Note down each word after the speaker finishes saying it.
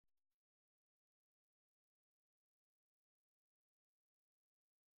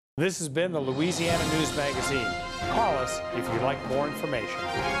This has been the Louisiana News Magazine. Call us if you'd like more information.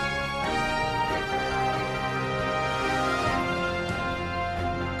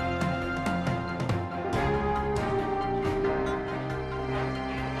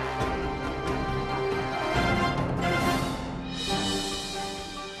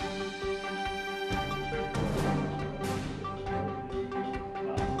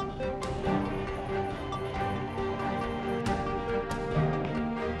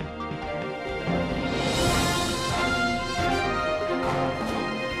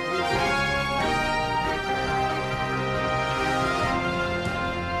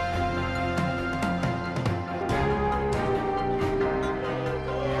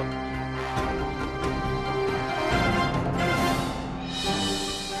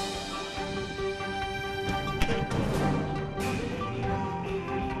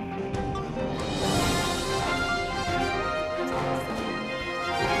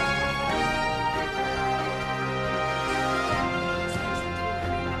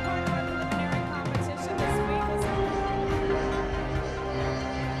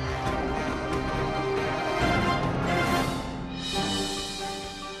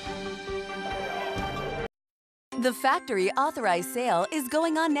 The factory authorized sale is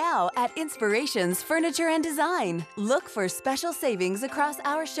going on now at Inspirations Furniture and Design. Look for special savings across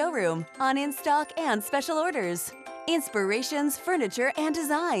our showroom on in-stock and special orders. Inspirations Furniture and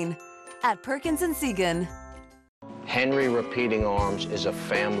Design at Perkins and Segan. Henry Repeating Arms is a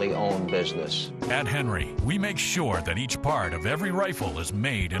family-owned business. At Henry, we make sure that each part of every rifle is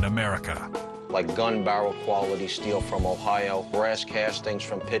made in America. Like gun barrel quality steel from Ohio, brass castings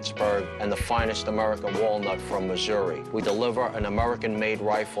from Pittsburgh, and the finest American walnut from Missouri. We deliver an American-made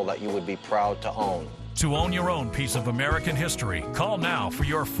rifle that you would be proud to own. To own your own piece of American history, call now for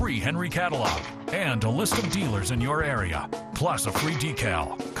your free Henry catalog and a list of dealers in your area, plus a free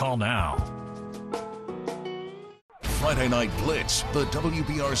decal. Call now. Friday Night Blitz, the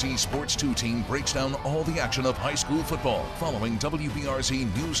WBRZ Sports 2 team breaks down all the action of high school football following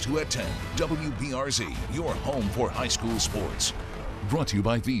WBRZ News 2 at 10. WBRZ, your home for high school sports. Brought to you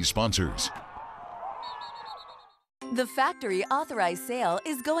by these sponsors. The factory authorized sale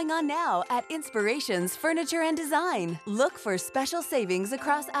is going on now at Inspirations Furniture and Design. Look for special savings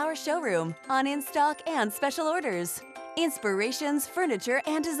across our showroom on in-stock and special orders. Inspirations Furniture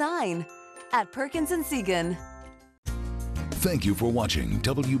and Design at Perkins and Segan. Thank you for watching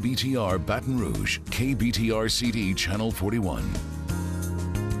WBTR Baton Rouge, KBTR CD Channel 41.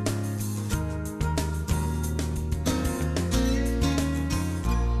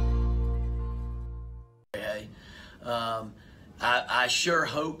 Hey, I sure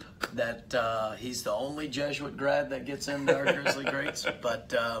hope that he's the only Jesuit grad that gets into our Grizzly Greats,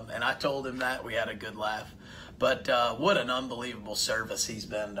 but and I told him that. We had a good laugh. But what an unbelievable service he's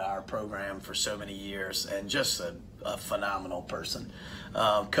been to our program for so many years, and just a phenomenal person.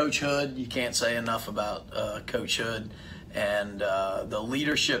 Coach Hood, you can't say enough about Coach Hood, and the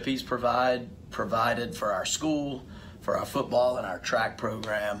leadership he's provided for our school, for our football and our track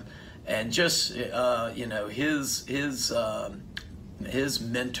program, and just you know, his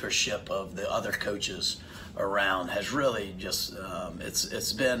mentorship of the other coaches around has really just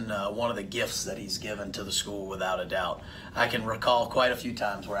it's been one of the gifts that he's given to the school, without a doubt. I can recall quite a few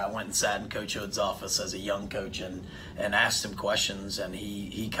times where I went and sat in Coach Hood's office as a young coach and asked him questions, and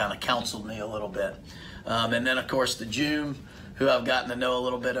he kind of counseled me a little bit. And then of course the June, who I've gotten to know a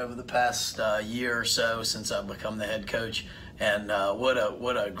little bit over the past year or so since I've become the head coach, and what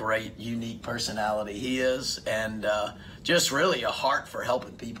a great, unique personality he is, and just really a heart for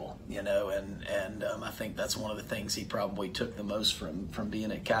helping people, you know, and I think that's one of the things he probably took the most from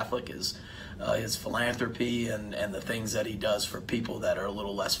being a Catholic is his philanthropy and the things that he does for people that are a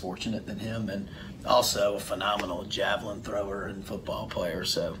little less fortunate than him, and also a phenomenal javelin thrower and football player.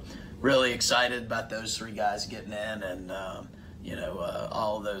 So really excited about those three guys getting in, and you know,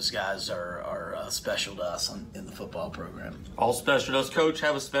 all of those guys are special to us in the football program. All special to us, Coach.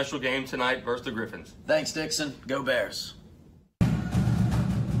 Have a special game tonight versus the Griffins. Thanks, Dixon. Go Bears.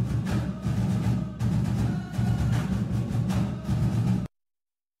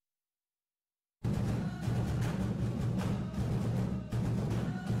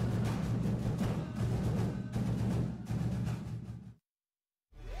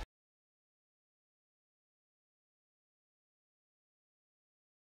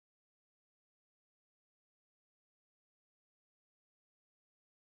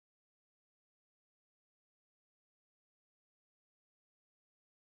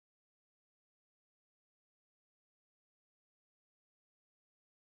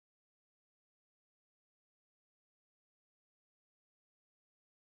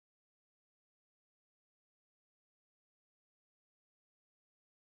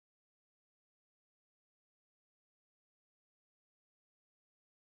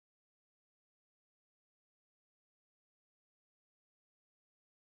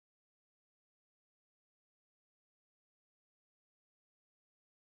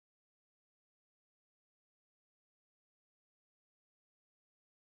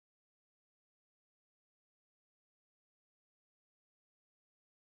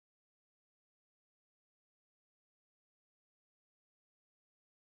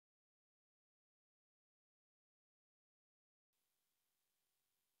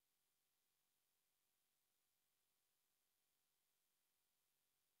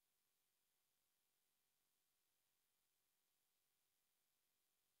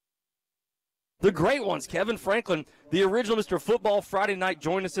 The great ones. Kevin Franklin, the original Mr. Football Friday night,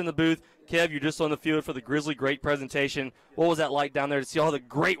 joined us in the booth. Kev, you're just on the field for the Grizzly. Great presentation. What was that like down there to see all the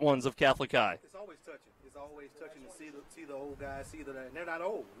great ones of Catholic High? It's always touching. It's always touching to see the old guys, and they're not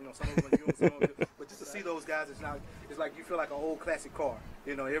old. You know, some of them are young, some of them, but just to see those guys, it's like you feel like an old classic car.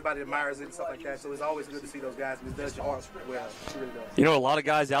 You know, everybody admires it and stuff like that. So it's always good to see those guys, and it does your heart well. It really does. You know, a lot of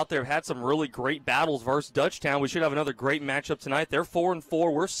guys out there have had some really great battles versus Dutchtown. We should have another great matchup tonight. They're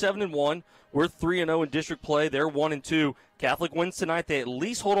 4-4. We're 7-1. We're 3-0 in district play. They're 1-2. Catholic wins tonight. They at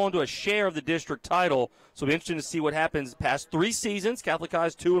least hold on to a share of the district title. So it'll be interesting to see what happens past 3 seasons. Catholic High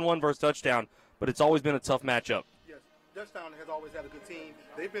is 2-1 versus Dutchtown, but it's always been a tough matchup. Yes, Dutchtown has always had a good team.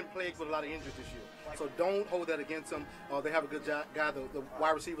 They've been plagued with a lot of injuries this year. So don't hold that against them. They have a good guy. The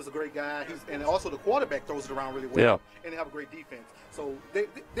wide receiver's a great guy. And also the quarterback throws it around really well. Yeah. And they have a great defense. So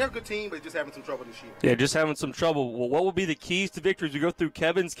they're a good team, but just having some trouble this year. Yeah, just having some trouble. Well, what will be the keys to victory as we go through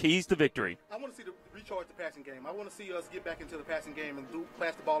Kevin's keys to victory? I want to see recharge the passing game. I want to see us get back into the passing game and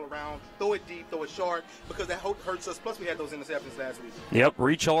pass the ball around, throw it deep, throw it short, because that hurts us. Plus, we had those interceptions last week. Yep,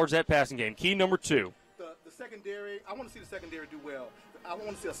 recharge that passing game. Key number 2. The secondary, I want to see the secondary do well. I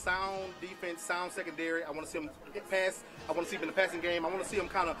want to see a sound defense, sound secondary. I want to see them pass. I want to see them in the passing game. I want to see them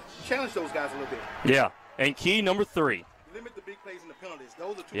kind of challenge those guys a little bit. Yeah, and key number 3. Limit the big plays and the penalties.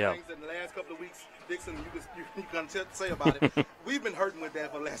 Those are two Yeah. things that in the last couple of weeks, Dixon, you can say about it. We've been hurting with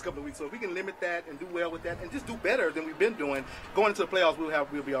that for the last couple of weeks. So if we can limit that and do well with that and just do better than we've been doing, going into the playoffs,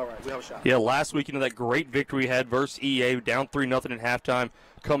 we'll be all right. We'll have a shot. Yeah, last week, that great victory we had versus EA, down 3-0 at halftime,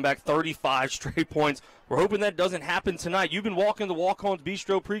 come back 35 straight points. We're hoping that doesn't happen tonight. You've been walking the Walk-On's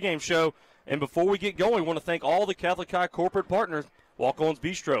Bistro pregame show, and before we get going, we want to thank all the Catholic High corporate partners: Walk-On's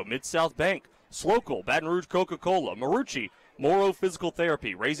Bistro, Mid-South Bank, Slocal, Baton Rouge Coca-Cola, Marucci, Morrow Physical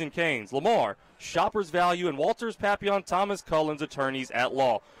Therapy, Raising Cane's, Lamar, Shoppers Value, and Walters Papillon Thomas Cullens Attorneys at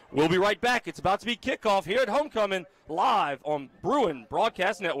Law. We'll be right back. It's about to be kickoff here at Homecoming, live on Bruin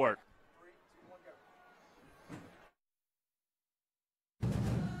Broadcast Network.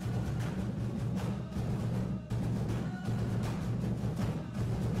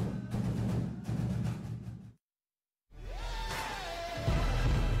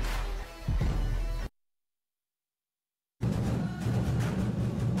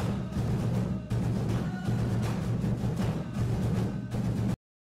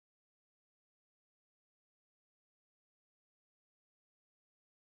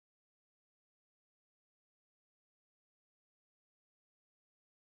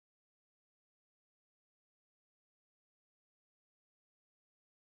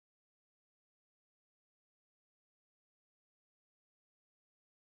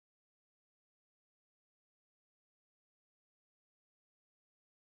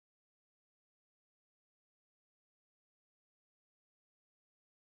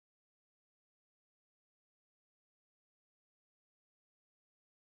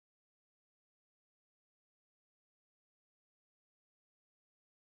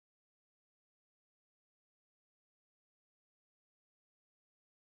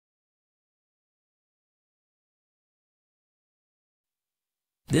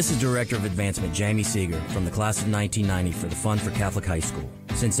 This is Director of Advancement Jamie Seeger from the class of 1990 for the Fund for Catholic High School.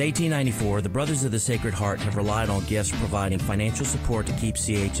 Since 1894, the Brothers of the Sacred Heart have relied on gifts providing financial support to keep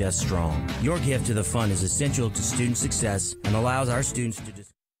CHS strong. Your gift to the fund is essential to student success and allows our students to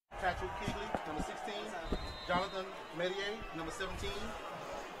Patrick Keegley, number 16. Jonathan Medier, number 17.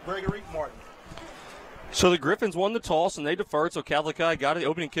 Gregory Martin. So the Griffins won the toss, and they deferred, so Catholic High got it. The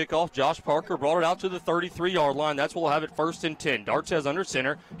opening kickoff, Josh Parker brought it out to the 33-yard line. That's where we'll have it 1st and 10. Darts has under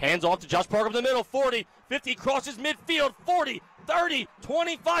center. Hands off to Josh Parker up the middle, 40, 50, crosses midfield, 40, 30,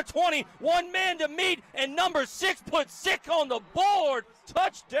 25, 20. One man to meet, and number 6 puts 6 on the board.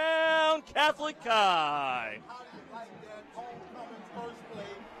 Touchdown, Catholic High. How do you like that? Homecoming first play.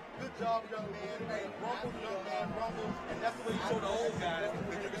 Good job, young man. Hey, rumble, young man, rumble. And that's the way you show the old guys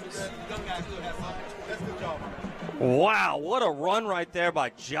that you're going to see young guys still have something. That's a good job, man. Wow, what a run right there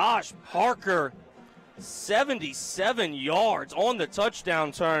by Josh Parker. 77 yards on the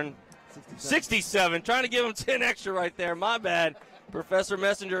touchdown turn. 67, trying to give him 10 extra right there. My bad. Professor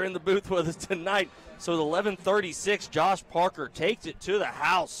Messenger in the booth with us tonight. So the 11:36, Josh Parker takes it to the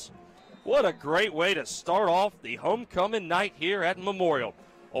house. What a great way to start off the homecoming night here at Memorial.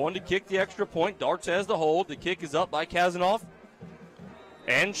 On to kick the extra point. Darts has the hold. The kick is up by Kazanoff.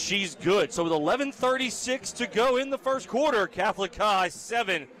 And she's good. So with 11:36 to go in the first quarter, Catholic High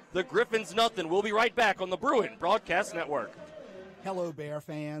 7, the Griffins nothing. We'll be right back on the Bruin Broadcast Network. Hello, Bear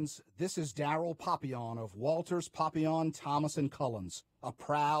fans. This is Darryl Papillon of Walters, Papillon, Thomas & Cullens, a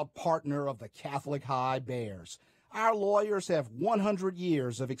proud partner of the Catholic High Bears. Our lawyers have 100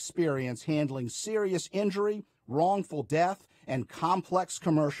 years of experience handling serious injury, wrongful death, and complex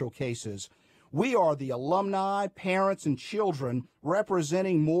commercial cases. We are the alumni, parents, and children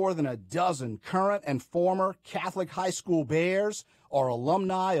representing more than a dozen current and former Catholic high school Bears or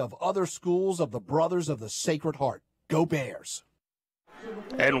alumni of other schools of the Brothers of the Sacred Heart. Go Bears!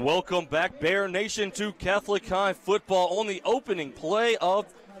 And welcome back, Bear Nation, to Catholic High football. On the opening play of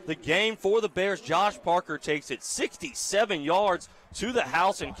the game for the Bears, Josh Parker takes it 67 yards to the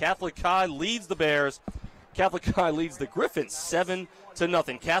house, and Catholic High leads the Bears. Catholic High leads the Griffins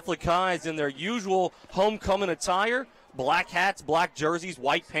 7-0. Catholic High is in their usual homecoming attire, black hats, black jerseys,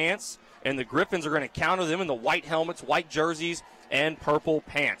 white pants, and the Griffins are going to counter them in the white helmets, white jerseys, and purple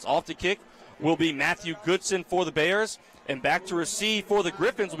pants. Off to kick will be Matthew Goodson for the Bears, and back to receive for the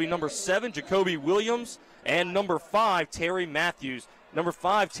Griffins will be number 7, Jacoby Williams, and number 5, Terry Matthews. Number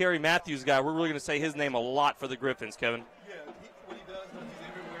 5, Terry Matthews, guy, we're really going to say his name a lot for the Griffins, Kevin. Yeah, what he does, he's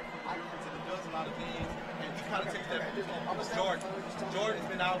everywhere for the Griffins, and he does a lot of things, and he kind of takes that position off Jordan. Jordan's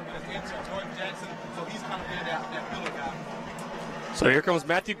been out with his injury, Jordan Jackson, so he's kind of been that filler guy. So here comes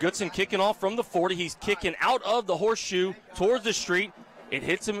Matthew Goodson kicking off from the 40. He's kicking out of the horseshoe towards the street. It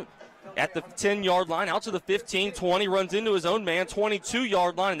hits him at the 10-yard line, out to the 15, 20, runs into his own man,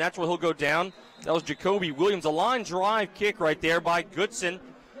 22-yard line, and that's where he'll go down. That was Jacoby Williams. A line drive kick right there by Goodson.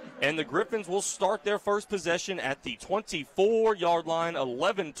 And the Griffins will start their first possession at the 24-yard line,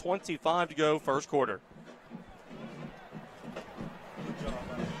 11:25 to go, first quarter.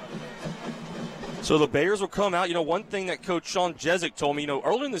 So the Bears will come out. You know, one thing that Coach Sean Jezik told me,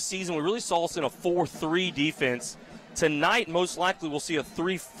 earlier in the season we really saw us in a 4-3 defense. Tonight, most likely, we'll see a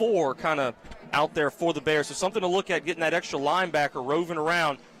 3-4 kind of out there for the Bears. So something to look at, getting that extra linebacker roving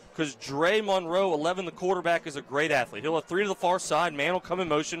around, because Dre Monroe, 11, the quarterback, is a great athlete. He'll have 3 to the far side. Man will come in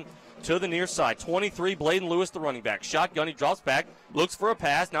motion to the near side. 23, Bladen Lewis, the running back. Shotgun, he drops back, looks for a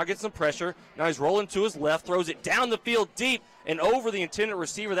pass, now gets some pressure. Now he's rolling to his left, throws it down the field deep and over the intended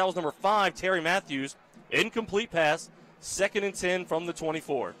receiver. That was number 5, Terry Matthews. Incomplete pass, 2nd and 10 from the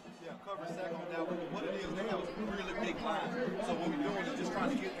 24. Yeah, cover sack on that one. What it is, they have a really big line. So what we're doing is just trying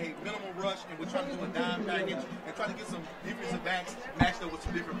to get a minimal rush, and we're trying to do a dime package and trying to get some defensive backs matched up with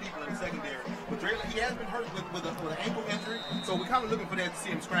some different people in the secondary. But Draylen, he has been hurt with an ankle injury, so we're kind of looking for that to see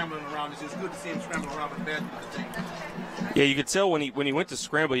him scrambling around. It's just good to see him scrambling around with the bad team. Yeah, you could tell when he went to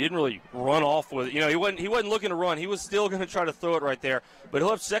scramble, he didn't really run off with it. He wasn't looking to run. He was still going to try to throw it right there. But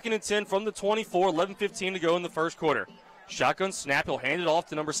he'll have 2nd and 10 from the 24, 11:15 to go in the first quarter. Shotgun snap. He'll hand it off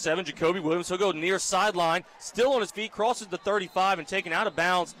to number 7, Jacoby Williams. He'll go near sideline, still on his feet, crosses the 35 and taken out of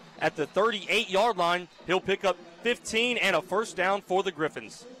bounds at the 38-yard line. He'll pick up 15 and a first down for the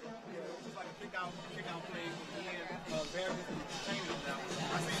Griffins.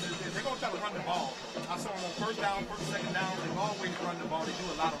 They're going to try to run the ball. I saw them on first down, second down. They always run the ball. They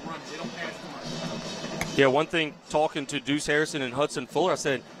do a lot of running. They don't pass too much. Yeah, one thing, talking to Deuce Harrison and Hudson Fuller, I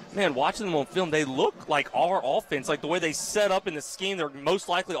said, man, watching them on film, they look like our offense, like the way they set up in the scheme. They're most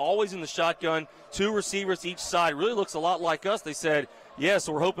likely always in the shotgun, 2 receivers each side. Really looks a lot like us. They said, yeah,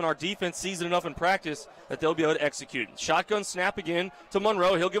 so we're hoping our defense sees it enough in practice that they'll be able to execute. Shotgun snap again to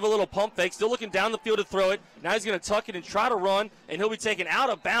Monroe. He'll give a little pump fake, still looking down the field to throw it. Now he's going to tuck it and try to run, and he'll be taken out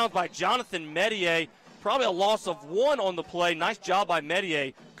of bounds by Jonathan Medier. Probably a loss of 1 on the play. Nice job by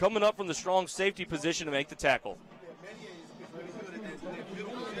Medier coming up from the strong safety position to make the tackle.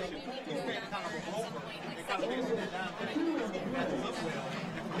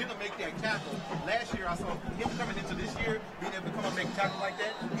 Tackle. Last year, I saw him coming into this year, being able to come and make a tackle like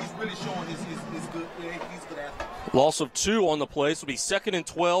that. He's really showing his good. He's a good athlete. Loss of 2 on the play. So it'll be 2nd and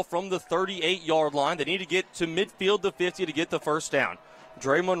 12 from the 38-yard line. They need to get to midfield, the 50, to get the first down.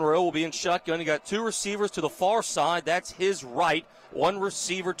 Dre Monroe will be in shotgun. He got 2 receivers to the far side. That's his right. 1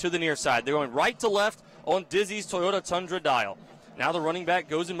 receiver to the near side. They're going right to left on Dizzy's Toyota Tundra dial. Now the running back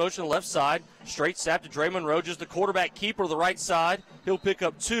goes in motion left side. Straight snap to Dre Monroe, just the quarterback keeper the right side. He'll pick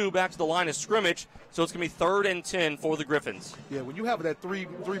up 2 back to the line of scrimmage. So it's going to be 3rd and 10 for the Griffins. Yeah, when you have that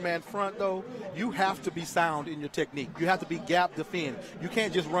three-man front, though, you have to be sound in your technique. You have to be gap defend. You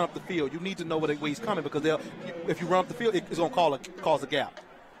can't just run up the field. You need to know where he's coming, because if you run up the field, it's going to cause a gap.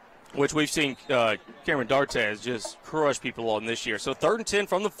 Which we've seen Cameron Dartez just crush people on this year. So 3rd and 10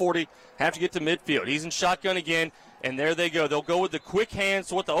 from the 40, have to get to midfield. He's in shotgun again, and there they go. They'll go with the quick hands.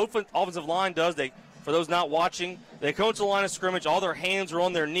 So what the offensive line does, for those not watching, they come to the line of scrimmage. All their hands are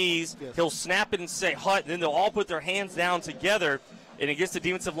on their knees. Yes. He'll snap it and say hut, and then they'll all put their hands down together, and it gets the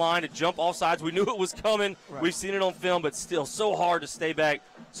defensive line to jump off sides. We knew it was coming. Right. We've seen it on film, but still so hard to stay back.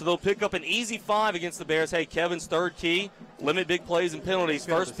 So they'll pick up an easy 5 against the Bears. Hey, Kevin's 3rd key, limit big plays and penalties.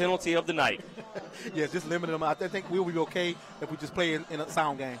 First penalty of the night. Yeah, just limiting them. I think we'll be okay if we just play in a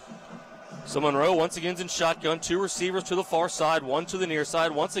sound game. So Monroe once again is in shotgun. 2 receivers to the far side, 1 to the near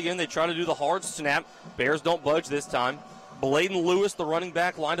side. Once again, they try to do the hard snap. Bears don't budge this time. Bladen Lewis, the running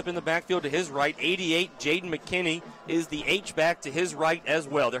back, lined up in the backfield to his right. 88, Jaden McKinney is the H-back to his right as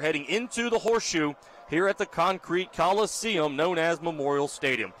well. They're heading into the horseshoe here at the Concrete Coliseum known as Memorial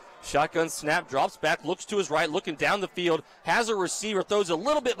Stadium. Shotgun snap, drops back, looks to his right, looking down the field, has a receiver, throws a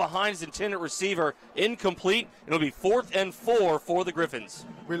little bit behind his intended receiver, incomplete. It'll be 4th and 4 for the Griffins.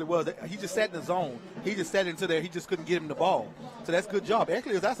 Really was. He just sat in the zone. He just sat into there. He just couldn't get him the ball. So that's a good job.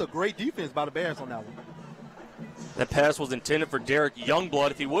 Actually, that's a great defense by the Bears on that one. That pass was intended for Derek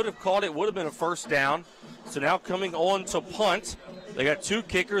Youngblood. If he would have caught it, it would have been a first down. So now coming on to punt, they got 2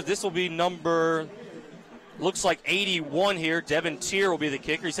 kickers. This will be number, looks like 81 here. Devin Tier will be the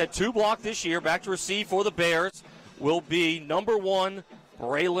kicker. He's had 2 blocked this year. Back to receive for the Bears will be number 1,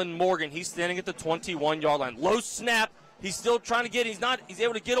 Braylon Morgan. He's standing at the 21-yard line. Low snap. He's still trying to get, he's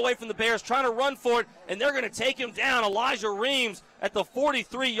able to get away from the Bears, trying to run for it, and they're going to take him down. Elijah Reams at the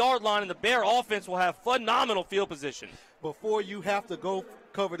 43-yard line, and the Bear offense will have phenomenal field position. Before you have to go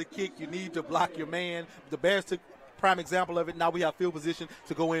cover the kick, you need to block your man. The Bears took prime example of it. Now we have field position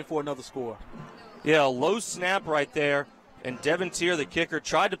to go in for another score. Yeah, a low snap right there, and Devin Tier, the kicker,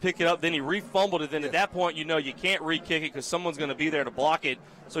 tried to pick it up, then he refumbled it. Then at that point, you know you can't re-kick it because someone's going to be there to block it.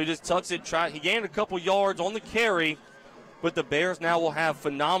 So he just tucks it. He gained a couple yards on the carry. But the Bears now will have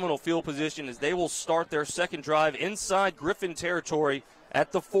phenomenal field position as they will start their second drive inside Griffin territory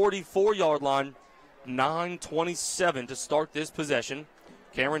at the 44-yard line. 9:27 to start this possession.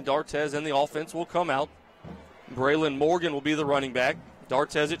 Cameron D'Artez and the offense will come out. Braylon Morgan will be the running back.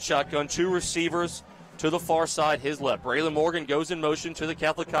 D'Artez at shotgun. 2 receivers to the far side, his left. Braylon Morgan goes in motion to the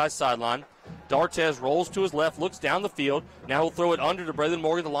Catholic High sideline. D'Artez rolls to his left, looks down the field. Now he'll throw it under to Braylon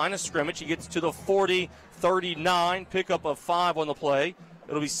Morgan, the line of scrimmage. He gets to the 40-39, pickup of 5 on the play.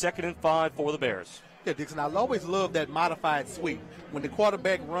 It'll be 2nd and 5 for the Bears. Yeah, Dixon, I always love that modified sweep. When the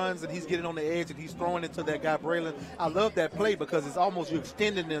quarterback runs and he's getting on the edge and he's throwing it to that guy, Braylon, I love that play because it's almost you're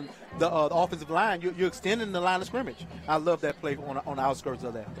extending the offensive line. You're extending the line of scrimmage. I love that play on the outskirts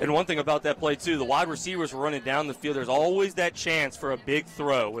of that. And one thing about that play, too, the wide receivers were running down the field. There's always that chance for a big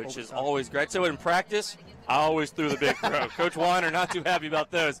throw, which is always great. So in practice, I always threw the big throw. Coach Weiner not too happy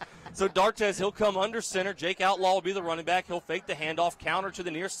about those. So D'Artez, he'll come under center. Jake Outlaw will be the running back. He'll fake the handoff, counter to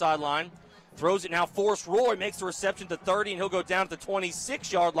the near sideline. Throws it now. Forrest Roy makes the reception to 30, and he'll go down at the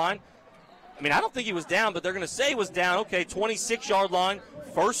 26-yard line. I mean, I don't think he was down, but they're going to say he was down. Okay, 26-yard line.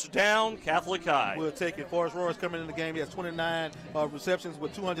 First down, Catholic High. We'll take it. Forrest Roy is coming in the game. He has 29 receptions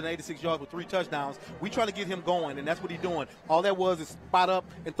with 286 yards with 3 touchdowns. We try to get him going, and that's what he's doing. All that was is spot up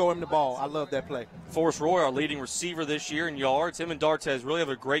and throw him the ball. I love that play. Forrest Roy, our leading receiver this year in yards. Him and D'Artez really have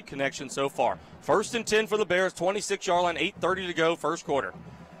a great connection so far. 1st and 10 for the Bears, 26-yard line, 8:30 to go, first quarter.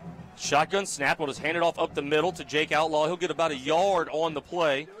 Shotgun snap. We'll just hand it off up the middle to Jake Outlaw. He'll get about a yard on the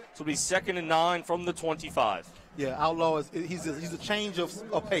play. So it'll be 2nd and 9 from the 25. Yeah, Outlaw he's a change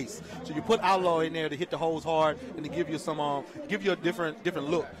of pace. So you put Outlaw in there to hit the holes hard and to give you a different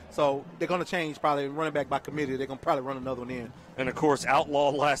look. So they're going to change probably running back by committee. They're going to probably run another one in. And of course, Outlaw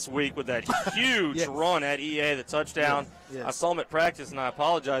last week with that huge run at EA, the touchdown. Yes. I saw him at practice, and I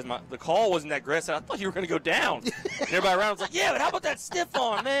apologize. The call wasn't that aggressive. I thought you were going to go down. And everybody around was like, "Yeah, but how about that stiff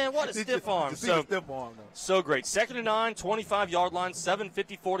arm, man? What a stiff arm!" So stiff arm, so great. 2nd and 9, 25-yard line,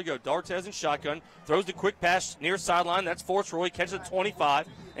 7:54 to go. D'Artez in shotgun throws the quick pass near sideline. That's Forrest Roy. Catches at 25,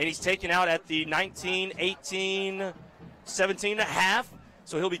 and he's taken out at the 19, 18, 17 and a half.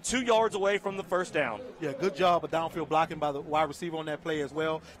 So he'll be 2 yards away from the first down. Yeah, good job of downfield blocking by the wide receiver on that play as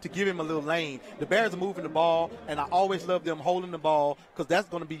well to give him a little lane. The Bears are moving the ball, and I always love them holding the ball because that's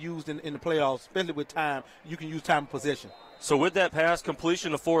going to be used in the playoffs, especially with time. You can use time of possession. So with that pass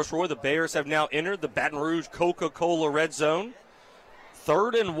completion to Forrest Roy, the Bears have now entered the Baton Rouge Coca-Cola red zone.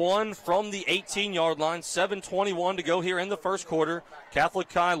 3rd and 1 from the 18-yard line, 7:21 to go here in the first quarter.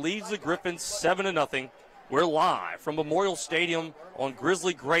 Catholic High leads the Griffins 7-0. We're live from Memorial Stadium on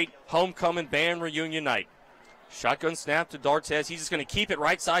Grizzly Great Homecoming Band Reunion Night. Shotgun snap to D'Artez. He's just going to keep it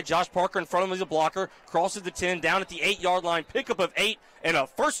right side. Josh Parker in front of him as a blocker. Crosses the 10, down at the 8-yard line. Pickup of 8 and a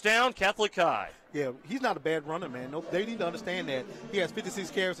first down, Catholic High. Yeah, he's not a bad runner, man. No, they need to understand that. He has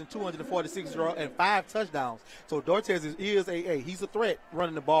 56 carries and 246 yards and 5 touchdowns. So D'Artez he's a threat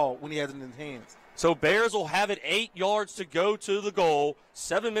running the ball when he has it in his hands. So Bears will have it 8 yards to go to the goal.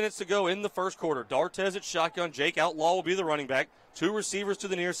 7 minutes to go in the first quarter. D'Artez at shotgun. Jake Outlaw will be the running back. 2 receivers to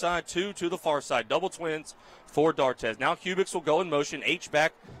the near side, 2 to the far side. Double twins for D'Artez. Now Cubics will go in motion. H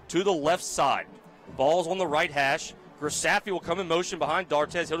back to the left side. Ball's on the right hash. Grisafi will come in motion behind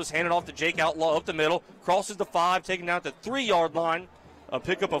D'Artez. He'll just hand it off to Jake Outlaw up the middle. Crosses the 5, taking out the 3-yard line. A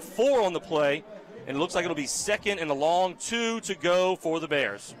pickup of 4 on the play. And it looks like it'll be second and a long 2 to go for the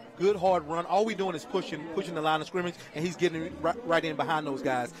Bears. Good hard run. All we're doing is pushing the line of scrimmage, and he's getting right in behind those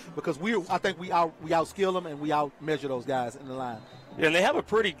guys because I think we outskill them and we outmeasure those guys in the line. Yeah, and they have a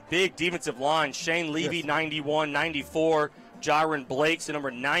pretty big defensive line. Shane Levy, yes. 91, 94. Jaron Blake's at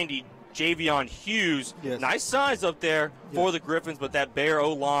number 90. Javion Hughes. Yes. Nice size up there for the Griffins, but that Bear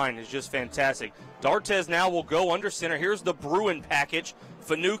O-line is just fantastic. D'Artez now will go under center. Here's the Bruin package.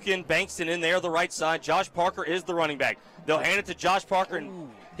 Finucane, Bankston in there, the right side. Josh Parker is the running back. They'll hand it to Josh Parker, and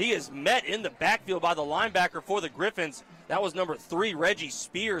he is met in the backfield by the linebacker for the Griffins. That was number 3, Reggie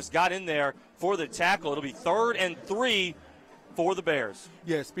Spears, got in there for the tackle. It'll be 3rd and 3 for the Bears.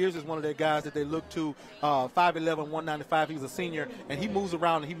 Yeah, Spears is one of their guys that they look to. 5'11", 195. He's a senior, and he moves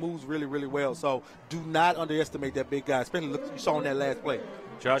around, and he moves really, really well. So do not underestimate that big guy, especially you saw in that last play.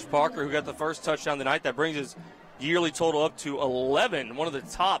 Josh Parker, who got the first touchdown tonight, that brings his yearly total up to 11, one of the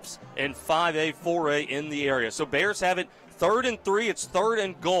tops in 5A, 4A in the area. So Bears have it 3rd and 3. It's 3rd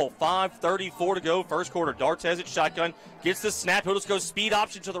and goal. 5:34 to go, first quarter. D'Artez at shotgun, gets the snap. He'll just go speed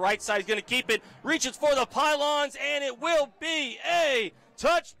option to the right side. He's going to keep it, reaches for the pylons, and it will be a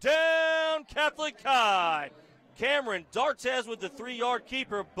touchdown, Catholic High. Cameron D'Artez with the 3-yard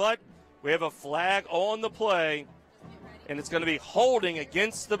keeper, but we have a flag on the play, and it's going to be holding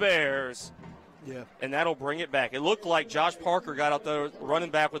against the Bears. Yeah. And that'll bring it back. It looked like Josh Parker got out there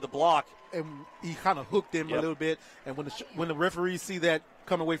running back with the block. And he kind of hooked him a little bit. And when the referees see that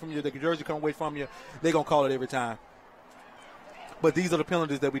come away from you, the jersey come away from you, they're going to call it every time. But these are the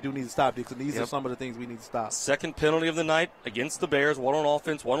penalties that we do need to stop, Dixon. These are some of the things we need to stop. Second penalty of the night against the Bears, 1 on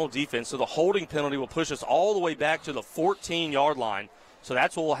offense, 1 on defense. So the holding penalty will push us all the way back to the 14-yard line. So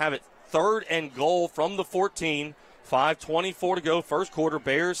that's what we'll have it 3rd and goal from the 14. 5:24 to go, first quarter.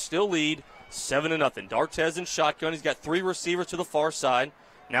 Bears still lead 7-0. D'Artez in shotgun. He's got 3 receivers to the far side.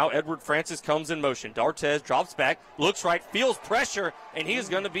 Now Edward Francis comes in motion. D'Artez drops back, looks right, feels pressure, and he is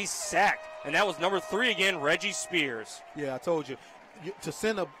going to be sacked. And that was number 3 again, Reggie Spears. Yeah, I told you. To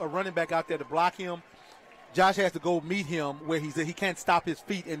send a running back out there to block him, Josh has to go meet him where he's at. He can't stop his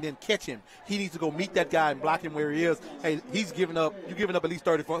feet and then catch him. He needs to go meet that guy and block him where he is. Hey, you're giving up at least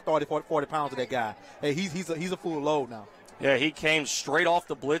 40 pounds of that guy. Hey, he's a full load now. Yeah, he came straight off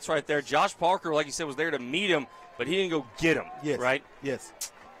the blitz right there. Josh Parker, like you said, was there to meet him, but he didn't go get him, right? Yes.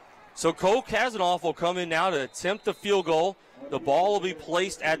 So Cole Kazanoff will come in now to attempt the field goal. The ball will be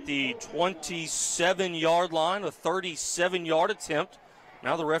placed at the 27-yard line, a 37-yard attempt.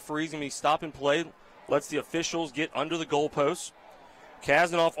 Now the referee's going to be stopping play, lets the officials get under the goalposts.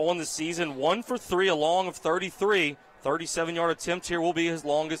 Kazanoff on the season, 1 for 3, a long of 33. 37-yard attempt here will be his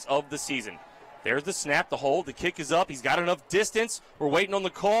longest of the season. There's the snap, the hold, the kick is up. He's got enough distance. We're waiting on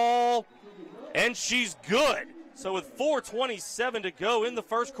the call, and she's good. So with 4:27 to go in the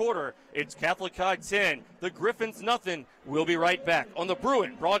first quarter, it's Catholic High 10, the Griffins nothing. We'll be right back on the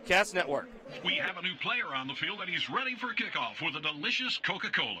Bruin Broadcast Network. We have a new player on the field, and he's ready for kickoff with a delicious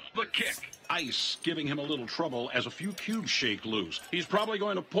Coca-Cola. The kick. Ice giving him a little trouble as a few cubes shake loose. He's probably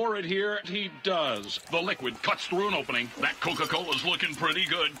going to pour it here. He does. The liquid cuts through an opening. That Coca-Cola's looking pretty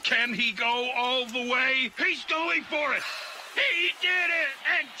good. Can he go all the way? He's going for it. He did it!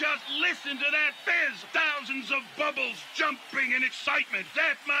 And just listen to that fizz! Thousands of bubbles jumping in excitement.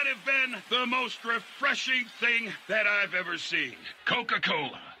 That might have been the most refreshing thing that I've ever seen.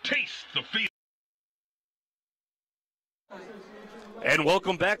 Coca-Cola. Taste the feel. And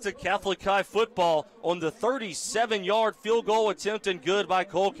welcome back to Catholic High football on the 37-yard field goal attempt and good by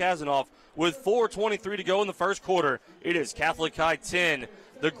Cole Kazanoff. With 4:23 to go in the first quarter, it is Catholic High 10,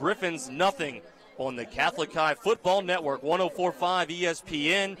 the Griffins nothing. On the Catholic High Football Network, 104.5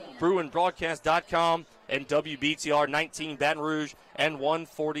 ESPN, BruinBroadcast.com, and WBTR 19 Baton Rouge and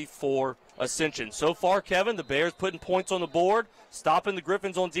 144 Ascension. So far, Kevin, the Bears putting points on the board, stopping the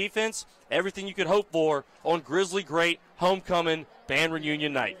Griffins on defense, everything you could hope for on Grizzly Great Homecoming Band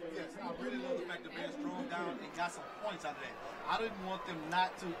Reunion Night. Yes, I really love the fact the Bears drove down and got some points out of that. I didn't want them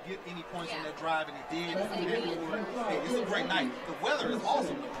not to get any points on that drive, and they did. Hey, it's a great night. The weather is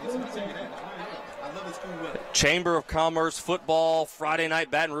awesome. It's going to tell you that. I love this cool weather. Chamber of Commerce football, Friday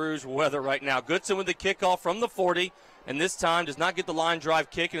night Baton Rouge weather right now. Goodson with the kickoff from the 40, and this time does not get the line drive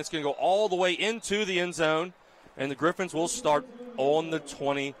kick, and it's going to go all the way into the end zone, and the Griffins will start on the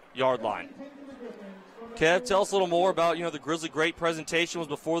 20-yard line. Kev, tell us a little more about, the Grizzly Great presentation was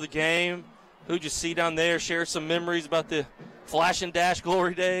before the game. Who'd you see down there? Share some memories about the Flash and Dash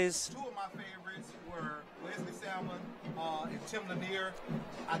glory days. Two of my favorites were Wesley Salmon and Tim Lanier.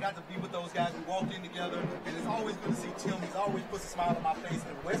 I got to be with those guys. We walked in together, and it's always good to see Tim. He's always puts a smile on my face.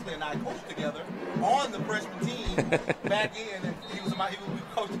 And Wesley and I coached together on the freshman team back in, and we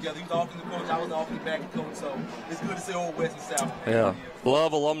coached together. He was often the coach. I was often the backing coach. So it's good to see old Wesley South. Yeah.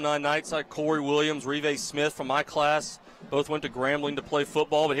 Love alumni nights like Corey Williams, Rive Smith from my class. Both went to Grambling to play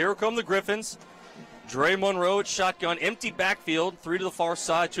football. But here come the Griffins. Dre Monroe at shotgun, empty backfield, 3 to the far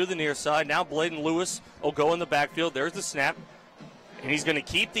side, 2 to the near side. Now Bladen Lewis will go in the backfield. There's the snap. And he's going to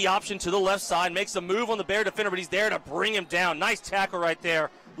keep the option to the left side, makes a move on the Bear defender, but he's there to bring him down. Nice tackle right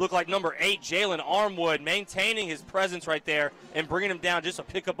there. Looked like number 8, Jalen Armwood, maintaining his presence right there and bringing him down, just a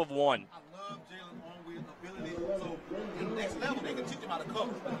pickup of 1. I love Jalen Armwood's ability. So, in the next level, they can teach him how to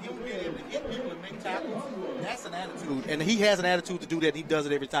cover. But him being able to hit people and make tackles, that's an attitude. And he has an attitude to do that. He does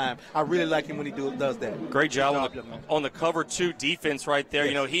it every time. I really like him when he does that. Great job on the cover 2 defense right there. Yes.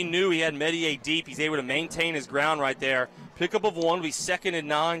 You know, he knew he had Medier deep. He's able to maintain his ground right there. Pickup of 1 will be 2nd and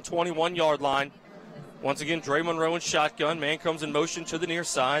 9, 21-yard line. Once again, Dre Monroe in shotgun. Man comes in motion to the near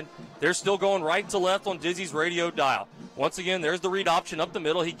side. They're still going right to left on Dizzy's radio dial. Once again, there's the read option up the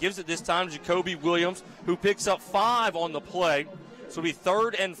middle. He gives it this time to Jacoby Williams, who picks up 5 on the play. So it'll be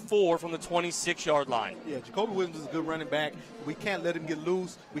 3rd and 4 from the 26-yard line. Yeah, Jacoby Williams is a good running back. We can't let him get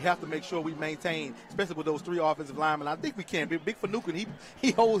loose. We have to make sure we maintain, especially with those 3 offensive linemen. I think we can. Big Fanukin,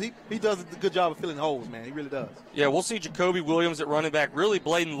 he does a good job of filling holes, man. He really does. Yeah, we'll see Jacoby Williams at running back. Really,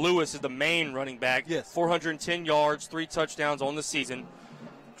 Bladen Lewis is the main running back. Yes. 410 yards, 3 touchdowns on the season.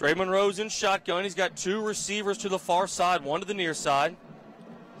 Dre Monroe's in shotgun. He's got 2 receivers to the far side, 1 to the near side.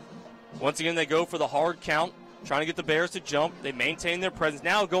 Once again, they go for the hard count, trying to get the Bears to jump. They maintain their presence.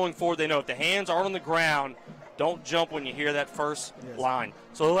 Now going forward, they know if the hands aren't on the ground, don't jump when you hear that first line.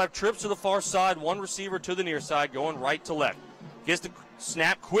 So they'll have trips to the far side, 1 receiver to the near side, going right to left. Gets the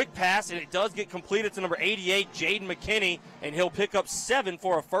snap, quick pass, and it does get completed to number 88, Jaden McKinney, and he'll pick up 7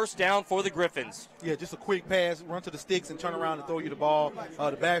 for a first down for the Griffins. Yeah, just a quick pass, run to the sticks, and turn around and throw you the ball.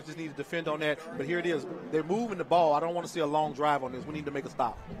 The Bears just need to defend on that. But here it is. They're moving the ball. I don't want to see a long drive on this. We need to make a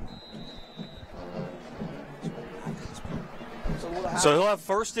stop. So he'll have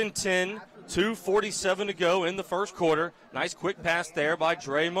 1st and 10, 2:47 to go in the first quarter. Nice quick pass there by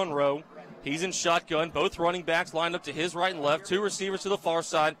Dre Monroe. He's in shotgun. Both running backs lined up to his right and left. 2 receivers to the far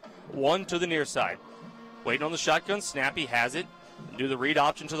side, 1 to the near side. Waiting on the shotgun snap. He has it. Do the read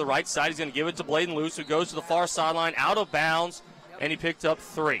option to the right side. He's going to give it to Bladen Lewis, who goes to the far sideline, out of bounds, and he picked up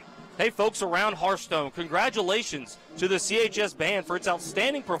 3. Hey, folks around Hearthstone, congratulations to the CHS band for its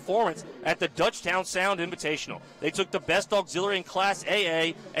outstanding performance at the Dutchtown Sound Invitational. They took the best auxiliary in Class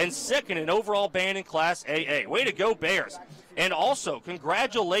AA and 2nd in overall band in Class AA. Way to go, Bears. And also,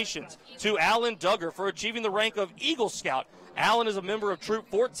 congratulations to Alan Duggar for achieving the rank of Eagle Scout. Alan is a member of Troop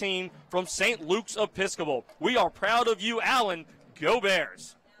 14 from St. Luke's Episcopal. We are proud of you, Alan. Go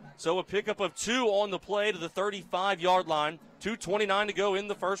Bears. So a pickup of 2 on the play to the 35-yard line. 2:29 to go in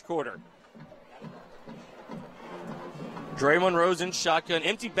the first quarter. Dre Monroe's in shotgun,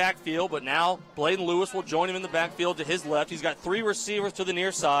 empty backfield, but now Bladen Lewis will join him in the backfield to his left. He's got 3 receivers to the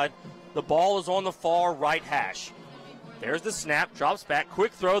near side. The ball is on the far right hash. There's the snap, drops back,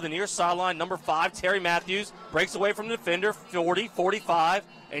 quick throw, the near sideline, number 5, Terry Matthews, breaks away from the defender, 40, 45,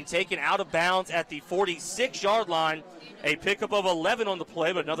 and taken out of bounds at the 46-yard line. A pickup of 11 on the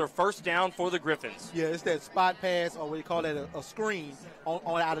play, but another first down for the Griffins. Yeah, it's that spot pass, or what you call that, a screen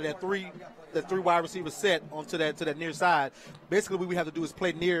on out of that 3 wide receiver set onto that near side. Basically, what we have to do is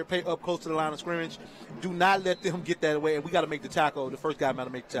play up close to the line of scrimmage. Do not let them get that away, and we got to make the tackle. The first guy got to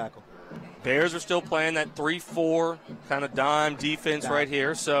make the tackle. Bears are still playing that 3-4 kind of dime defense right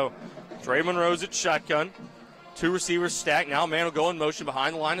here. So Dre Monroe's at shotgun. 2 receivers stacked. Now a man will go in motion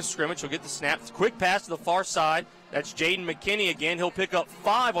behind the line of scrimmage. He'll get the snap. Quick pass to the far side. That's Jaden McKinney again. He'll pick up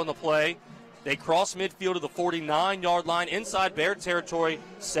 5 on the play. They cross midfield to the 49-yard line inside Bear territory,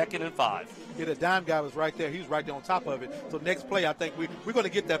 2nd and 5. Yeah, the dime guy was right there. He was right there on top of it. So next play, I think we're going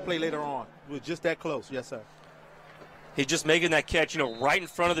to get that play later on. We're just that close. Yes, sir. He's just making that catch, right in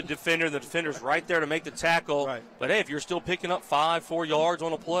front of the defender. The defender's right there to make the tackle. Right. But, hey, if you're still picking up 5-4 yards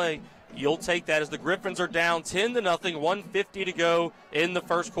on a play, you'll take that as the Griffins are down 10-0, 1:50 to go in the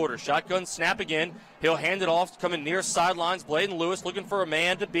first quarter. Shotgun snap again. He'll hand it off, coming near sidelines. Bladen Lewis looking for a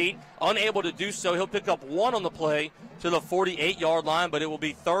man to beat. Unable to do so. He'll pick up 1 on the play to the 48-yard line, but it will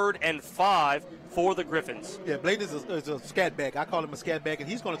be 3rd and 5 for the Griffins. Yeah, Bladen is a scat back. I call him a scat back, and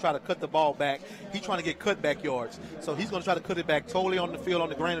he's going to try to cut the ball back. He's trying to get cutback yards. So he's going to try to cut it back totally on the field, on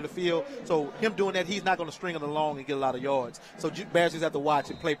the grain of the field. So him doing that, he's not going to string it along and get a lot of yards. So Bears just have to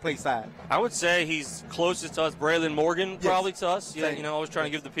watch and play side. I would say he's closest to us, Braylon Morgan, probably to us. Yeah, I was trying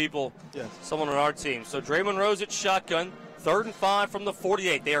to give the people someone on our team. So Dre Monroe's at shotgun, 3rd and 5 from the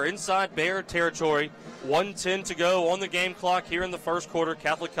 48. They are inside Bear territory. 1:10 to go on the game clock here in the first quarter.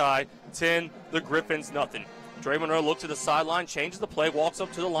 Catholic High 10, the Griffins nothing. Dre Monroe looks at the sideline, changes the play, walks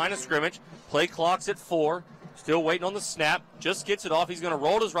up to the line of scrimmage. Play clock's at 4. Still waiting on the snap. Just gets it off. He's going to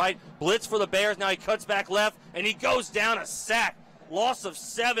roll to his right. Blitz for the Bears. Now he cuts back left, and he goes down, a sack. Loss of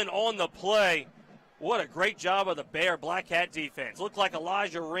 7 on the play. What a great job of the Bear Black Hat defense. Looked like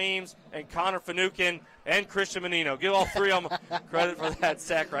Elijah Reams and Connor Finucane and Christian Menino. Give all three of them credit for that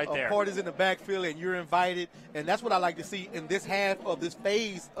sack right there. Porter's in the backfield, and you're invited. And that's what I like to see in this half of this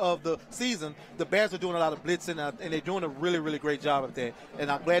phase of the season. The Bears are doing a lot of blitzing, and they're doing a really, really great job of that.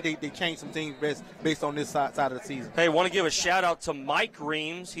 And I'm glad they changed some things based on this side of the season. Hey, I want to give a shout-out to Mike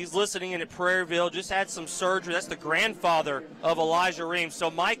Reams. He's listening in at Prairieville. Just had some surgery. That's the grandfather of Elijah Reams. So,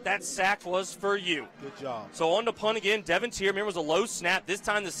 Mike, that sack was for you. Good job. So on to punt again. Devin Tier, remember, it was a low snap. This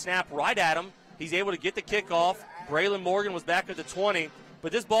time the snap right at him. He's able to get the kickoff. Braylon Morgan was back at the 20.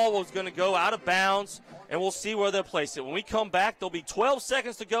 But this ball was going to go out of bounds, and we'll see where they'll place it. When we come back, there'll be 12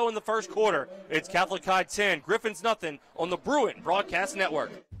 seconds to go in the first quarter. It's Catholic High 10, Griffins nothing on the Bruin Broadcast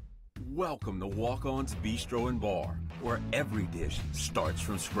Network. Welcome to Walk-On's Bistro and Bar, where every dish starts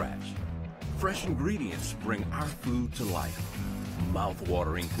from scratch. Fresh ingredients bring our food to life.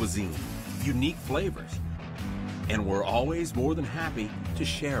 Mouth-watering cuisine, unique flavors. And we're always more than happy to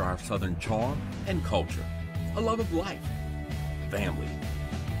share our Southern charm and culture. A love of life, family,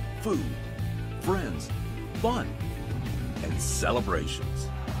 food, friends, fun, and celebrations.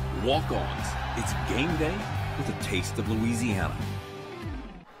 Walk-Ons, it's game day with a taste of Louisiana.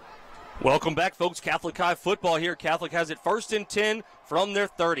 Welcome back, folks. Catholic High football here. Catholic has it 1st and 10 from their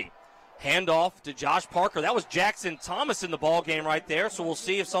 30. Handoff to Josh Parker. That was Jackson Thomas in the ball game right there, so we'll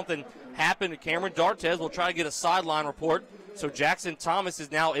see if something happened to Cameron D'Artez. We'll try to get a sideline report. So Jackson Thomas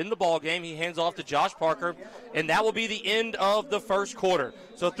is now in the ball game. He hands off to Josh Parker, and that will be the end of the first quarter.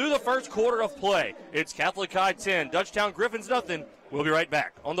 So through the first quarter of play, it's Catholic High 10, Dutchtown Griffins nothing. We'll be right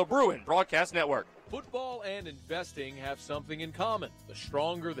back on the Bruin Broadcast Network. Football and investing have something in common. The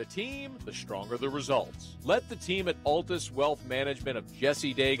stronger the team, the stronger the results. Let the team at Altus Wealth Management of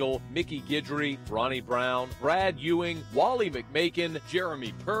Jesse Daigle, Mickey Guidry, Ronnie Brown, Brad Ewing, Wally McMakin,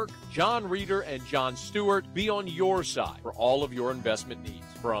 Jeremy Perk, John Reeder, and John Stewart be on your side for all of your investment needs.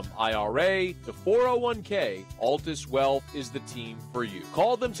 From IRA to 401k, Altus Wealth is the team for you.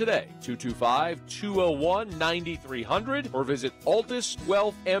 Call them today, 225-201-9300, or visit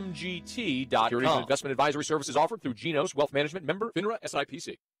altuswealthmgt.com. Investment advisory services offered through Genos Wealth Management, member FINRA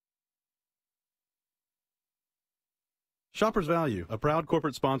SIPC. Shoppers Value, a proud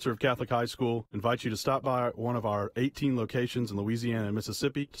corporate sponsor of Catholic High School, invites you to stop by one of our 18 locations in Louisiana and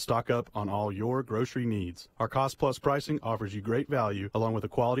Mississippi to stock up on all your grocery needs. Our cost-plus pricing offers you great value along with a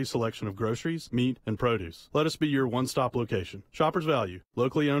quality selection of groceries, meat, and produce. Let us be your one-stop location. Shoppers Value,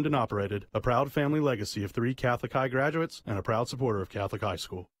 locally owned and operated, a proud family legacy of 3 Catholic High graduates, and a proud supporter of Catholic High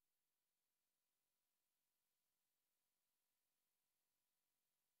School.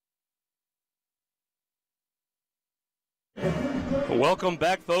 Welcome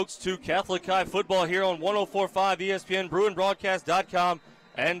back, folks, to Catholic High football here on 104.5 ESPN, BruinBroadcast.com,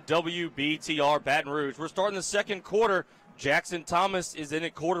 and WBTR Baton Rouge. We're starting the second quarter. Jackson Thomas is in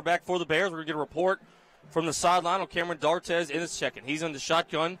at quarterback for the Bears. We're going to get a report from the sideline on Cameron D'Artez in the second. He's in the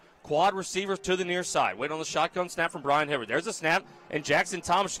shotgun. Quad receivers to the near side. Wait on the shotgun snap from Brian Hibbert. There's a snap, and Jackson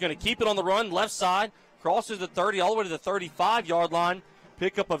Thomas is going to keep it on the run, left side, crosses the 30 all the way to the 35-yard line.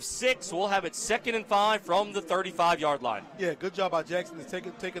 Pickup of 6. We'll have it 2nd and 5 from the 35-yard line. Yeah, good job by Jackson is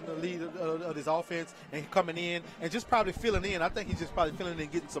taking the lead of his offense and coming in and just probably filling in. I think he's just probably filling in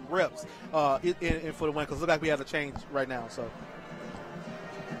and getting some reps in for the win because it looks like we have a change right now.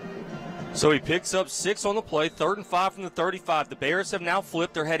 So he picks up 6 on the play, 3rd and 5 from the 35. The Bears have now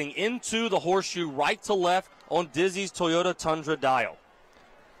flipped. They're heading into the horseshoe right to left on Dizzy's Toyota Tundra dial.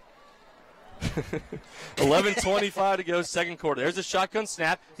 11:25 to go, second quarter. There's a shotgun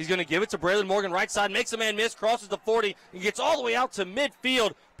snap. He's going to give it to Braylon Morgan, right side, makes a man miss, crosses the 40, and gets all the way out to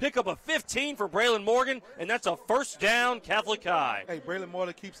midfield. Pick up a 15 for Braylon Morgan, and that's a first down, Catholic High. Hey, Braylon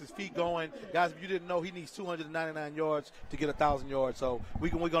Morgan keeps his feet going. Guys, if you didn't know, he needs 299 yards to get 1,000 yards. So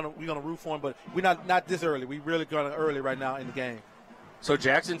we're gonna root for him, but we're not this early. We really going early right now in the game. So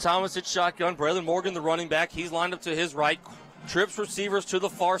Jackson Thomas at shotgun, Braylon Morgan, the running back. He's lined up to his right. Trips receivers to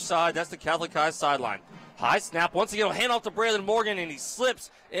the far side. That's the Catholic High sideline. High snap. Once again, hand off to Braylon Morgan, and he slips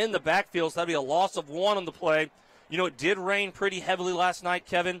in the backfield. So that'll be a loss of 1 on the play. You know, it did rain pretty heavily last night,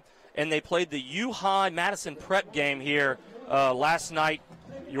 Kevin, and they played the U-High Madison Prep game here last night.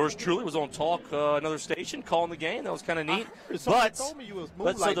 yours truly was on Talk, another station, calling the game. That was kind of neat. But told me you was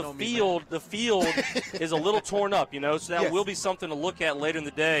so the field is a little torn up, so that Yes. will be something to look at later in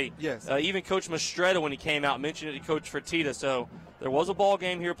the day. Yes. Even Coach Mastretta, when he came out, mentioned it to Coach Fertitta. So there was a ball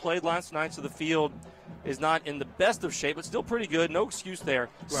game here played last night, so the field is not in the best of shape, but still pretty good. No excuse there.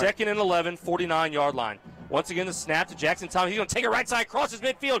 Right. 2nd and 11, 49-yard line. Once again, the snap to Jackson Thomas. He's going to take it right side, crosses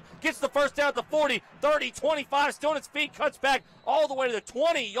midfield, gets the first down at the 40, 30, 25, still on his feet, cuts back all the way to the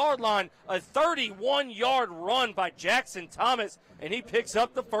 20-yard line. A 31-yard run by Jackson Thomas, and he picks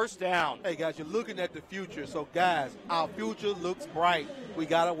up the first down. Hey, guys, you're looking at the future. So, guys, our future looks bright. We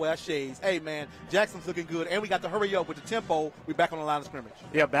got to wear shades. Hey, man, Jackson's looking good, and we got to hurry up with the tempo. We're back on the line of scrimmage.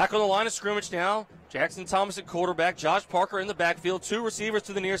 Yeah, back on the line of scrimmage now. Jackson Thomas at quarterback, Josh Parker in the backfield, 2 receivers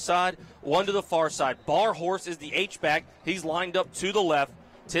to the near side, 1 to the far side. Bar Horse is the H-back. He's lined up to the left.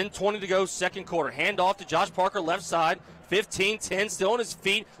 10:20 to go, second quarter. Hand off to Josh Parker, left side. 15-10, still on his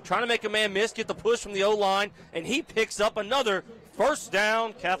feet, trying to make a man miss, get the push from the O-line, and he picks up another first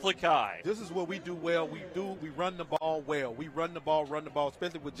down, Catholic High. This is what we do well. We run the ball well. We run the ball,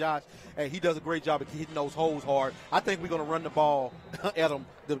 especially with Josh. And he does a great job of hitting those holes hard. I think we're going to run the ball at him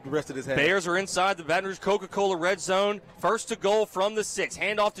the rest of this half. Bears are inside the Baton Rouge Coca-Cola red zone. First to goal from the 6.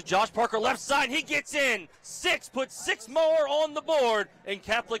 Hand off to Josh Parker, left side. He gets in. 6, puts 6 more on the board, and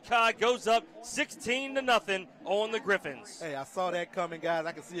Catholic High goes up 16-0 on the Griffins. Hey, I saw that coming, guys.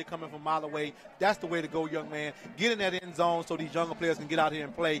 I can see it coming from a mile away. That's the way to go, young man. Get in that end zone so these younger players can get out here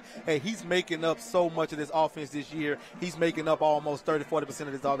and play. Hey, he's making up so much of this offense this year. He's making up almost 30-40%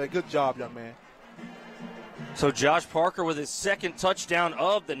 of this offense. Good job, young man. So Josh Parker with his second touchdown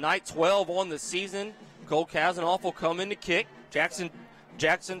of the night, 12 on the season. Cole Kazanoff will come in to kick. Jackson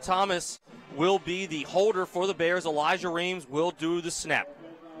Thomas will be the holder for the Bears. Elijah Reams will do the snap.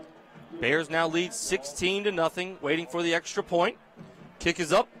 Bears now lead 16-0, waiting for the extra point. Kick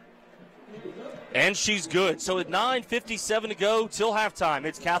is up, and she's good. So at 9:57 to go till halftime,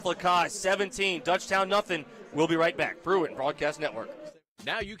 it's Catholic High 17, Dutchtown nothing. We'll be right back. Bruin Broadcast Network.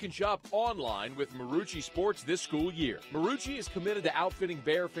 Now you can shop online with Marucci Sports this school year. Marucci is committed to outfitting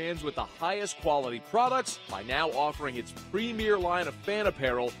Bear fans with the highest quality products by now offering its premier line of fan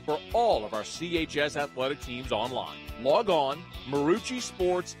apparel for all of our CHS athletic teams online. Log on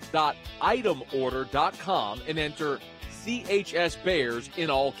maruccisports.itemorder.com and enter CHS Bears in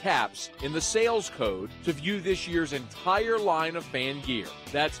all caps in the sales code to view this year's entire line of fan gear.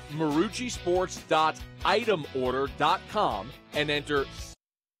 That's maruccisports.itemorder.com and enter.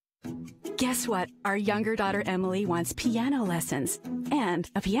 Guess what? Our younger daughter Emily wants piano lessons and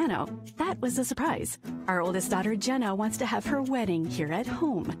a piano. That was a surprise. Our oldest daughter Jenna wants to have her wedding here at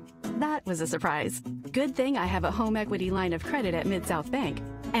home. That was a surprise. Good thing I have a home equity line of credit at Mid-South Bank.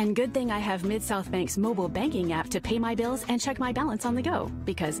 And good thing I have Mid-South Bank's mobile banking app to pay my bills and check my balance on the go,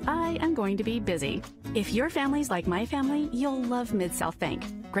 because I am going to be busy. If your family's like my family, you'll love Mid-South Bank.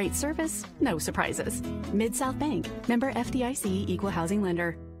 Great service, no surprises. Mid-South Bank, member FDIC, equal housing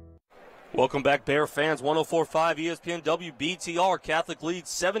lender. Welcome back, Bear fans. 104.5 ESPN WBTR. Catholic leads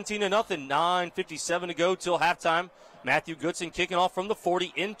 17-0. 9:57 to go till halftime. Matthew Goodson kicking off from the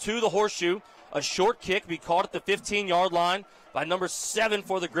 40 into the horseshoe. A short kick be caught at the 15-yard line by number 7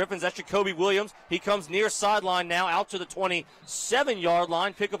 for the Griffins. That's Jacoby Williams. He comes near sideline now out to the 27-yard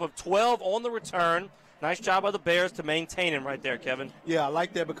line. Pickup of 12 on the return. Nice job by the Bears to maintain him right there, Kevin. Yeah, I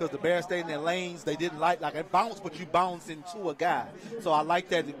like that because the Bears stayed in their lanes. They didn't like it bounce, but you bounce into a guy. So I like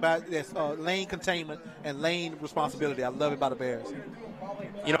that. That's lane containment and lane responsibility. I love it by the Bears.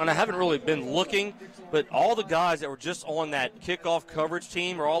 And I haven't really been looking, but all the guys that were just on that kickoff coverage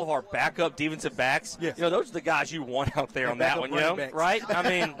team or all of our backup defensive backs, yes. Those are the guys you want out there on that one, right? I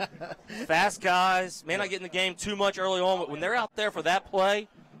mean, fast guys, may not get in the game too much early on, but when they're out there for that play,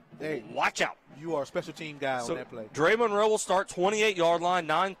 hey, watch out. You are a special team guy on that play. Dre Monroe will start 28-yard line,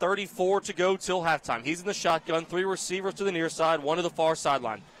 9:34 to go till halftime. He's in the shotgun, 3 receivers to the near side, 1 to the far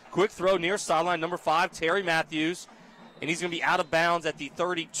sideline. Quick throw near sideline, number 5, Terry Matthews. And he's going to be out of bounds at the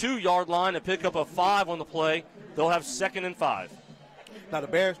 32-yard line. A pickup of 5 on the play. They'll have 2nd and 5. Now, the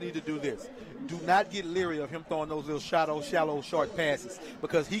Bears need to do this. Do not get leery of him throwing those little shallow, short passes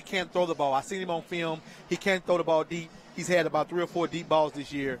because he can't throw the ball. I seen him on film. He can't throw the ball deep. He's had about 3 or 4 deep balls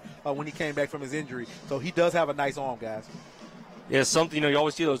this year when he came back from his injury. So he does have a nice arm, guys. Yeah, something, you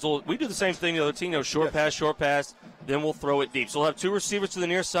always see those little – we do the same thing the other team, short pass, then we'll throw it deep. So we'll have 2 receivers to the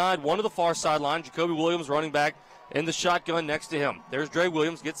near side, 1 to the far sideline. Jacoby Williams running back in the shotgun next to him. There's Dre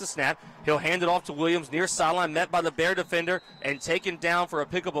Williams, gets the snap. He'll hand it off to Williams near sideline, met by the Bear defender, and taken down for a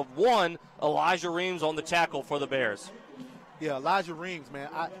pickup of 1. Elijah Reams on the tackle for the Bears. Yeah, Elijah Reams, man.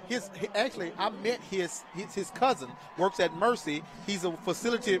 Actually, I met his cousin, works at Mercy. He's a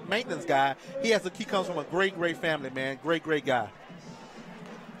facility maintenance guy. He comes from a great family, man. Great guy.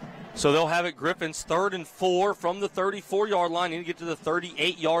 So they'll have it Griffins 3rd and 4 from the 34-yard line. Need to get to the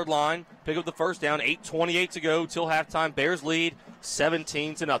 38-yard line. Pick up the first down. 8:28 to go till halftime. Bears lead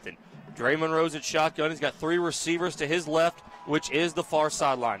 17-0. Dre Monroe's at shotgun. He's got 3 receivers to his left, which is the far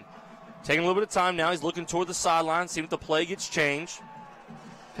sideline. Taking a little bit of time now. He's looking toward the sideline, seeing if the play gets changed.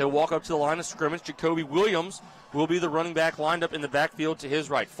 He'll walk up to the line of scrimmage. Jacoby Williams will be the running back lined up in the backfield to his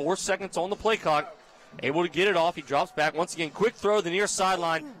right. 4 seconds on the play clock. Able to get it off. He drops back. Once again, quick throw to the near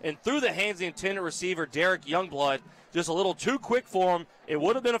sideline and through the hands of the intended receiver, Derek Youngblood. Just a little too quick for him. It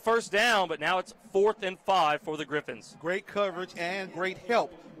would have been a first down, but now it's 4th and 5 for the Griffins. Great coverage and great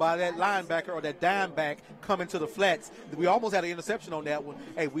help by that linebacker or that dime back coming to the flats. We almost had an interception on that one.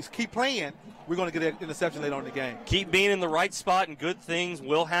 Hey, we keep playing, we're going to get an interception later on in the game. Keep being in the right spot, and good things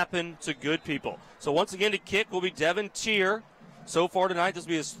will happen to good people. So once again, to kick will be Devin Tier. So far tonight, this will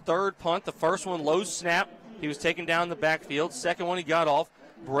be his 3rd punt. The first one, low snap. He was taken down in the backfield. Second one, he got off.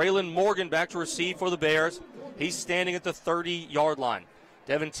 Braylon Morgan back to receive for the Bears. He's standing at the 30-yard line.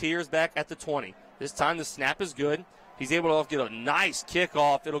 Devin Tier's back at the 20. This time the snap is good. He's able to get a nice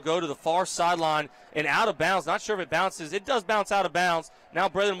kickoff. It'll go to the far sideline and out of bounds. Not sure if it bounces. It does bounce out of bounds. Now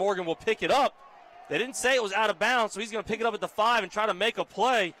Braylon Morgan will pick it up. They didn't say it was out of bounds, so he's going to pick it up at the 5 and try to make a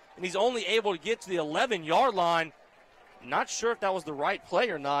play, and he's only able to get to the 11-yard line. Not sure if that was the right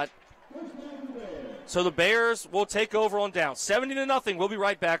play or not. So the Bears will take over on down. 70-0. We'll be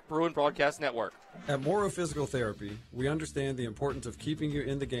right back. Bruin Broadcast Network. At Morrow Physical Therapy, we understand the importance of keeping you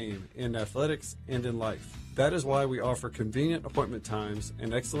in the game, in athletics and in life. That is why we offer convenient appointment times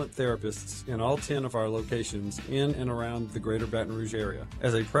and excellent therapists in all 10 of our locations in and around the greater Baton Rouge area.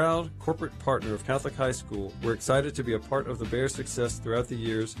 As a proud corporate partner of Catholic High School, we're excited to be a part of the Bears' success throughout the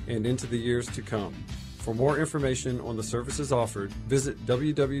years and into the years to come. For more information on the services offered, visit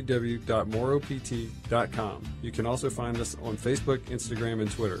www.morropt.com. You can also find us on Facebook, Instagram,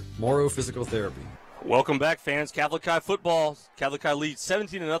 and Twitter. Morrow Physical Therapy. Welcome back, fans. Catholic High football. Catholic High leads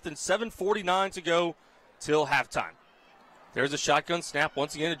 17-0. 7:49 to go till halftime. There's a shotgun snap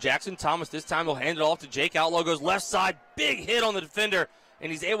once again to Jackson Thomas. This time he'll hand it off to Jake Outlaw. Goes left side. Big hit on the defender.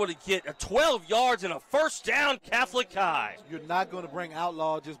 And he's able to get a 12 yards and a first down, Catholic High. You're not going to bring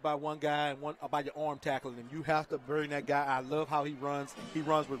Outlaw just by one guy and by your arm tackling him. You have to bring that guy. I love how he runs. He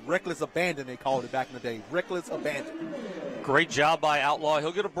runs with reckless abandon, they called it back in the day. Reckless abandon. Great job by Outlaw.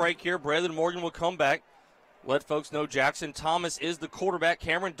 He'll get a break here. Braylon Morgan will come back. Let folks know Jackson Thomas is the quarterback.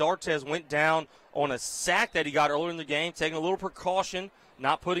 Cameron Dartez went down on a sack that he got earlier in the game, taking a little precaution,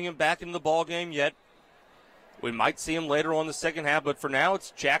 not putting him back into the ball game yet. We might see him later on in the second half, but for now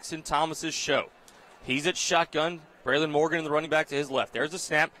it's Jackson Thomas's show. He's at shotgun. Braylon Morgan, the running back, to his left. There's the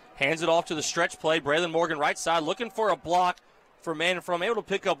snap. Hands it off to the stretch play. Braylon Morgan right side looking for a block for man in front. Able to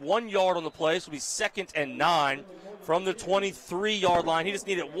pick up 1 yard on the play. This will be 2nd and 9 from the 23-yard line. He just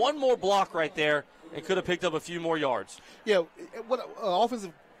needed one more block right there and could have picked up a few more yards. Yeah, what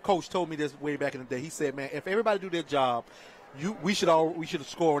offensive coach told me this way back in the day. He said, man, if everybody do their job, we should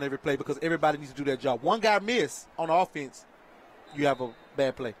score on every play because everybody needs to do their job. One guy miss on offense, you have a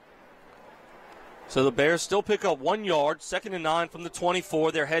bad play. So the Bears still pick up 1 yard, 2nd and 9 from the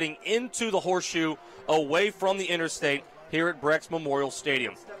 24. They're heading into the horseshoe away from the interstate here at Brex Memorial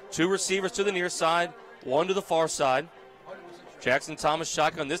Stadium. 2 receivers to the near side, 1 to the far side. Jackson Thomas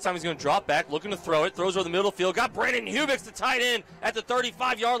shotgun. This time he's going to drop back, looking to throw it. Throws over the middle field. Got Brandon Hubix, the tight end, at the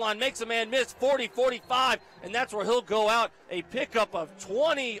 35-yard line. Makes a man miss, 40, 45, and that's where he'll go out. A pickup of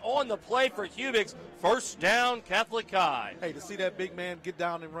 20 on the play for Hubix. First down, Catholic High. Hey, to see that big man get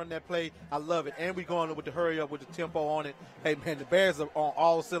down and run that play, I love it. And we going with the hurry up with the tempo on it. Hey, man, the Bears are on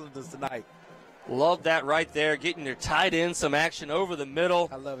all cylinders tonight. Love that right there, getting their tight end some action over the middle.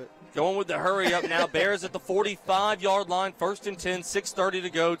 I love it. Going with the hurry up now. Bears at the 45-yard line. 1st and 10, 6:30 to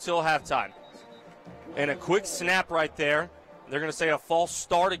go till halftime. And a quick snap right there. They're going to say a false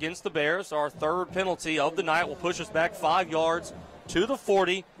start against the Bears. Our 3rd penalty of the night will push us back 5 yards to the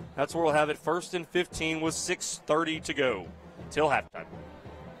 40. That's where we'll have it 1st and 15 with 6:30 to go till halftime.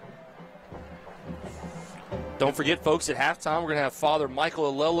 Don't forget, folks, at halftime we're going to have Father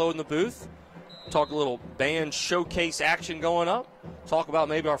Michael Alelo in the booth. Talk a little band showcase action going up. Talk about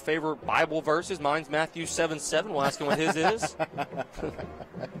maybe our favorite Bible verses. Mine's Matthew 7:7. We'll ask him what his is.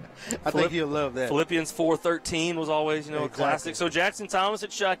 I think he'll love that. Philippians 4:13 was always, a classic. So Jackson Thomas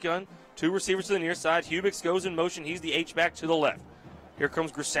at shotgun. 2 receivers to the near side. Hubix goes in motion. He's the H-back to the left. Here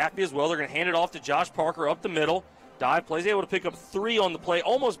comes Grisapi as well. They're going to hand it off to Josh Parker up the middle. Dive plays, able to pick up 3 on the play,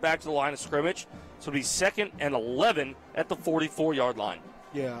 almost back to the line of scrimmage. So it'll be 2nd and 11 at the 44-yard line.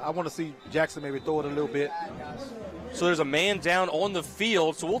 Yeah, I want to see Jackson maybe throw it a little bit. So there's a man down on the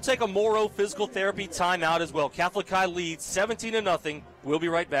field. So we'll take a Morrow physical therapy timeout as well. Catholic High leads 17-0. We'll be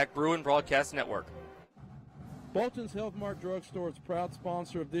right back. Bruin Broadcast Network. Bolton's Health Mart Drugstore is proud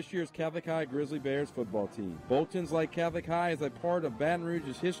sponsor of this year's Catholic High Grizzly Bears football team. Bolton's, like Catholic High, is a part of Baton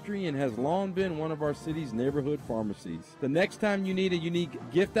Rouge's history and has long been one of our city's neighborhood pharmacies. The next time you need a unique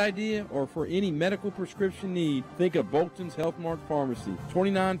gift idea or for any medical prescription need, think of Bolton's Health Mart Pharmacy,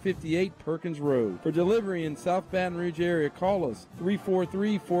 2958 Perkins Road. For delivery in South Baton Rouge area, call us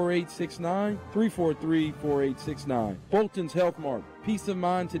 343-4869, 343-4869. Bolton's Health Mart, peace of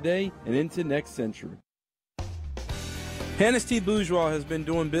mind today and into next century. Hannah's T. Bourgeois has been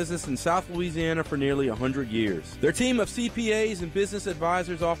doing business in South Louisiana for nearly 100 years. Their team of CPAs and business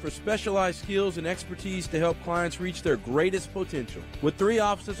advisors offers specialized skills and expertise to help clients reach their greatest potential. With 3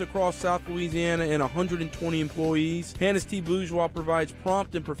 offices across South Louisiana and 120 employees, Hannah's T. Bourgeois provides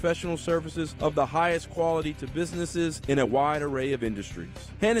prompt and professional services of the highest quality to businesses in a wide array of industries.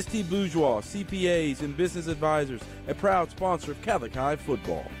 Hannah's T. Bourgeois, CPAs and business advisors, a proud sponsor of Catholic High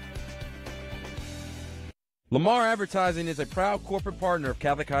football. Lamar Advertising is a proud corporate partner of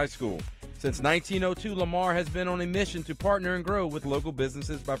Catholic High School. Since 1902, Lamar has been on a mission to partner and grow with local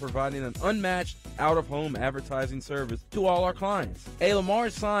businesses by providing an unmatched out-of-home advertising service to all our clients. A Lamar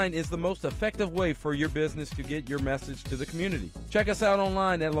sign is the most effective way for your business to get your message to the community. Check us out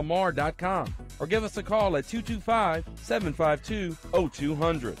online at lamar.com or give us a call at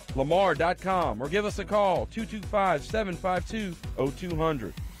 225-752-0200. Lamar.com or give us a call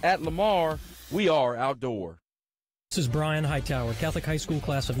 225-752-0200. At Lamar, we are outdoor. This is Brian Hightower, Catholic High School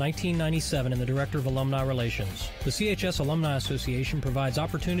class of 1997 and the Director of Alumni Relations. The CHS Alumni Association provides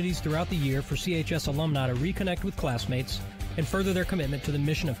opportunities throughout the year for CHS alumni to reconnect with classmates and further their commitment to the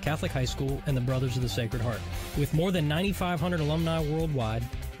mission of Catholic High School and the Brothers of the Sacred Heart. With more than 9,500 alumni worldwide,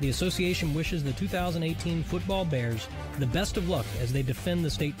 the association wishes the 2018 Football Bears the best of luck as they defend the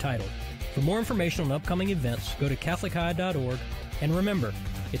state title. For more information on upcoming events, go to catholichigh.org, and remember,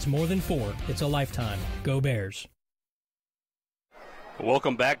 it's more than 4, it's a lifetime. Go Bears.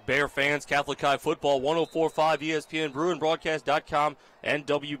 Welcome back, Bear fans. Catholic High football, 104.5 ESPN, BruinBroadcast.com, and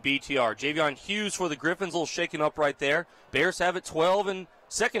WBTR. Javion Hughes for the Griffins, a little shaken up right there. Bears have it 2nd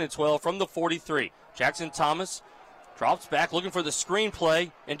and 12 from the 43. Jackson Thomas drops back, looking for the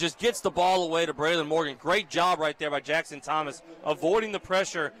screenplay, and just gets the ball away to Braylon Morgan. Great job right there by Jackson Thomas, avoiding the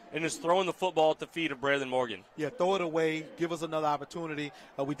pressure and just throwing the football at the feet of Braylon Morgan. Yeah, throw it away, give us another opportunity.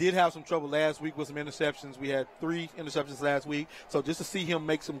 We did have some trouble last week with some interceptions. We had 3 interceptions last week. So just to see him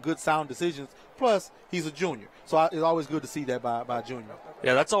make some good, sound decisions, plus he's a junior. So it's always good to see that by a junior.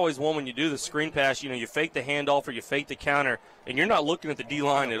 Yeah, that's always one when you do the screen pass. You know, you fake the handoff or you fake the counter, and you're not looking at the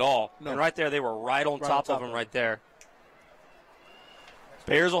D-line at all. No. And right there, they were right on top of him right there.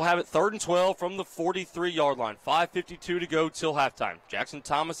 Bears will have it 3rd and 12 from the 43-yard line. 5:52 to go till halftime. Jackson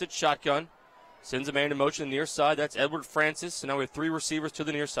Thomas at shotgun. Sends a man in motion to the near side. That's Edward Francis. So now we have 3 receivers to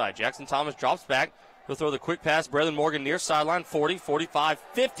the near side. Jackson Thomas drops back. He'll throw the quick pass. Braylon Morgan near sideline. 40, 45,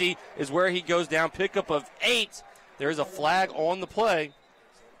 50 is where he goes down. Pickup of 8. There's a flag on the play.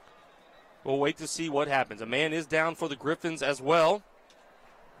 We'll wait to see what happens. A man is down for the Griffins as well.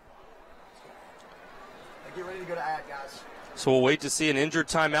 Get ready to go to ad, guys. So we'll wait to see an injured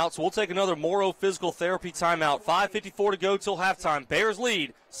timeout. So we'll take another Morrow physical therapy timeout. 5:54 to go till halftime. Bears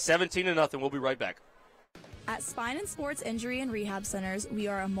lead 17-0. We'll be right back. At Spine and Sports Injury and Rehab Centers, we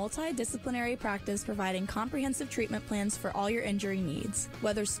are a multidisciplinary practice providing comprehensive treatment plans for all your injury needs.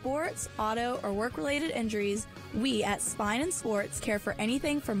 Whether sports, auto, or work-related injuries, we at Spine and Sports care for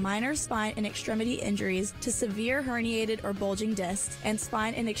anything from minor spine and extremity injuries to severe herniated or bulging discs and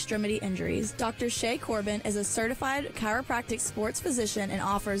spine and extremity injuries. Dr. Shay Corbin is a certified chiropractic sports physician and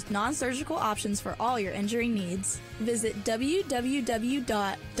offers non-surgical options for all your injury needs. Visit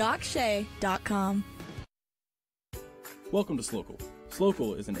www.docshay.com. Welcome to SLOCAL.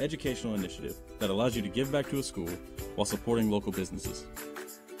 SLOCAL is an educational initiative that allows you to give back to a school while supporting local businesses.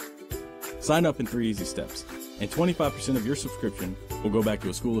 Sign up in 3 easy steps, and 25% of your subscription will go back to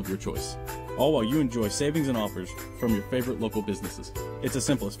a school of your choice, all while you enjoy savings and offers from your favorite local businesses. It's as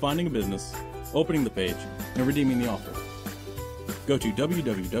simple as finding a business, opening the page, and redeeming the offer. Go to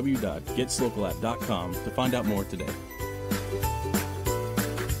www.getslocalat.com to find out more today.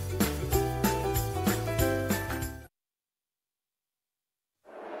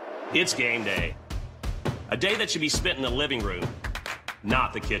 It's game day. A day that should be spent in the living room,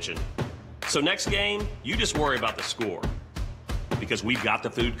 not the kitchen. So next game, you just worry about the score, because we've got the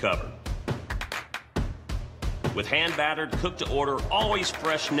food covered. with hand-battered, cooked-to-order, always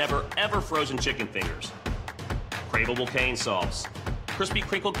fresh, never, ever frozen chicken fingers. Craveable cane sauce, crispy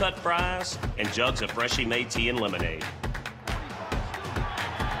crinkle-cut fries, and jugs of freshly made tea and lemonade.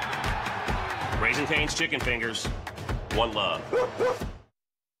 Raising Cane's Chicken Fingers, one love.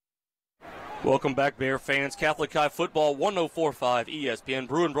 Welcome back, Bear fans. Catholic High Football, 104.5 ESPN,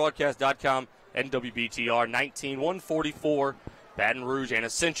 BruinBroadcast.com, and WBTR 19144, Baton Rouge and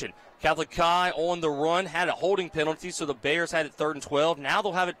Ascension. Catholic High on the run, had a holding penalty, so the Bears had it 3rd and 12. Now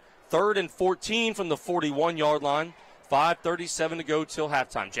they'll have it 3rd and 14 from the 41-yard line. 5:37 to go till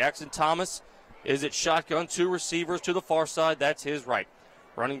halftime. Jackson Thomas is at shotgun, 2 receivers to the far side. That's his right.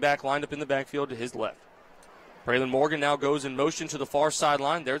 Running back lined up in the backfield to his left. Braylon Morgan now goes in motion to the far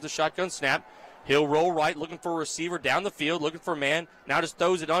sideline. There's the shotgun snap. He'll roll right, looking for a receiver down the field, looking for a man. Now just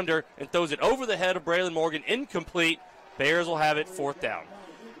throws it under and throws it over the head of Braylon Morgan. Incomplete. Bears will have it 4th down.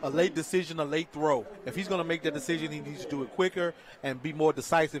 A late decision, a late throw. If he's going to make that decision, he needs to do it quicker and be more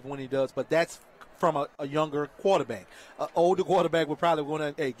decisive when he does. But that's from a younger quarterback. An older quarterback would probably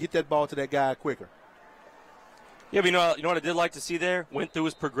want to, get that ball to that guy quicker. Yeah, but you know what I did like to see there? Went through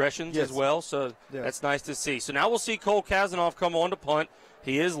his progressions as well, so that's nice to see. So now we'll see Cole Kazanoff come on to punt.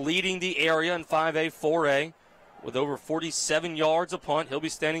 He is leading the area in 5A, 4A with over 47 yards a punt. He'll be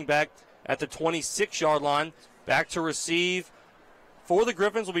standing back at the 26-yard line. Back to receive for the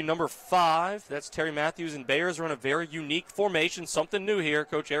Griffins will be number 5. That's Terry Matthews, and Bears are in a very unique formation, something new here.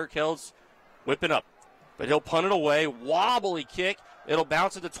 Coach Eric Held's whipping up. But he'll punt it away, wobbly kick. It'll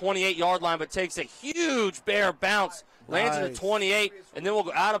bounce at the 28-yard line, but takes a huge Bear bounce, lands at the 28, and then we'll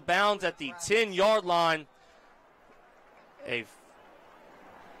go out of bounds at the 10-yard line. A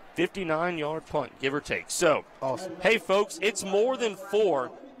 59-yard punt, give or take. So, awesome. Hey, folks, it's more than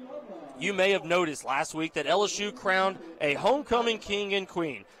 4. You may have noticed last week that LSU crowned a homecoming king and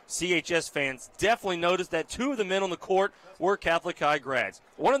queen. CHS fans definitely noticed that 2 of the men on the court were Catholic High grads.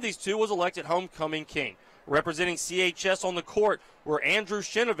 One of these 2 was elected homecoming king. Representing CHS on the court were Andrew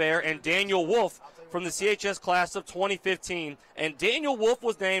Chenevert and Daniel Wolf from the CHS class of 2015, and Daniel Wolf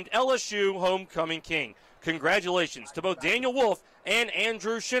was named LSU Homecoming King. Congratulations to both Daniel Wolf and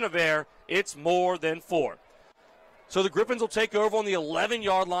Andrew Chenevert. It's more than 4. So the Griffins will take over on the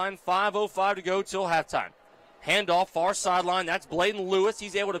 11-yard line, 5:05 to go till halftime. Handoff, far sideline, that's Bladen Lewis.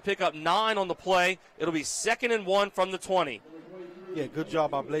 He's able to pick up 9 on the play. It'll be 2nd and 1 from the 20. Yeah, good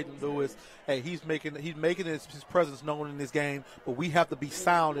job by Bladen Lewis. Hey, he's making his presence known in this game, but we have to be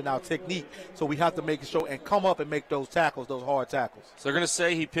sound in our technique, so we have to make it show and come up and make those tackles, those hard tackles. So they're going to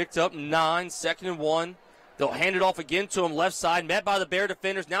say he picked up 9, 2nd and 1. They'll hand it off again to him left side, met by the Bear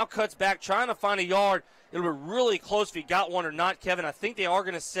defenders, now cuts back, trying to find a yard. It'll be really close if he got one or not, Kevin. I think they are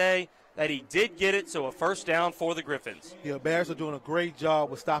going to say that he did get it, so a 1st down for the Griffins. Yeah, Bears are doing a great job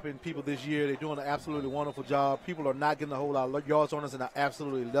with stopping people this year. They're doing an absolutely wonderful job. People are not getting a whole lot of yards on us, and I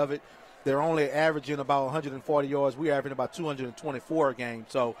absolutely love it. They're only averaging about 140 yards. We're averaging about 224 a game.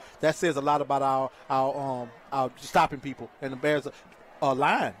 So that says a lot about our stopping people. And the Bears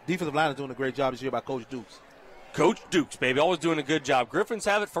defensive line is doing a great job this year by Coach Dukes. Coach Dukes, baby, always doing a good job. Griffins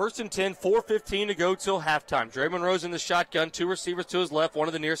have it 1st and 10, 4:15 to go till halftime. Dre Monroe's in the shotgun, 2 receivers to his left, 1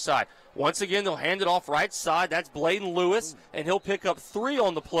 to the near side. Once again, they'll hand it off right side. That's Bladen Lewis, and he'll pick up 3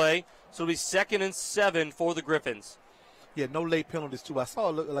 on the play, so it'll be 2nd and 7 for the Griffins. Yeah, no late penalties, too. I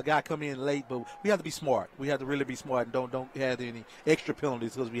saw a guy come in late, but we have to be smart. We have to really be smart and don't have any extra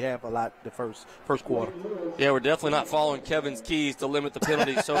penalties because we have a lot the first quarter. Yeah, we're definitely not following Kevin's keys to limit the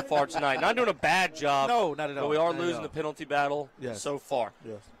penalties so far tonight. Not doing a bad job. No, not at all. But we are losing the penalty battle so far.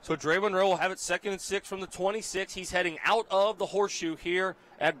 Yes. So Dre Monroe will have it 2nd and 6 from the 26. He's heading out of the horseshoe here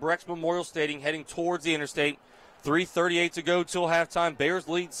at Brex Memorial Stadium, heading towards the interstate. 3:38 to go till halftime. Bears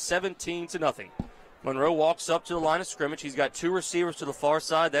lead 17-0. Monroe walks up to the line of scrimmage. He's got 2 receivers to the far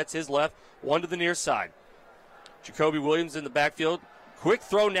side. That's his left. 1 to the near side. Jacoby Williams in the backfield. Quick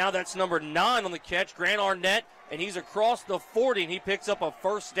throw now. That's number 9 on the catch. Grant Arnett, and he's across the 40, and he picks up a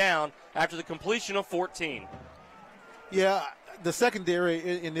 1st down after the completion of 14. Yeah, the secondary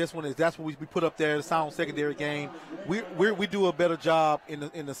in this one that's what we put up there, the sound secondary game. We do a better job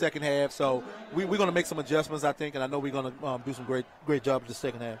in the second half, so we're going to make some adjustments, I think, and I know we're going to do some great job in the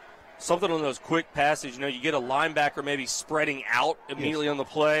second half. Something on those quick passes, you get a linebacker maybe spreading out immediately on the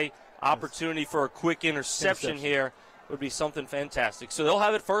play. Opportunity for a quick interception here would be something fantastic. So they'll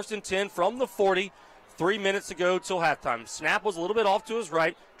have it 1st and 10 from the 40. 3 minutes to go till halftime. Snap was a little bit off to his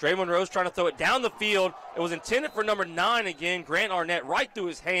right. Dre Monroe's trying to throw it down the field. It was intended for number 9 again. Grant Arnett right through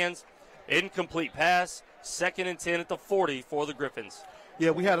his hands. Incomplete pass. 2nd and 10 at the 40 for the Griffins.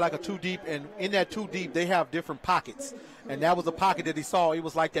 Yeah, we had like a 2 deep, and in that 2 deep, they have different pockets. And that was a pocket that he saw. It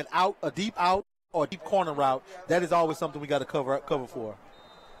was like that a deep out, or a deep corner route, that is always something we got to cover for.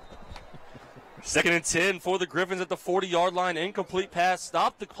 2nd and 10 for the Griffins at the 40-yard line. Incomplete pass.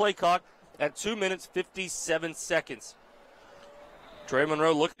 Stop the play clock at 2 minutes, 57 seconds. Trey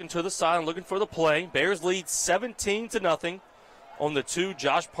Monroe looking to the side and looking for the play. Bears lead 17-0 on the 2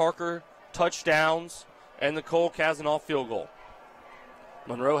 Josh Parker touchdowns and the Cole Kazanoff field goal.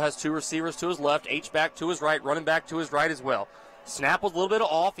 Monroe has 2 receivers to his left, H-back to his right, running back to his right as well. Snap was a little bit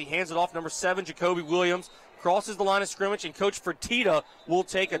off. He hands it off number 7, Jacoby Williams. Crosses the line of scrimmage, and Coach Fertitta will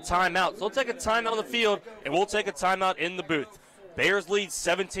take a timeout. So he'll take a timeout on the field, and we'll take a timeout in the booth. Bears lead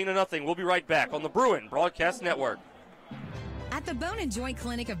 17-0. We'll be right back on the Bruin Broadcast Network. At the Bone and Joint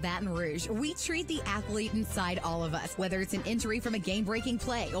Clinic of Baton Rouge, we treat the athlete inside all of us. Whether it's an injury from a game-breaking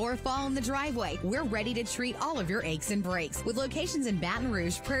play or a fall in the driveway, we're ready to treat all of your aches and breaks. With locations in Baton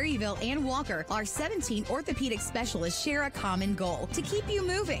Rouge, Prairieville, and Walker, our 17 orthopedic specialists share a common goal: to keep you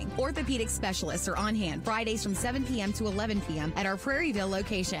moving. Orthopedic specialists are on hand Fridays from 7 p.m. to 11 p.m. at our Prairieville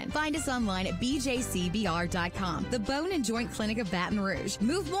location. Find us online at bjcbr.com. The Bone and Joint Clinic of Baton Rouge.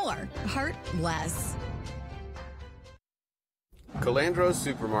 Move more, hurt less. Calandro's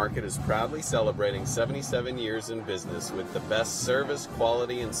Supermarket is proudly celebrating 77 years in business with the best service,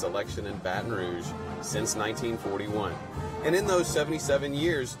 quality, and selection in Baton Rouge since 1941. And in those 77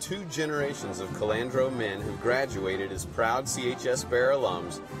 years, 2 generations of Calandro men who graduated as proud CHS Bear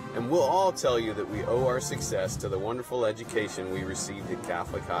alums, and we'll all tell you that we owe our success to the wonderful education we received at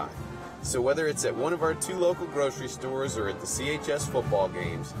Catholic High. So whether it's at one of our 2 local grocery stores or at the CHS football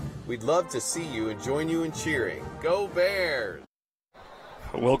games, we'd love to see you and join you in cheering. Go Bears!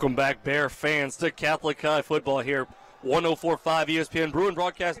 Welcome back, Bear fans, to Catholic High football here. 104.5 ESPN,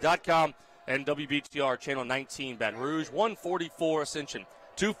 BruinBroadcast.com, and WBTR Channel 19, Baton Rouge. 144 Ascension.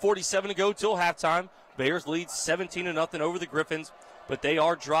 2:47 to go till halftime. Bears lead 17-0 over the Griffins, but they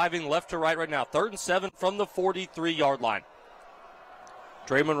are driving left to right now. 3rd and 7 from the 43-yard line.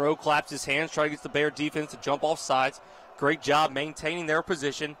 Trey Monroe claps his hands, trying to get the Bear defense to jump off sides. Great job maintaining their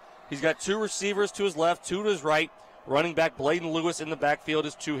position. He's got 2 receivers to his left, 2 to his right. Running back Bladen Lewis in the backfield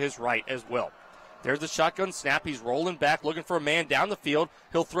is to his right as well. There's the shotgun snap. He's rolling back, looking for a man down the field.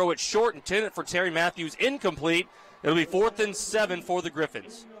 He'll throw it short, intended for Terry Matthews, incomplete. It'll be 4th and 7 for the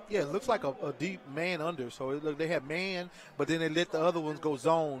Griffins. Yeah, it looks like a deep man under. So they had man, but then they let the other ones go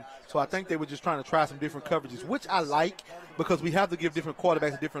zone. So I think they were just trying to try some different coverages, which I like, because we have to give different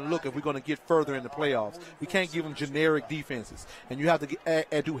quarterbacks a different look if we're going to get further in the playoffs. We can't give them generic defenses, and you have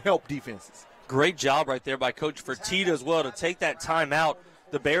to do help defenses. Great job right there by Coach Fertitta as well to take that timeout.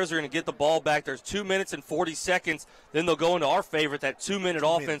 The Bears are going to get the ball back. There's 2 minutes and 40 seconds. Then they'll go into our favorite, that 2-minute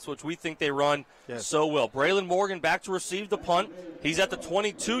offense, which we think they run so well. Braylon Morgan back to receive the punt. He's at the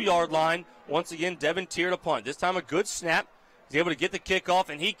 22-yard line. Once again, Devin Tier to punt. This time a good snap. He's able to get the kickoff,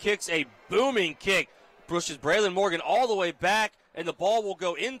 and he kicks a booming kick. Pushes Braylon Morgan all the way back, and the ball will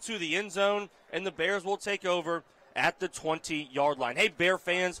go into the end zone, and the Bears will take over at the 20-yard line. Hey, Bear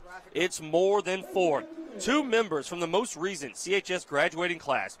fans, it's more than 4. 2 members from the most recent CHS graduating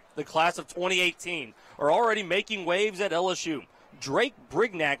class, the class of 2018, are already making waves at LSU. Drake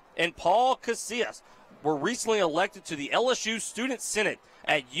Brignac and Paul Casillas were recently elected to the LSU Student Senate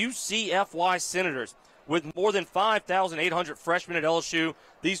at UCFY Senators. With more than 5,800 freshmen at LSU,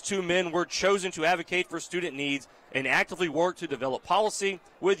 these 2 men were chosen to advocate for student needs and actively work to develop policy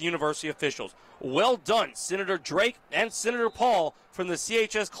with university officials. Well done, Senator Drake and Senator Paul from the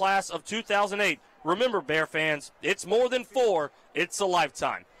CHS class of 2008. Remember, Bear fans, it's more than 4, it's a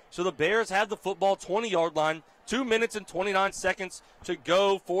lifetime. So the Bears have the football 20-yard line, 2 minutes and 29 seconds to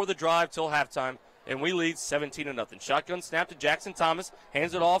go for the drive till halftime, and we lead 17-0. Shotgun snap to Jackson Thomas,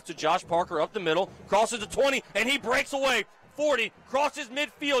 hands it off to Josh Parker up the middle, crosses to 20, and he breaks away. 40, crosses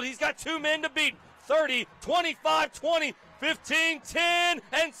midfield. He's got 2 men to beat. 30, 25, 20, 15, 10,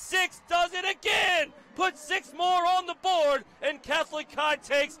 and 6 does it again. Put 6 more on the board, and Catholic High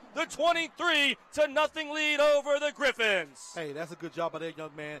takes the 23-0 lead over the Griffins. Hey, that's a good job by that young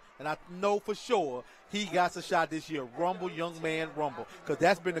man, and I know for sure he got a shot this year. Rumble, young man, rumble, because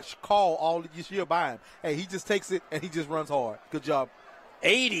that's been a call all this year by him. Hey, he just takes it, and he just runs hard. Good job.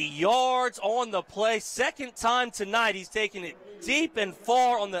 80 yards on the play. Second time tonight he's taking it deep and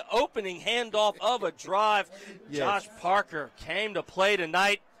far on the opening handoff of a drive. Yes. Josh Parker came to play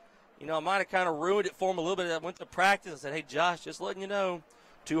tonight. You know, I might have kind of ruined it for him a little bit. I went to practice. I said, hey, Josh, just letting you know,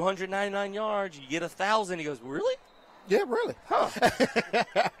 299 yards, you get 1,000. He goes, really? Yeah, really. Huh.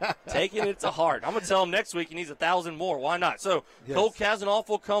 Taking it to heart. I'm going to tell him next week he needs 1,000 more. Why not? So yes. Cole Kazanoff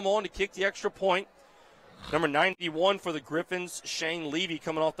will come on to kick the extra point. Number 91 for the Griffins, Shane Levy,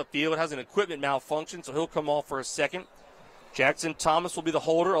 coming off the field, has an equipment malfunction, so he'll come off for a second. Jackson Thomas will be the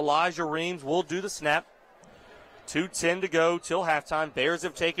holder. Elijah Reams will do the snap. 2:10 to go till halftime. Bears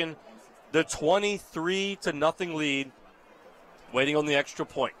have taken the 23-0 lead, waiting on the extra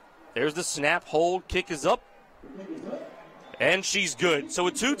point. There's the snap, hold, kick is up, and she's good. So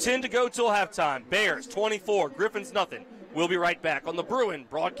with 2:10 to go till halftime, Bears 24, Griffins nothing. We'll be right back on the Bruin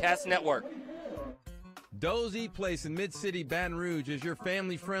Broadcast Network. Doe's Eat Place in Mid-City Baton Rouge is your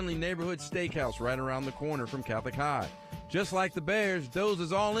family-friendly neighborhood steakhouse right around the corner from Catholic High. Just like the Bears, Doe's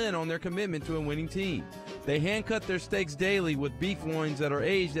is all in on their commitment to a winning team. They hand-cut their steaks daily with beef loins that are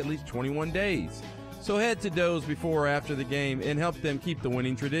aged at least 21 days. So head to Doe's before or after the game and help them keep the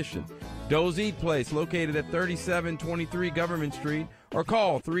winning tradition. Doe's Eat Place, located at 3723 Government Street, or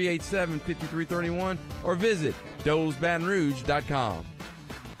call 387-5331 or visit doesbatonrouge.com.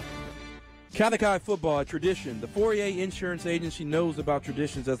 Catholic High football, a tradition. The Fourier Insurance Agency knows about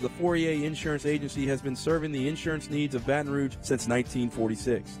traditions, as the Fourier Insurance Agency has been serving the insurance needs of Baton Rouge since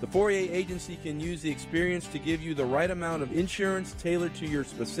 1946. The Fourier Agency can use the experience to give you the right amount of insurance tailored to your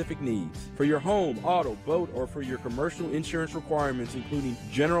specific needs. For your home, auto, boat, or for your commercial insurance requirements, including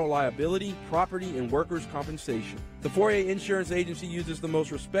general liability, property, and workers' compensation. The Fourier Insurance Agency uses the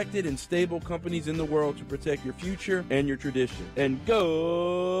most respected and stable companies in the world to protect your future and your tradition. And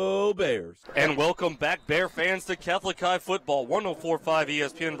go Bears! And welcome back, Bear fans, to Catholic High football. 104.5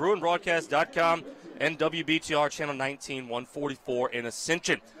 ESPN, BruinBroadcast.com, and WBTR Channel 19, 144 in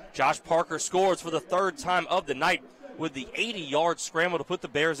Ascension. Josh Parker scores for the third time of the night with the 80-yard scramble to put the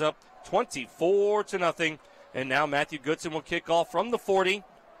Bears up 24-0. And now Matthew Goodson will kick off from the 40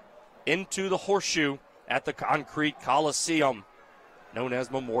 into the horseshoe at the Concrete Coliseum, known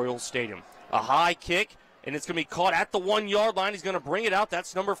as Memorial Stadium. A high kick, and it's going to be caught at the 1-yard line. He's going to bring it out.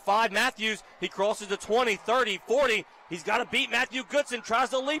 That's number 5, Matthews. He crosses the 20, 30, 40. He's got to beat Matthew Goodson, tries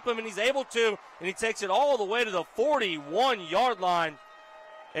to leap him, and he's able to, and he takes it all the way to the 41-yard line.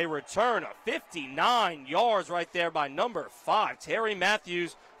 A return of 59 yards right there by number 5, Terry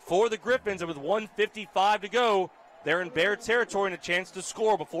Matthews, for the Griffins. And with 1:55 to go, they're in Bear territory and a chance to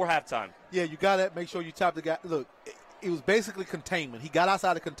score before halftime. Yeah, you got to make sure you tap the guy. Look, it was basically containment. He got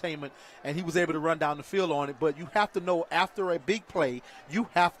outside of containment, and he was able to run down the field on it. But you have to know, after a big play, you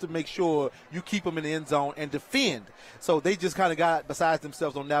have to make sure you keep him in the end zone and defend. So they just kind of got besides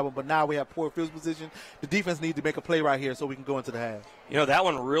themselves on that one. But now we have poor field position. The defense needs to make a play right here so we can go into the half. You know, that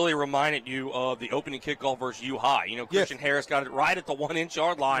one really reminded you of the opening kickoff versus U-High. You know, Christian Harris got it right at the 1-inch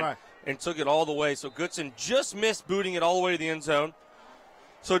yard line and took it all the way. So Goodson just missed booting it all the way to the end zone.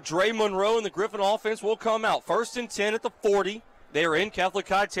 So Dre Monroe and the Griffin offense will come out. 1st and 10 at the 40. They are in Catholic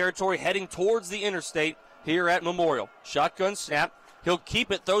High territory, heading towards the interstate here at Memorial. Shotgun snap. He'll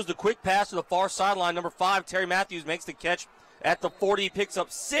keep it, throws the quick pass to the far sideline. Number 5, Terry Matthews, makes the catch at the 40. He picks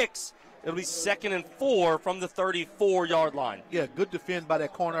up 6. It'll be 2nd and 4 from the 34-yard line. Yeah, good defend by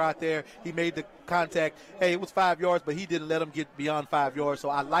that corner out there. He made the contact. Hey, it was 5 yards, but he didn't let him get beyond 5 yards. So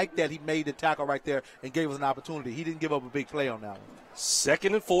I like that he made the tackle right there and gave us an opportunity. He didn't give up a big play on that one.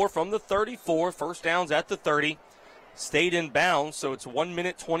 2nd and 4 from the 34. First downs at the 30. Stayed in bounds, so it's 1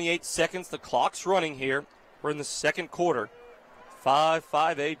 minute, 28 seconds. The clock's running here. We're in the second quarter.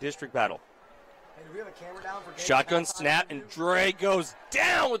 5-5A district battle. Shotgun snap, and Dre goes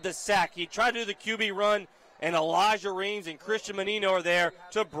down with the sack. He tried to do the QB run, and Elijah Reams and Christian Menino are there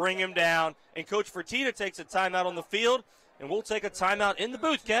to bring him down. And Coach Fertitta takes a timeout on the field, and we'll take a timeout in the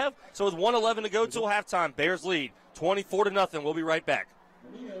booth, Kev. So with 1:11 to go till halftime, Bears lead 24-0. We'll be right back.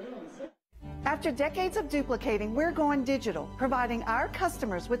 After decades of duplicating, we're going digital, providing our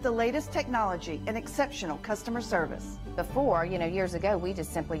customers with the latest technology and exceptional customer service. Before, years ago, we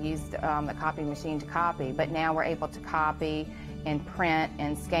just simply used a copy machine to copy, but now we're able to copy and print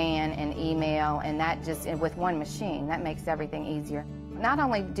and scan and email, and that just with one machine. That makes everything easier. Not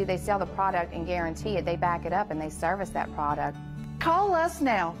only do they sell the product and guarantee it, they back it up and they service that product. Call us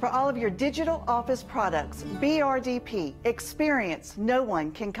now for all of your digital office products. BRDP, experience no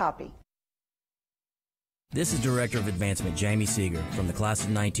one can copy. This is Director of Advancement Jamie Seeger from the class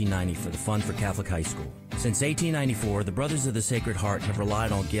of 1990 for the Fund for Catholic High School. Since 1894, the Brothers of the Sacred Heart have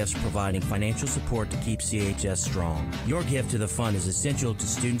relied on gifts providing financial support to keep CHS strong. Your gift to the fund is essential to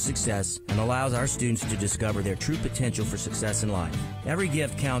student success and allows our students to discover their true potential for success in life. Every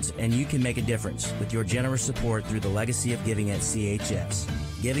gift counts, and you can make a difference with your generous support through the legacy of giving at CHS.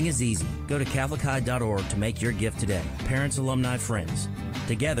 Giving is easy. Go to CatholicHigh.org to make your gift today. Parents, alumni, friends.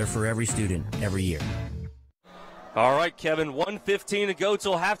 Together for every student, every year. All right, Kevin, 1:15 to go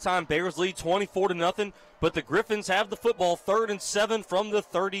till halftime. Bears lead 24-0, but the Griffins have the football. 3rd and 7 from the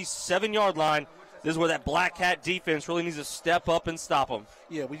 37-yard line. This is where that Black Hat defense really needs to step up and stop them.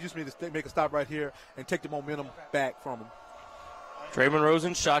 Yeah, we just need to make a stop right here and take the momentum back from them. Trey Monroe's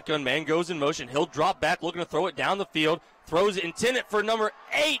in shotgun. Man goes in motion. He'll drop back, looking to throw it down the field. Throws it intended for number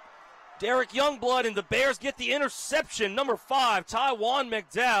 8, Derek Youngblood, and the Bears get the interception. Number 5, Tywan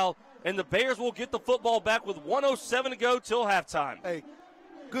McDowell, and the Bears will get the football back with 1:07 to go till halftime. Hey,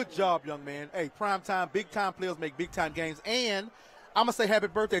 good job, young man. Hey, prime time, big time players make big time games. And I'm going to say happy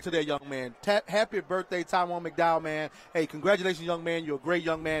birthday to that young man. Happy birthday, Tywan McDowell, man. Hey, congratulations, young man. You're a great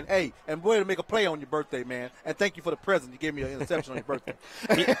young man. Hey, and we're to make a play on your birthday, man. And thank you for the present. You gave me an interception on your birthday.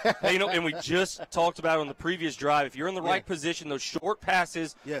 Hey, and we just talked about it on the previous drive. If you're in the right position, those short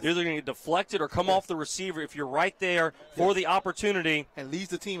passes, they're either going to get deflected or come off the receiver if you're right there for the opportunity. And leads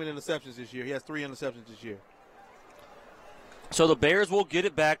the team in interceptions this year. He has 3 interceptions this year. So the Bears will get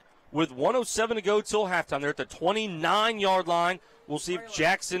it back with 1:07 to go till halftime. They're at the 29-yard line. We'll see if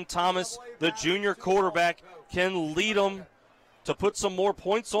Jackson Thomas, the junior quarterback, can lead them to put some more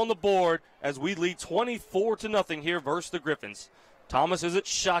points on the board as we lead 24-0 here versus the Griffins. Thomas is at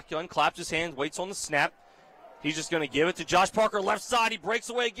shotgun, claps his hands, waits on the snap. He's just going to give it to Josh Parker, left side. He breaks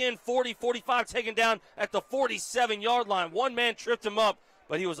away again, 40-45, taken down at the 47-yard line. One man tripped him up,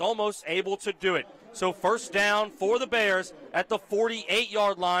 but he was almost able to do it. So first down for the Bears at the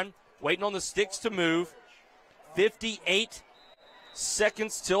 48-yard line, waiting on the sticks to move. 58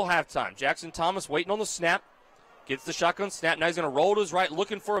 seconds till halftime. Jackson Thomas waiting on the snap. Gets the shotgun snap. Now he's going to roll to his right,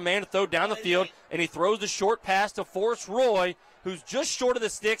 looking for a man to throw down the field. And he throws the short pass to Forrest Roy, who's just short of the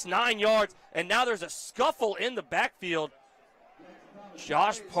sticks, 9 yards. And now there's a scuffle in the backfield.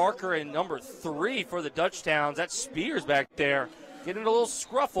 Josh Parker and number 3 for the Dutchtowns. That's Spears back there getting a little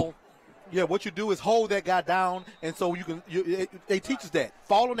scruffle. Yeah, what you do is hold that guy down, and so they teach us that.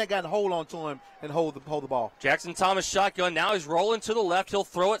 Fall on that guy and hold on to him and hold the ball. Jackson Thomas shotgun. Now he's rolling to the left. He'll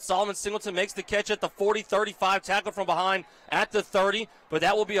throw it. Solomon Singleton makes the catch at the 40-35. Tackle from behind at the 30. But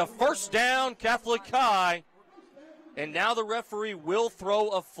that will be a first down, Catholic High. And now the referee will throw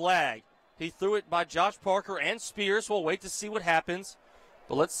a flag. He threw it by Josh Parker and Spears. We'll wait to see what happens.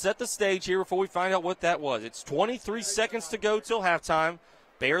 But let's set the stage here before we find out what that was. It's 23 seconds to go till halftime.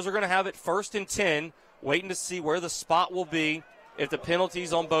 Bears are going to have it 1st and 10, waiting to see where the spot will be if the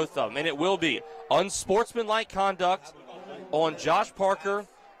penalty's on both of them. And it will be unsportsmanlike conduct on Josh Parker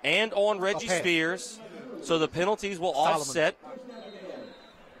and on Reggie Spears. So the penalties will offset.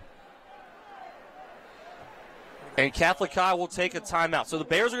 And Catholic High will take a timeout. So the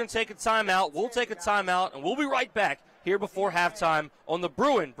Bears are going to take a timeout. We'll take a timeout, and we'll be right back here before halftime on the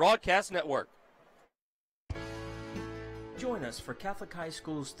Bruin Broadcast Network. Join us for Catholic High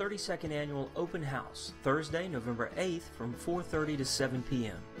School's 32nd Annual Open House, Thursday, November 8th from 4:30 to 7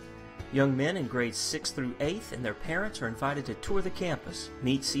 p.m. Young men in grades 6 through 8th and their parents are invited to tour the campus,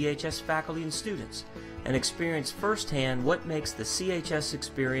 meet CHS faculty and students, and experience firsthand what makes the CHS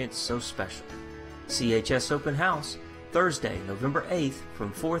experience so special. CHS Open House, Thursday, November 8th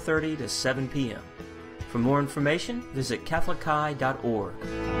from 4:30 to 7 p.m. For more information, visit catholichigh.org.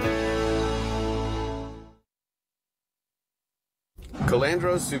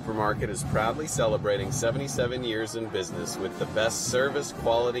 Calandro's Supermarket is proudly celebrating 77 years in business with the best service,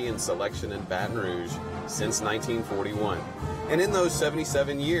 quality, and selection in Baton Rouge since 1941. And in those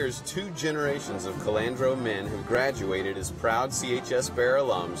 77 years, 2 generations of Calandro men have graduated as proud CHS Bear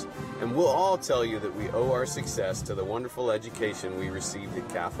alums, and we'll all tell you that we owe our success to the wonderful education we received at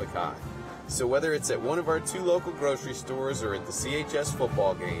Catholic High. So whether it's at one of our 2 local grocery stores or at the CHS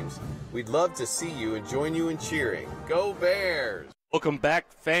football games, we'd love to see you and join you in cheering. Go Bears! Welcome back,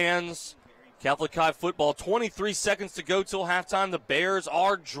 fans. Catholic High football, 23 seconds to go till halftime. The Bears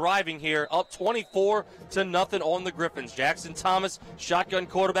are driving here, up 24-0 on the Griffins. Jackson Thomas, shotgun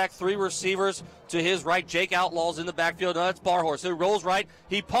quarterback, 3 receivers to his right. Jake Outlaw's in the backfield. No, that's Barhorse. He rolls right.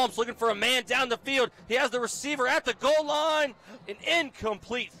 He pumps, looking for a man down the field. He has the receiver at the goal line. An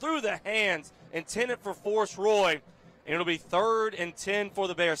incomplete through the hands, intended for Forrest Roy. And it'll be 3rd and 10 for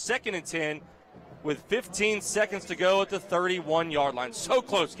the Bears. 2nd and 10. With 15 seconds to go at the 31-yard line. So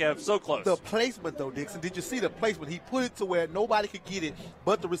close, Kev, so close. The placement, though, Dixon, did you see the placement? He put it to where nobody could get it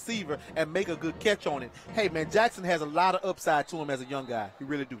but the receiver and make a good catch on it. Hey, man, Jackson has a lot of upside to him as a young guy. He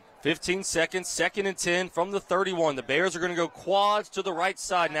really do. 15 seconds, 2nd and 10 from the 31. The Bears are going to go quads to the right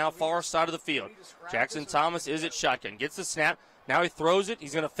side now, far side of the field. Jackson Thomas is at shotgun, gets the snap. Now he throws it.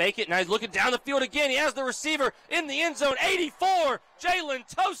 He's going to fake it. Now he's looking down the field again. He has the receiver in the end zone. 84, Jalen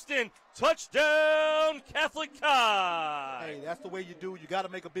Tostin. Touchdown, Catholic High. Hey, that's the way you do. You got to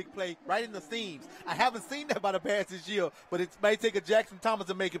make a big play right in the seams. I haven't seen that by the Bears this year, but it may take a Jackson Thomas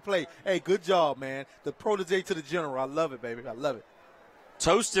to make a play. Hey, good job, man. The protege to the general. I love it, baby. I love it.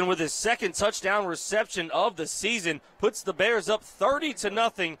 Tostin with his 2nd touchdown reception of the season puts the Bears up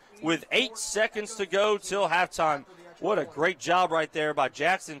 30-0 with 8 seconds to go till halftime. What a great job right there by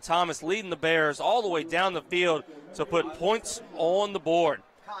Jackson Thomas, leading the Bears all the way down the field to put points on the board.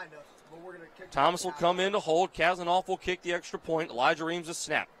 Thomas will come in to hold. Kazanoff will kick the extra point. Elijah Reams a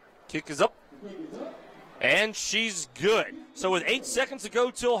snap. Kick is up. And she's good. So with 8 seconds to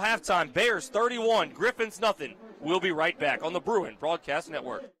go till halftime, Bears 31, Griffins nothing. We'll be right back on the Bruin Broadcast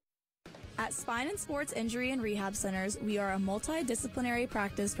Network. At Spine and Sports Injury and Rehab Centers, we are a multidisciplinary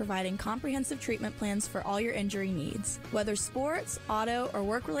practice providing comprehensive treatment plans for all your injury needs. Whether sports, auto, or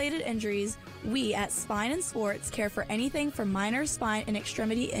work-related injuries, we at Spine and Sports care for anything from minor spine and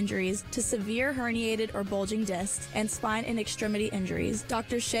extremity injuries to severe herniated or bulging discs and spine and extremity injuries.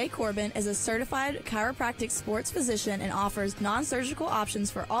 Dr. Shay Corbin is a certified chiropractic sports physician and offers non-surgical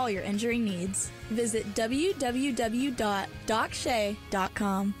options for all your injury needs. Visit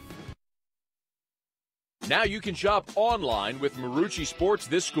www.docshay.com. Now you can shop online with Marucci Sports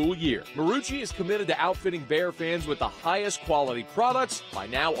this school year. Marucci is committed to outfitting Bear fans with the highest quality products by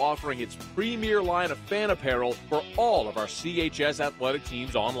now offering its premier line of fan apparel for all of our CHS athletic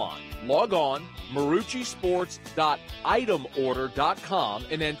teams online. Log on maruccisports.itemorder.com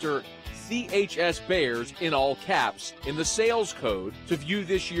and enter CHS Bears in all caps in the sales code to view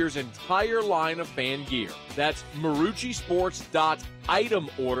this year's entire line of fan gear. That's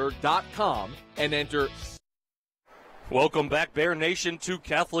maruccisports.itemorder.com and enter. Welcome back, Bear Nation, to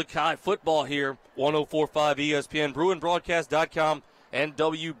Catholic High football here. 104.5 ESPN, BruinBroadcast.com, and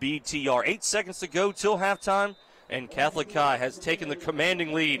WBTR. 8 seconds to go till halftime, and Catholic High has taken the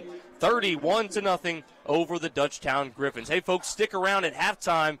commanding lead, 31-0 over the Dutchtown Griffins. Hey, folks, stick around at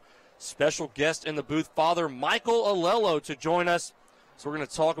halftime. Special guest in the booth, Father Michael Alello, to join us. So we're going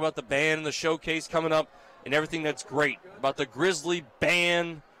to talk about the band and the showcase coming up and everything that's great about the Grizzly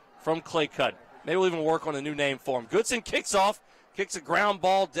Band from Claycut. Maybe we'll even work on a new name for him. Goodson kicks off, kicks a ground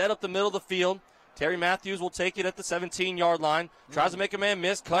ball dead up the middle of the field. Terry Matthews will take it at the 17-yard line. Tries to make a man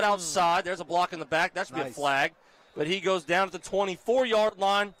miss, cut outside. There's a block in the back. That should be a flag. But he goes down at the 24-yard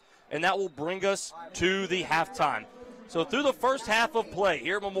line, and that will bring us to the halftime. So through the first half of play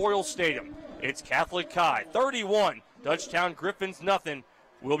here at Memorial Stadium, it's Catholic High 31, Dutchtown Griffins nothing.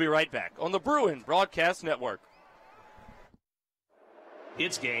 We'll be right back on the Bruin Broadcast Network.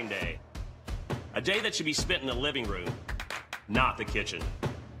 It's game day. A day that should be spent in the living room, not the kitchen.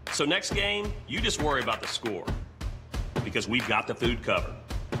 So next game, you just worry about the score, because we've got the food covered.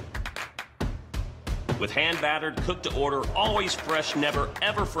 With hand-battered, cooked-to-order, always fresh, never,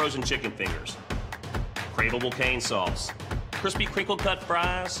 ever frozen chicken fingers, craveable cane sauce, crispy crinkle-cut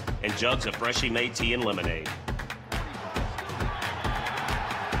fries, and jugs of freshly made tea and lemonade.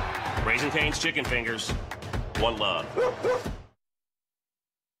 Raising Cane's Chicken Fingers, one love.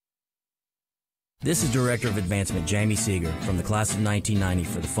 This is Director of Advancement Jamie Seeger from the class of 1990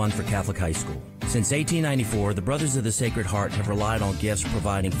 for the Fund for Catholic High School. Since 1894, the Brothers of the Sacred Heart have relied on gifts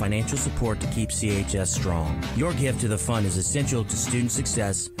providing financial support to keep CHS strong. Your gift to the fund is essential to student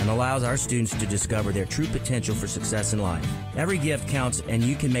success and allows our students to discover their true potential for success in life. Every gift counts, and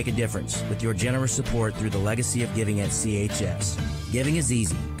you can make a difference with your generous support through the legacy of giving at CHS. Giving is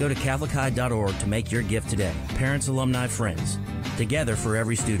easy. Go to CatholicHigh.org to make your gift today. Parents, alumni, friends. Together for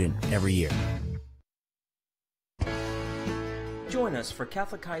every student, every year. Join us for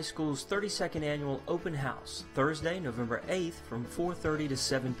Catholic High School's 32nd Annual Open House, Thursday, November 8th from 4:30 to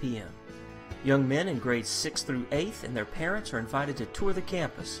 7 p.m. Young men in grades 6 through 8th and their parents are invited to tour the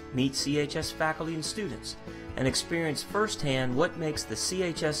campus, meet CHS faculty and students, and experience firsthand what makes the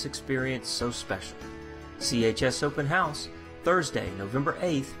CHS experience so special. CHS Open House, Thursday, November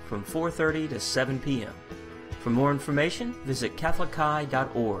 8th from 4:30 to 7 p.m. For more information, visit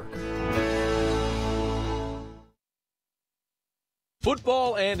CatholicHigh.org.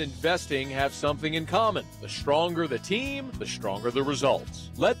 Football and investing have something in common. The stronger the team, the stronger the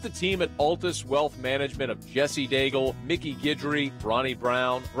results. Let the team at Altus Wealth Management of Jesse Daigle, Mickey Guidry, Ronnie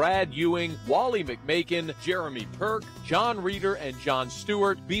Brown, Brad Ewing, Wally McMakin, Jeremy Perk, John Reeder, and John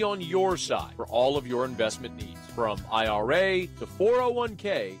Stewart be on your side for all of your investment needs. From IRA to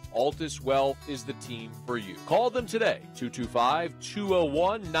 401k, Altus Wealth is the team for you. Call them today,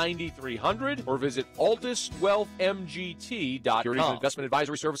 225-201-9300, or visit altuswealthmgt.com. Investment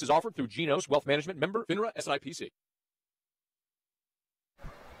advisory services offered through Genos Wealth Management, member FINRA SIPC.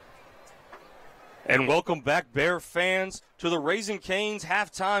 And welcome back, Bear fans, to the Raising Cane's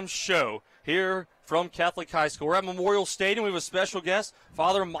halftime show here from Catholic High School. We're at Memorial Stadium. We have a special guest,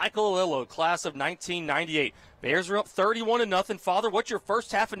 Father Michael Alello, class of 1998. Bears are up 31-0. Father, what's your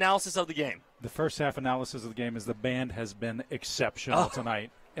first half analysis of the game? The first half analysis of the game is the band has been exceptional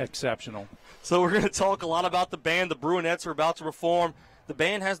tonight. Exceptional. So we're going to talk a lot about the band. The Bruinettes are about to perform the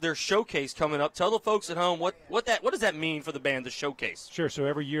band has their showcase coming up. Tell the folks at home what does that mean for the band, the showcase? Sure. So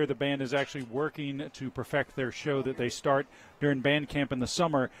every year the band is actually working to perfect their show that they start during band camp in the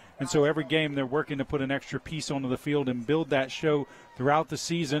summer. And so every game they're working to put an extra piece onto the field and build that show throughout the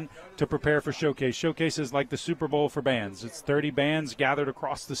season to prepare for showcase. Showcase is like the Super Bowl for bands. It's 30 bands gathered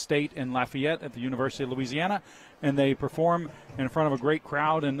across the state in Lafayette at the University of Louisiana, and they perform in front of a great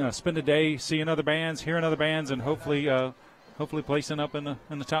crowd and spend a day seeing other bands, hearing other bands, and hopefully placing up in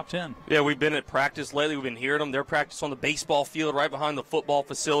the top 10. Yeah, we've been at practice lately. We've been hearing them. They're practice on the baseball field right behind the football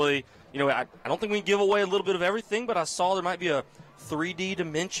facility. You know, I don't think we can give away a little bit of everything, but I saw there might be a 3D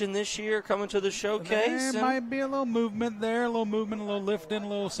dimension this year coming to the showcase. There might be a little movement there, a little lifting, a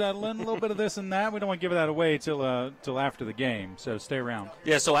little settling, a little bit of this and that. We don't want to give that away till after the game, so stay around.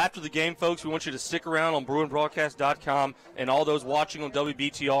 Yeah, so after the game, folks, we want you to stick around on BruinBroadcast.com, and all those watching on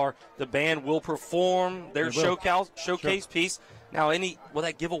WBTR, the band will perform their showcase piece. Now, will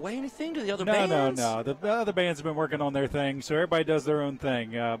that give away anything to the other bands? No. The other bands have been working on their thing, so everybody does their own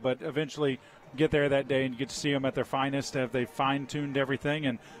thing. But eventually get there that day and you get to see them at their finest. Have they fine-tuned everything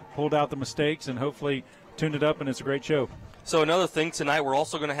and pulled out the mistakes and hopefully tuned it up, and it's a great show. So another thing tonight, we're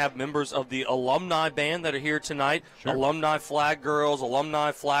also going to have members of the alumni band that are here tonight, alumni flag girls,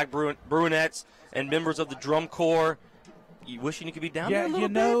 alumni flag brunettes, and members of the drum corps. You wishing you could be down there a little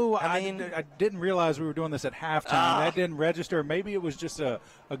bit? I didn't realize we were doing this at halftime. That didn't register. Maybe it was just a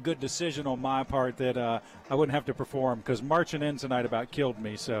good decision on my part that I wouldn't have to perform, because marching in tonight about killed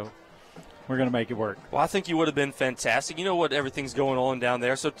me, so we're going to make it work. Well, I think you would have been fantastic. You know what everything's going on down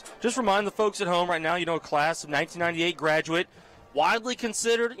there. So just remind the folks at home right now, class of 1998 graduate, widely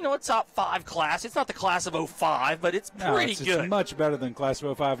considered, a top 5 class. It's not the class of 05, but it's pretty good. It's much better than class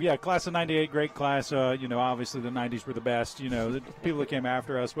of 05. Yeah, class of 98, great class. Obviously the 90s were the best. The people that came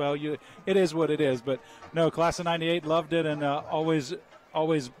after us, well, it is what it is. But, no, class of 98, loved it, and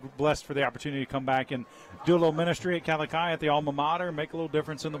always blessed for the opportunity to come back and do a little ministry at Catholic High at the alma mater and make a little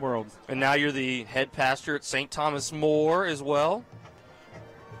difference in the world. And now you're the head pastor at St. Thomas More as well?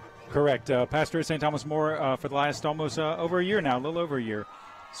 Correct. Pastor at St. Thomas More for the last almost over a year now, a little over a year.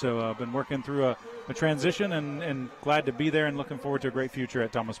 So I've been working through a transition and glad to be there and looking forward to a great future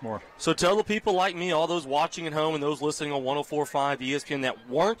at Thomas More. So tell the people like me, all those watching at home and those listening on 104.5 ESPN that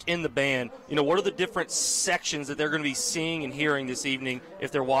weren't in the band, what are the different sections that they're going to be seeing and hearing this evening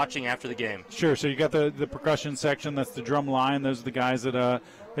if they're watching after the game? Sure. So you got the percussion section. That's the drum line. Those are the guys that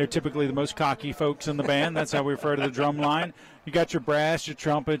they're typically the most cocky folks in the band. That's how we refer to the drum line. You got your brass, your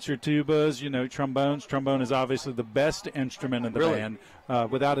trumpets, your tubas, trombones. Trombone is obviously the best instrument in the band,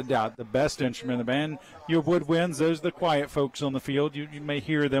 without a doubt, the best instrument in the band. Your woodwinds, those are the quiet folks on the field. You may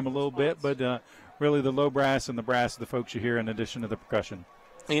hear them a little bit, but really the low brass and the brass are the folks you hear in addition to the percussion.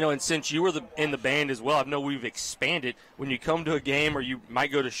 And since you were in the band as well, I know we've expanded. When you come to a game or you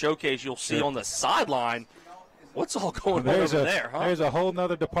might go to showcase, you'll see on the sideline, what's all going on over there, huh? There's a whole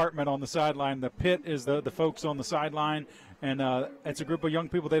other department on the sideline. The pit is the folks on the sideline, and it's a group of young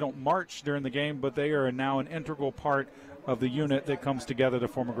people. They don't march during the game, but they are now an integral part of the unit that comes together to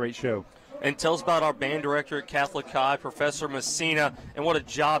form a great show. And tell us about our band director at Catholic High, Professor Messina, and what a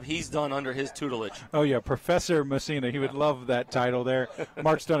job he's done under his tutelage. Oh, yeah, Professor Messina. He would love that title there.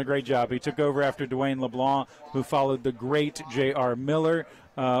 Mark's done a great job. He took over after Dwayne LeBlanc, who followed the great J.R. Miller.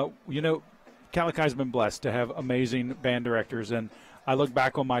 Catholic High's been blessed to have amazing band directors, and I look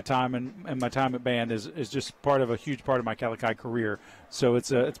back on my time, and my time at band is just a huge part of my Catholic High career. So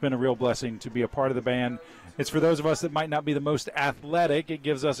it's been a real blessing to be a part of the band. It's for those of us that might not be the most athletic. It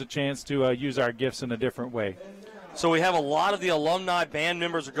gives us a chance to use our gifts in a different way. So we have a lot of the alumni band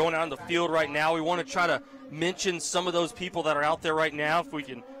members are going out in the field right now. We want to try to mention some of those people that are out there right now, if we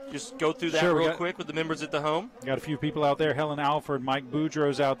can just go through that real quick with the members at the home. Got a few people out there. Helen Alford, Mike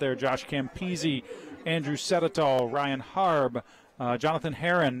Boudreaux's out there, Josh Campisi, Andrew Sedetol, Ryan Harb, Jonathan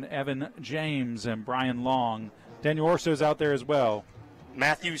Herron, Evan James, and Brian Long. Daniel Orso's out there as well.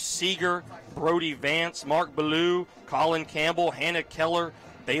 Matthew Seeger, Brody Vance, Mark Ballou, Colin Campbell, Hannah Keller,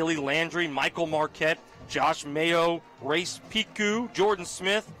 Bailey Landry, Michael Marquette, Josh Mayo, Race Piku, Jordan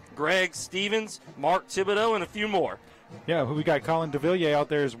Smith, Greg Stevens, Mark Thibodeau, and a few more. Yeah, we got Colin DeVilliers out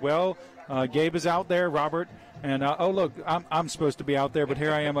there as well. Gabe is out there, Robert. And, look, I'm supposed to be out there, but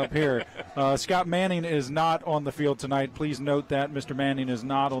here I am up here. Scott Manning is not on the field tonight. Please note that Mr. Manning is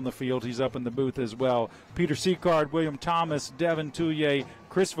not on the field. He's up in the booth as well. Peter Seacard, William Thomas, Devin Touye,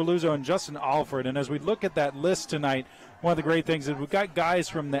 Chris Veluzzo, and Justin Alford. And as we look at that list tonight, one of the great things is we've got guys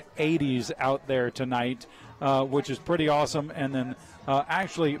from the 80s out there tonight, which is pretty awesome. And then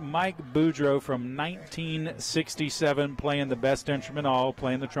actually Mike Boudreaux from 1967 playing the best instrument all,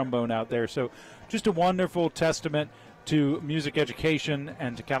 playing the trombone out there. So just a wonderful testament to music education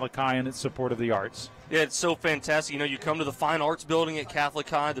and to Catholic High and its support of the arts. Yeah, it's so fantastic. You know, you come to the Fine Arts Building at Catholic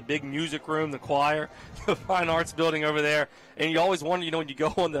High, the big music room, the choir, the Fine Arts Building over there, and you always wonder, you know, when you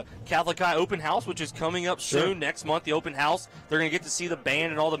go on the Catholic High Open House, which is coming up soon, next month, the Open House, they're going to get to see the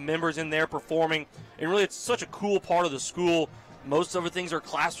band and all the members in there performing, and really it's such a cool part of the school. Most of the things are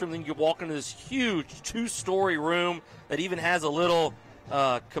classroom, then you walk into this huge 2-story room that even has a little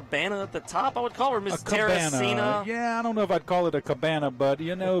cabana at the top, I would call her, Miss Terracina. Yeah, I don't know if I'd call it a cabana, but,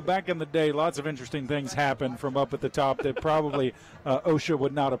 you know, back in the day, lots of interesting things happened from up at the top that probably OSHA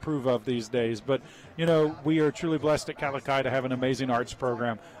would not approve of these days. But, you know, we are truly blessed at Catholic High to have an amazing arts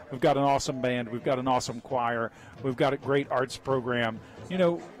program. We've got an awesome band. We've got an awesome choir. We've got a great arts program. You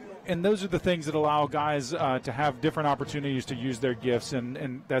know, and those are the things that allow guys to have different opportunities to use their gifts,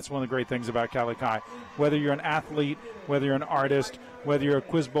 and that's one of the great things about Catholic High. Whether you're an athlete, whether you're an artist, whether you're a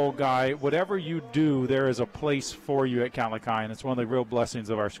quiz bowl guy, whatever you do, there is a place for you at Catholic High, and it's one of the real blessings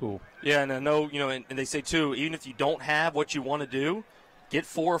of our school. Yeah, and I know, you know, and they say, too, even if you don't have what you want to do, get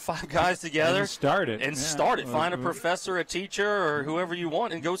 4 or 5 guys together. And start it. And start it. Find a professor, a teacher, or whoever you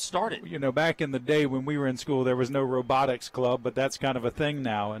want, and go start it. You know, back in the day when we were in school, there was no robotics club, but that's kind of a thing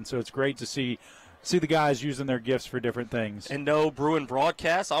now, and so it's great to see the guys using their gifts for different things. And no Bruin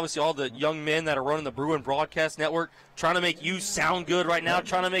Broadcast. Obviously, all the young men that are running the Bruin Broadcast Network trying to make you sound good right now,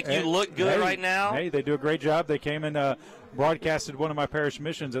 trying to make you look good right now. Hey, they do a great job. They came and broadcasted one of my parish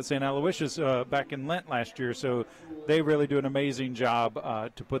missions at St. Aloysius back in Lent last year, so they really do an amazing job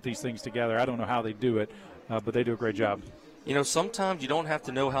to put these things together. I don't know how they do it, but they do a great job. You know, sometimes you don't have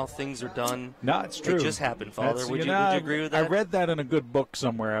to know how things are done. No, it's true. It just happened, Father. Would you agree with I that? read that in a good book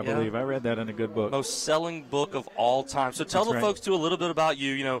somewhere, I believe. I read that in a good book. Most selling book of all time. So tell the folks, too, a little bit about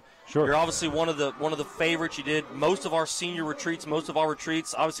you. You know, you're obviously one of the favorites. You did most of our senior retreats, most of our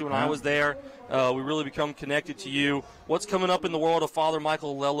retreats. Obviously, when I was there, we really become connected to you. What's coming up in the world of Father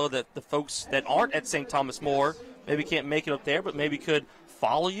Michael Lello that the folks that aren't at St. Thomas More maybe can't make it up there, but maybe could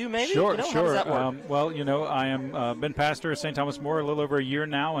follow you, maybe? Sure, you know, sure. How does that work? Well, you know, I am been pastor at St. Thomas More a little over a year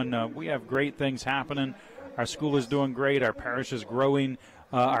now, and we have great things happening. Our school is doing great. Our parish is growing.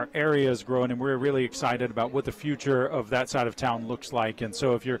 Our area is growing, and we're really excited about what the future of that side of town looks like. And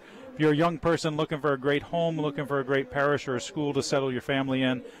so if you're a young person looking for a great home, looking for a great parish or a school to settle your family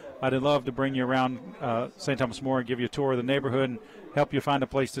in, I'd love to bring you around St. Thomas More and give you a tour of the neighborhood and help you find a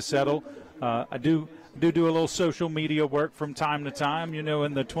place to settle. I do a little social media work from time to time. You know,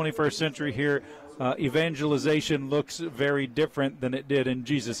 in the 21st century here, evangelization looks very different than it did in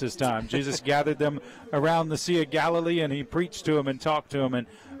Jesus' time. Jesus gathered them around the Sea of Galilee, and he preached to them and talked to them. And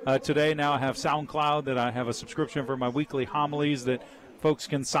today now I have SoundCloud that I have a subscription for my weekly homilies that folks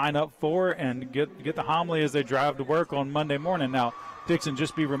can sign up for and get the homily as they drive to work on Monday morning. Now, Dixon,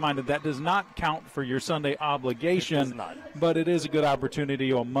 just be reminded that does not count for your Sunday obligation, but it is a good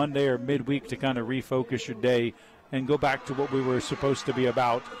opportunity on Monday or midweek to kind of refocus your day and go back to what we were supposed to be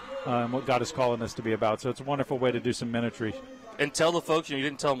about and what God is calling us to be about. So it's a wonderful way to do some ministry. And tell the folks, you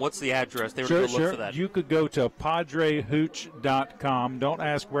didn't tell them what's the address. They were going to look for that. You could go to PadreHooch.com. Don't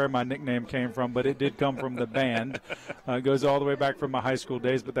ask where my nickname came from, but it did come from the band. It goes all the way back from my high school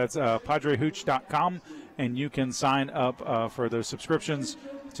days, but that's PadreHooch.com, and you can sign up for those subscriptions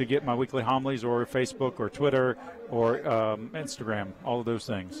to get my weekly homilies or Facebook or Twitter or Instagram, all of those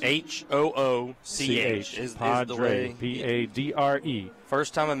things. HOOCH is the way. Padre.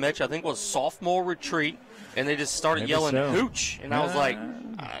 First time I met you, I think, was sophomore retreat, and they just started yelling hooch, and I was like,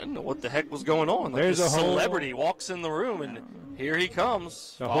 I didn't know what the heck was going on. Like, There's this a whole celebrity walks in the room, and here he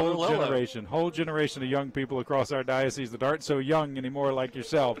comes. The whole generation of young people across our diocese that aren't so young anymore like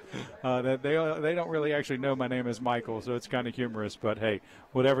yourself, that they don't really actually know my name is Michael, so it's kind of humorous. But, hey,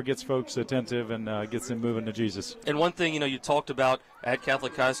 whatever gets folks attentive and gets them moving to Jesus. And one thing, you know, you talked about at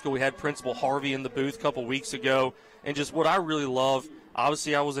Catholic High School, we had Principal Harvey in the booth a couple weeks ago, and just what I really love,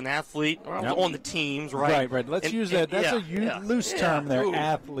 obviously I was an athlete, or I was on the teams, right? Right. Let's use that. That's loose term there,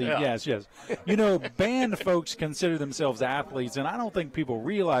 athlete. Yes. You know, band folks consider themselves athletes, and I don't think people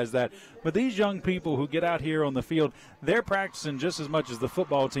realize that. But these young people who get out here on the field, they're practicing just as much as the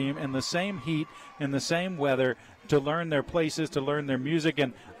football team in the same heat, in the same weather, to learn their places, to learn their music.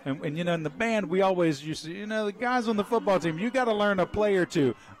 And you know, in the band, we always used to, you know, the guys on the football team, you got to learn a play or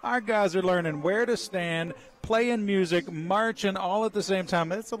two. Our guys are learning where to stand, playing music, marching all at the same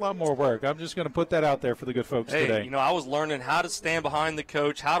time. It's a lot more work. I'm just going to put that out there for the good folks today. You know, I was learning how to stand behind the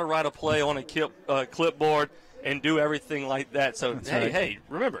coach, how to write a play on a clipboard. and do everything like that. So, hey,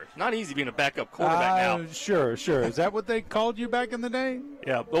 remember, not easy being a backup quarterback now. Sure. Is that what they called you back in the day?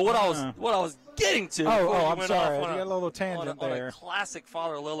 Yeah, but what I was getting to. I'm sorry. You got a little tangent there. On a classic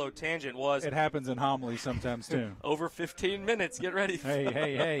Father Lillo tangent was. It happens in homily sometimes too. Over 15 minutes. Get ready.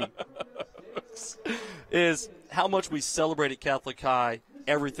 Hey. Is how much we celebrate at Catholic High.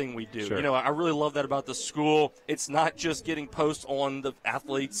 Everything we do. Sure. You know, I really love that about the school. It's not just getting posts on the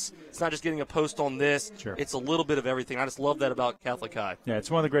athletes. It's not just getting a post on this. Sure. It's a little bit of everything. I just love that about Catholic High. Yeah, it's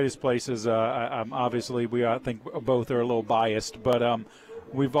one of the greatest places. Obviously, I think both are a little biased, but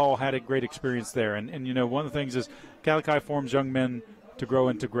we've all had a great experience there. And you know, one of the things is Catholic High forms young men to grow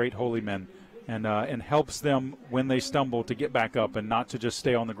into great holy men. And helps them when they stumble to get back up and not to just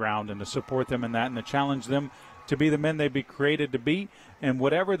stay on the ground, and to support them in that and to challenge them to be the men they be created to be, and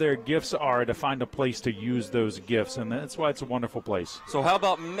whatever their gifts are, to find a place to use those gifts, and that's why it's a wonderful place. So how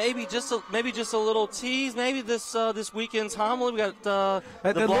about maybe just a little tease? Maybe this weekend's homily. We got the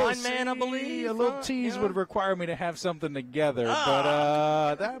blind man, I believe. A little tease would require me to have something together,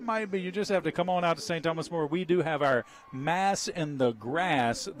 but that might be. You just have to come on out to St. Thomas More. We do have our Mass in the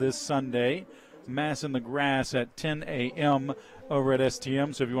Grass this Sunday. Mass in the Grass at 10 a.m. over at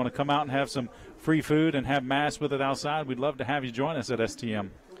STM. So if you want to come out and have some free food and have Mass with it outside, we'd love to have you join us at STM.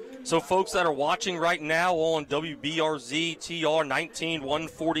 So folks that are watching right now on WBRZ TR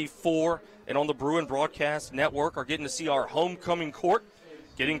 19144 and on the Bruin Broadcast Network are getting to see our homecoming court.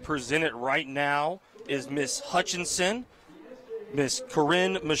 Getting presented right now is Miss Hutchinson. Miss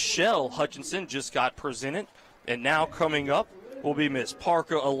Corinne Michelle Hutchinson just got presented. And now coming up will be Miss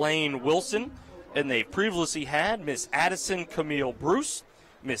Parker Elaine Wilson. And they previously had Miss Addison Camille Bruce,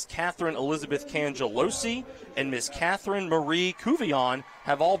 Miss Catherine Elizabeth Cangelosi, and Miss Catherine Marie Cuvion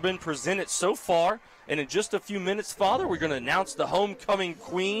have all been presented so far. And in just a few minutes, Father, we're going to announce the homecoming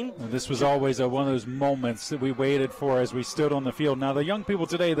queen. This was always one of those moments that we waited for as we stood on the field. Now, the young people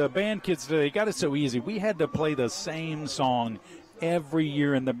today, the band kids today, got it so easy. We had to play the same song every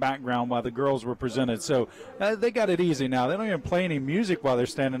year in the background while the girls were presented. So they got it easy now. They don't even play any music while they're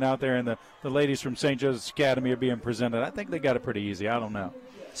standing out there and the ladies from St. Joseph's Academy are being presented. I think they got it pretty easy. I don't know.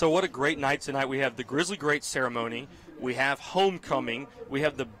 So what a great night tonight. We have the Grizzly Great ceremony. We have homecoming. We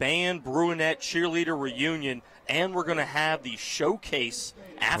have the band Bruinette cheerleader reunion. And we're going to have the showcase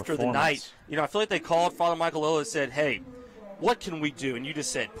after the night. You know, I feel like they called Father Michael Ola and said, hey, what can we do? And you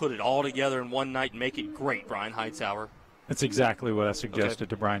just said, put it all together in one night and make it great, Brian Hightower. That's exactly what I suggested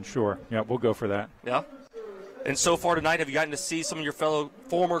to Brian. Sure. Yeah, we'll go for that. Yeah. And so far tonight, have you gotten to see some of your fellow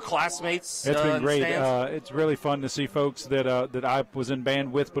former classmates? It's been great. It's really fun to see folks that I was in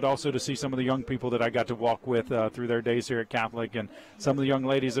band with, but also to see some of the young people that I got to walk with through their days here at Catholic, and some of the young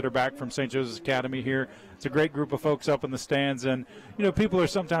ladies that are back from St. Joseph's Academy here. It's a great group of folks up in the stands, and you know, people are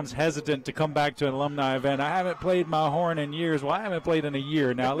sometimes hesitant to come back to an alumni event. I haven't played my horn in years. Well, I haven't played in a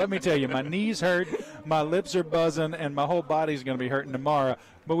year now. Let me tell you, my knees hurt, my lips are buzzing, and my whole body's going to be hurting tomorrow.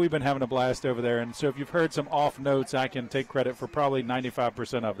 But we've been having a blast over there, and so if you've heard some off notes, I can take credit for probably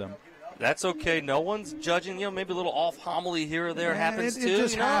 95% of them. That's okay. No one's judging. You know, maybe a little off homily here or there happens too. It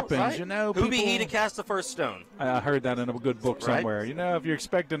just happens, right? you know. Who be he to cast the first stone? I heard that in a good book somewhere. Right? You know, if you're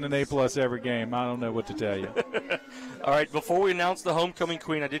expecting an A+ every game, I don't know what to tell you. All right, before we announce the homecoming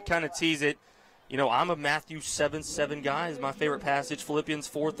queen, I did kind of tease it. You know, I'm a Matthew 7:7 guy. Is my favorite passage. Philippians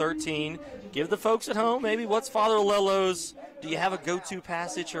 4:13. Give the folks at home maybe what's Father Lello's. Do you have a go-to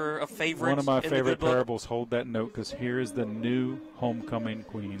passage or a favorite? One of my favorite parables. Hold that note, because here is the new homecoming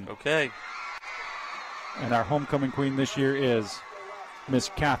queen. Okay. And our homecoming queen this year is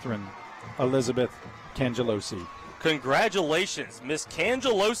Miss Catherine Elizabeth Cangelosi. Congratulations, Miss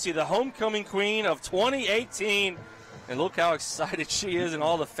Cangelosi, the homecoming queen of 2018. And look how excited she is and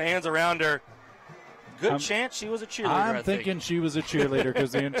all the fans around her. Good chance she was a cheerleader, I'm thinking she was a cheerleader,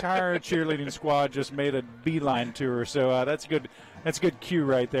 because the entire cheerleading squad just made a beeline to her. So that's good. That's a good cue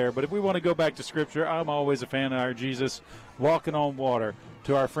right there. But if we want to go back to Scripture, I'm always a fan of our Jesus walking on water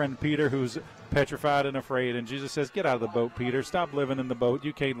to our friend Peter, who's petrified and afraid. And Jesus says, get out of the boat, Peter. Stop living in the boat.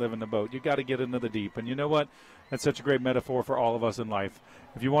 You can't live in the boat. You got to get into the deep. And you know what? That's such a great metaphor for all of us in life.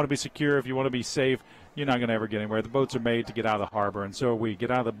 If you want to be secure, if you want to be safe, you're not going to ever get anywhere. The boats are made to get out of the harbor, and so are we.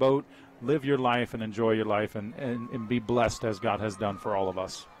 Get out of the boat, live your life, and enjoy your life, and be blessed as God has done for all of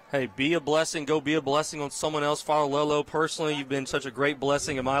us. Hey, be a blessing. Go be a blessing on someone else. Father Lello, personally, you've been such a great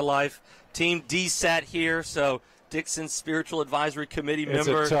blessing in my life. Team DSAT here, so Dixon's Spiritual Advisory Committee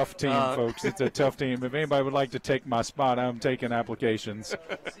member. It's a tough team, folks. It's a tough team. If anybody would like to take my spot, I'm taking applications.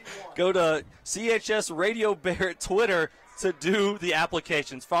 Go to CHS Radio Bear at Twitter. to do the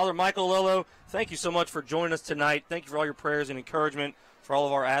applications. Father Michael Lello, thank you so much for joining us tonight. Thank you for all your prayers and encouragement for all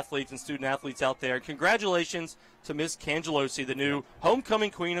of our athletes and student athletes out there. Congratulations to Miss Cangelosi, the new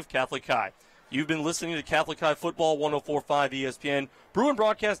homecoming queen of Catholic High. You've been listening to Catholic High Football 104.5 ESPN,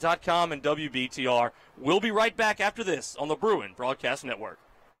 BruinBroadcast.com, and WBTR. We'll be right back after this on the Bruin Broadcast Network.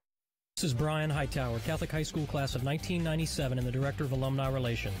 This is Brian Hightower, Catholic High School class of 1997 and the Director of Alumni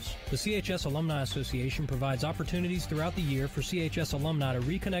Relations. The CHS Alumni Association provides opportunities throughout the year for CHS alumni to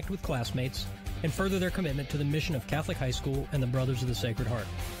reconnect with classmates and further their commitment to the mission of Catholic High School and the Brothers of the Sacred Heart.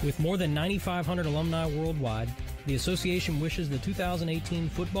 With more than 9,500 alumni worldwide, the association wishes the 2018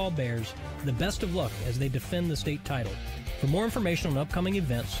 Football Bears the best of luck as they defend the state title. For more information on upcoming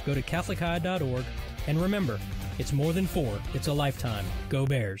events, go to CatholicHigh.org, and remember, it's more than 4, it's a lifetime. Go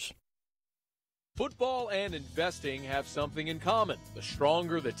Bears. Football and investing have something in common. The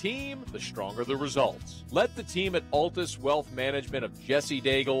stronger the team, the stronger the results. Let the team at Altus Wealth Management of Jesse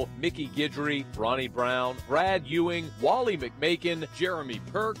Daigle, Mickey Guidry, Ronnie Brown, Brad Ewing, Wally McMakin, Jeremy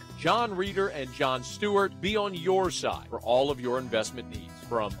Perk, John Reeder, and John Stewart be on your side for all of your investment needs.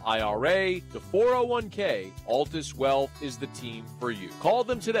 From IRA to 401k, Altus Wealth is the team for you. Call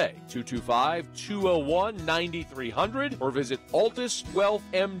them today, 225-201-9300, or visit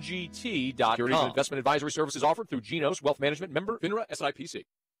altuswealthmgt.com. Investment advisory services offered through Genos Wealth Management, member FINRA SIPC.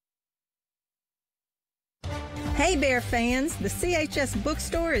 Hey Bear fans, the CHS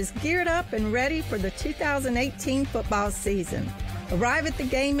bookstore is geared up and ready for the 2018 football season. Arrive at the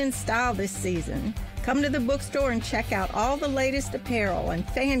game in style this season. Come to the bookstore and check out all the latest apparel and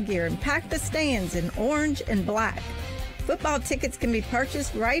fan gear and pack the stands in orange and black. Football tickets can be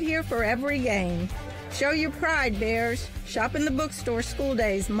purchased right here for every game. Show your pride, Bears. Shop in the bookstore school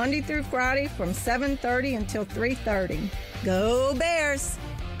days, Monday through Friday from 7:30 until 3:30. Go Bears!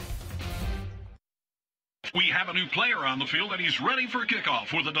 We have a new player on the field, and he's ready for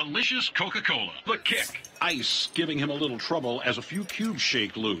kickoff with a delicious Coca-Cola. The Kick. Ice giving him a little trouble as a few cubes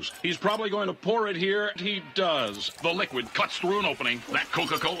shake loose. He's probably going to pour it here. He does. The liquid cuts through an opening. That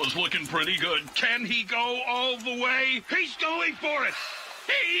Coca-Cola's looking pretty good. Can he go all the way? He's going for it.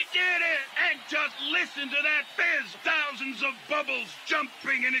 He did it! And just listen to that fizz. Thousands of bubbles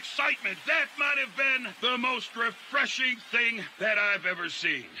jumping in excitement. That might have been the most refreshing thing that I've ever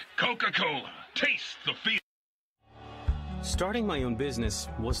seen. Coca-Cola. Taste the feel. Starting my own business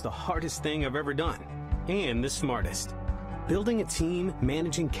was the hardest thing I've ever done, and the smartest. Building a team,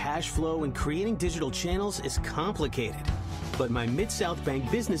 managing cash flow, and creating digital channels is complicated. But my Mid-South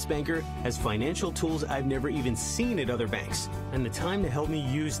Bank business banker has financial tools I've never even seen at other banks, and the time to help me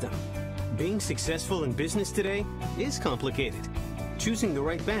use them. Being successful in business today is complicated. Choosing the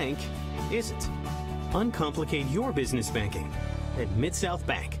right bank isn't. Uncomplicate your business banking at Mid-South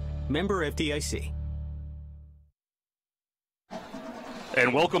Bank. Member FDIC.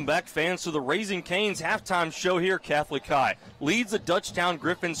 And welcome back, fans, to the Raising Cane's halftime show here. Catholic High leads the Dutchtown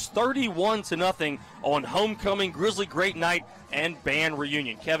Griffins 31-0 on homecoming, Grizzly Great Night, and band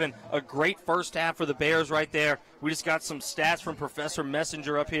reunion. Kevin, a great first half for the Bears right there. We just got some stats from Professor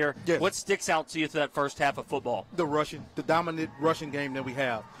Messenger up here. Yes. What sticks out to you to that first half of football? The dominant rushing game that we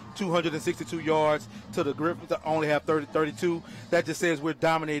have. 262 yards to the Griffins that only have 32. That just says we're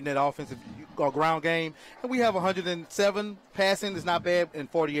dominating that offensive ground game. And we have 107 passing. Is not bad, and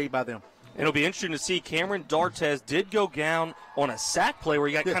 48 by them. It'll be interesting to see. Cameron D'Artes did go down on a sack play where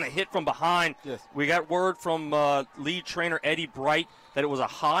he got kind of hit from behind. Yes. We got word from lead trainer Eddie Bright that it was a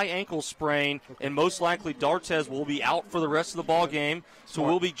high ankle sprain, and most likely D'Artes will be out for the rest of the ball game. So it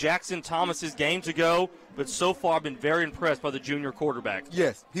will be Jackson Thomas's game to go. But so far, I've been very impressed by the junior quarterback.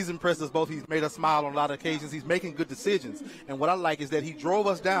 Yes, he's impressed us both. He's made us smile on a lot of occasions. He's making good decisions. And what I like is that he drove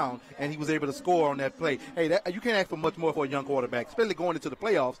us down, and he was able to score on that play. Hey, you can't ask for much more for a young quarterback, especially going into the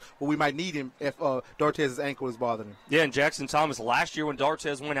playoffs where we might need him if D'Artes' ankle is bothering him. Yeah, and Jackson Thomas last year when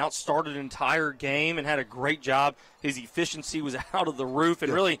D'Artes went out, started an entire game and had a great job. His efficiency was out of the roof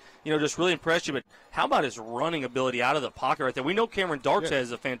and really, just really impressed you. But how about his running ability out of the pocket right there? We know Cameron D'Artes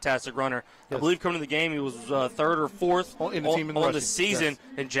is a fantastic runner. I believe coming to the game he was third or fourth in the team on the season.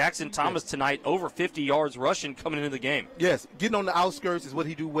 And Jackson Thomas tonight over 50 yards rushing coming into the game. Yes, getting on the outskirts is what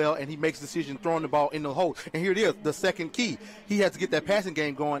he do well, and he makes decisions throwing the ball in the hole. And here it is, the second key. He has to get that passing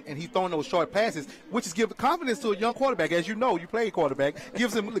game going, and he's throwing those short passes, which is give confidence to a young quarterback. As you know, you play quarterback,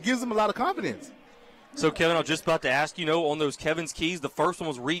 gives him a lot of confidence. So, Kevin, I was just about to ask, on those Kevin's keys, the first one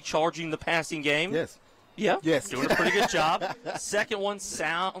was recharging the passing game. Yes. Yeah. Yes. Doing a pretty good job. Second one,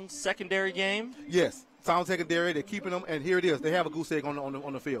 sound secondary game. Yes. sound secondary. They're keeping them, and here it is. They have a goose egg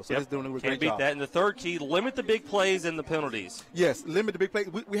on the field. So Yep. they're doing a great Can't beat job. that. And the third key, limit the big plays and the penalties. Yes, limit the big play.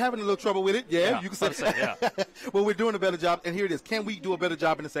 We're having a little trouble with it. Yeah, you can say. Yeah. Well, we're doing a better job, and here it is. Can we do a better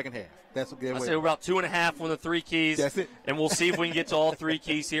job in the second half? That's what I say we're about 2.5 on the 3 keys. That's it. And we'll see if we can get to all 3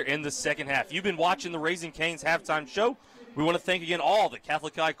 keys here in the second half. You've been watching the Raising Cane's halftime show. We want to thank again all the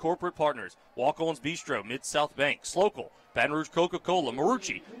Catholic High corporate partners: Walk-On's Bistro, Mid-South Bank, Slocal, Baton Rouge Coca-Cola,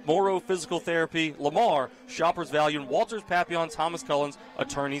 Marucci, Moro Physical Therapy, Lamar, Shoppers Value, and Walters Papillon, Thomas Cullens,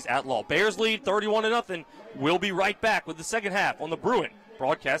 attorneys at law. Bears lead 31-0. We'll be right back with the second half on the Bruin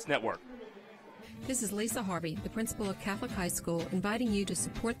Broadcast Network. This is Lisa Harvey, the principal of Catholic High School, inviting you to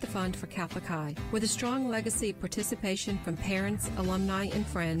support the Fund for Catholic High. With a strong legacy of participation from parents, alumni, and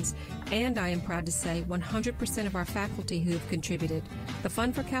friends, and I am proud to say 100% of our faculty who have contributed, the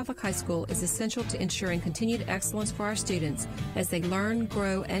Fund for Catholic High School is essential to ensuring continued excellence for our students as they learn,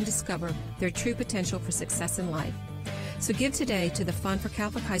 grow, and discover their true potential for success in life. So give today to the Fund for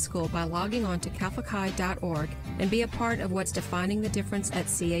Catholic High School by logging on to catholichigh.org and be a part of what's defining the difference at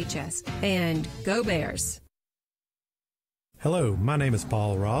CHS. And go Bears! Hello, my name is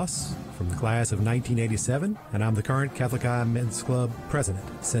Paul Ross from the class of 1987, and I'm the current Catholic High Men's Club president.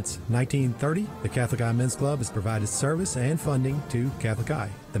 Since 1930, the Catholic High Men's Club has provided service and funding to Catholic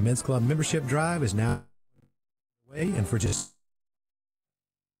High. The Men's Club membership drive is now away, and for just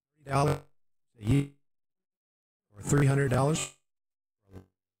 $30 a year, or $300 for a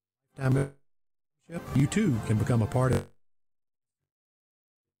lifetime membership, you too can become a part of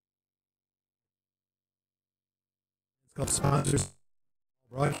club sponsors.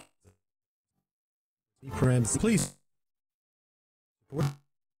 Please support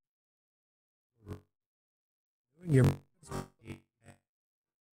your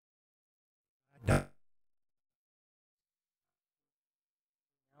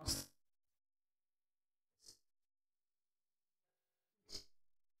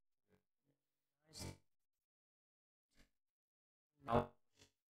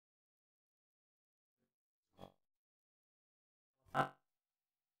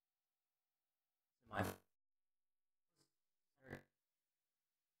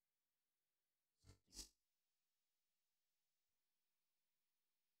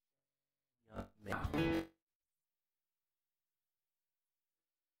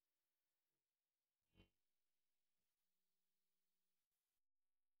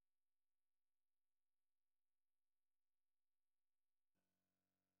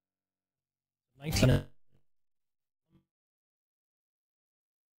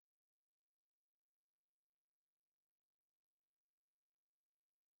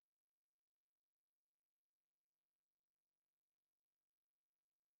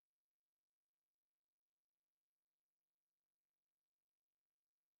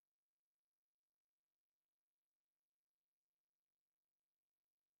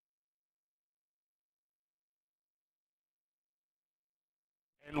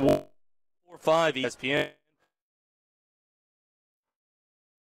And 145 ESPN.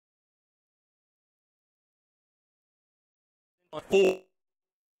 Four.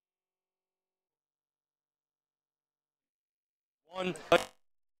 1.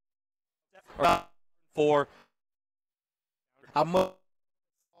 4. I'm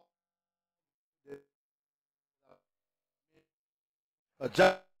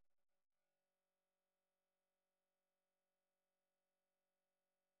adjust.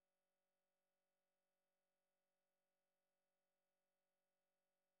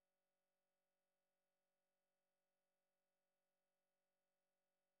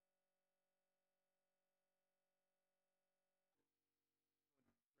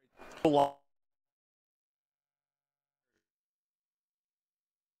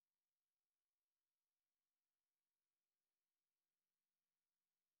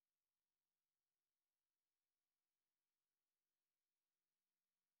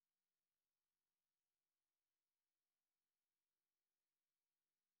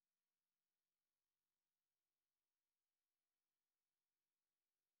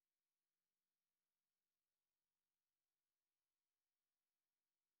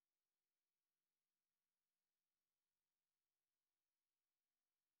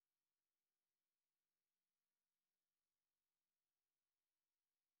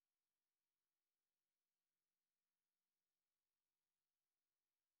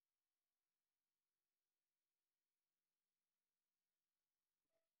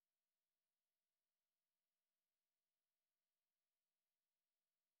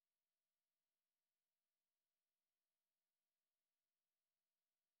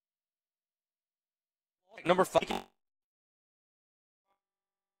 Number 5.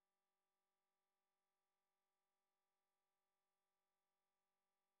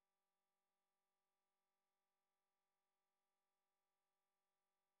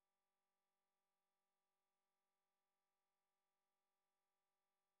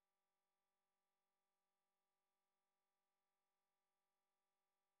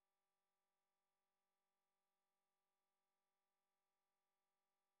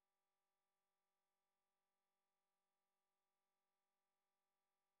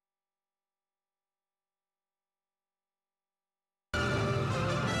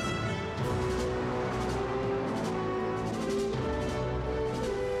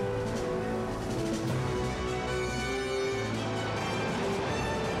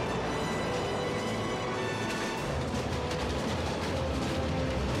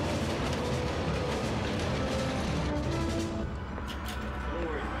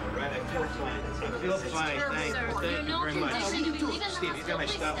 feel fine. I feel fine. Thank you very much. Steve, you got my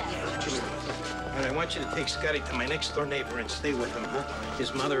stuff? All right, I want you to take Scotty to my next door neighbor and stay with him, huh?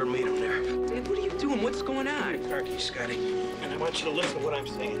 His mother will meet him there. Dad, what are you doing? What's going on? Car key, Scotty. And I want you to listen to what I'm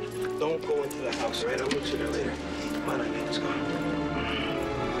saying. Don't go into the house, all right? I'll meet you there later. Come on, honey, let's go.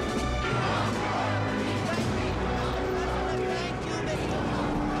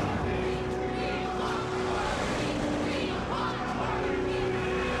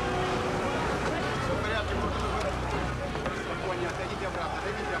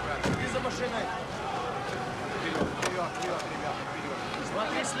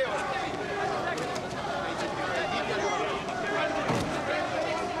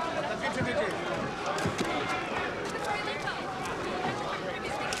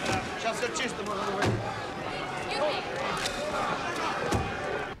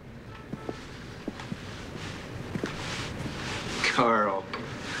 Carl.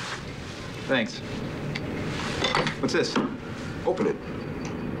 Thanks. What's this? Open it.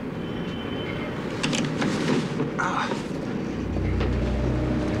 Ah.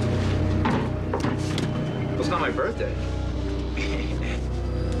 Well, it's not my birthday.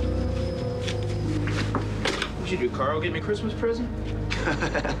 What'd you do, Carl? Get me a Christmas present?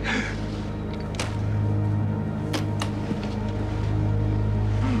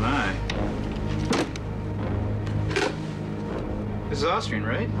 Oh, my. This is Austrian,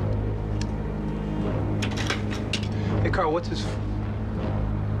 right? Hey, Carl, what's this?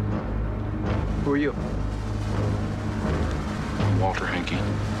 Who are you? Walter Henke.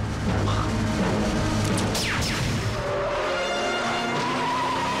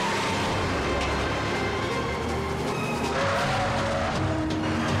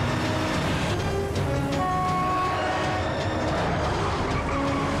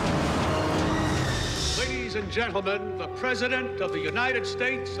 Ladies and gentlemen, the President of the United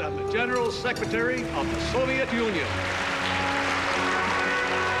States and the General Secretary of the Soviet Union.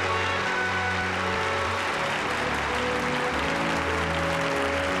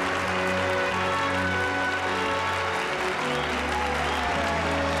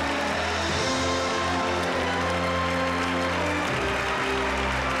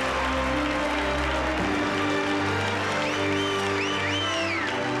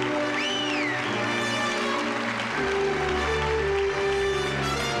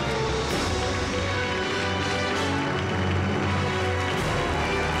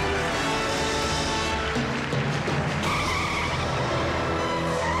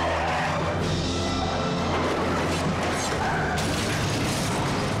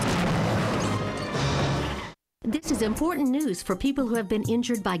 This is important news for people who have been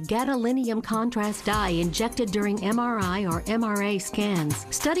injured by gadolinium contrast dye injected during MRI or MRA scans.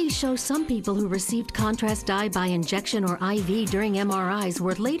 Studies show some people who received contrast dye by injection or IV during MRIs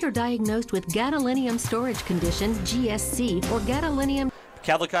were later diagnosed with gadolinium storage condition, GSC, or gadolinium.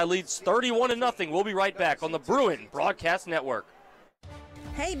 Catholic High leads 31-0. We'll be right back on the Bruin Broadcast Network.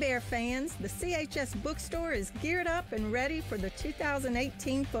 Hey Bear fans, the CHS bookstore is geared up and ready for the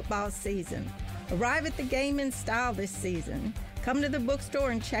 2018 football season. Arrive at the game in style this season. Come to the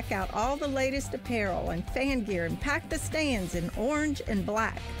bookstore and check out all the latest apparel and fan gear and pack the stands in orange and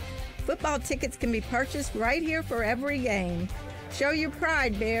black. Football tickets can be purchased right here for every game. Show your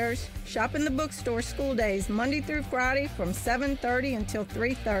pride, Bears. Shop in the bookstore school days Monday through Friday from 7:30 until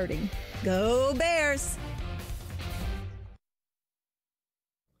 3:30. Go Bears!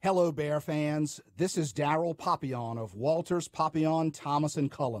 Hello, Bear fans. This is Darryl Papillon of Walters, Papillon, Thomas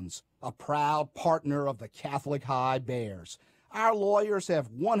 & Cullens, a proud partner of the Catholic High Bears. Our lawyers have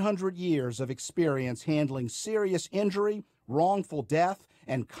 100 years of experience handling serious injury, wrongful death,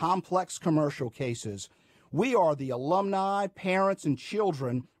 and complex commercial cases. We are the alumni, parents, and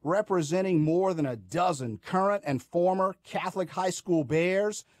children representing more than a dozen current and former Catholic high school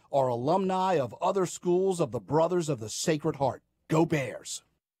Bears or alumni of other schools of the Brothers of the Sacred Heart. Go Bears!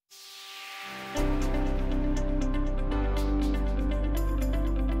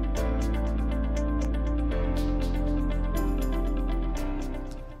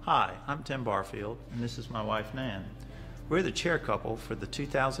 Hi, I'm Tim Barfield, and this is my wife, Nan. We're the chair couple for the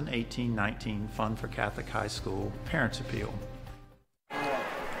 2018-19 Fun for Catholic High School Parents Appeal.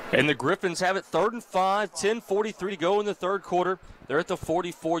 And the Griffins have it 3rd and 5, 10:43 to go in the third quarter. They're at the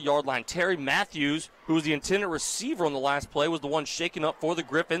 44-yard line. Terry Matthews, who was the intended receiver on the last play, was the one shaken up for the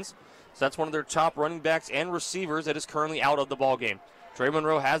Griffins. So that's one of their top running backs and receivers that is currently out of the ballgame. Trey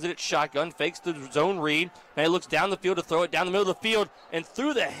Monroe has it at shotgun, fakes the zone read, and he looks down the field to throw it down the middle of the field and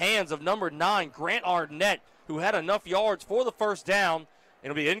through the hands of number 9, Grant Arnett, who had enough yards for the first down.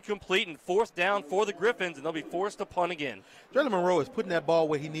 It'll be incomplete and fourth down for the Griffins, and they'll be forced to punt again. Jalen Monroe is putting that ball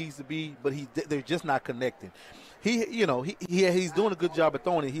where he needs to be, but they're just not connecting. He's doing a good job at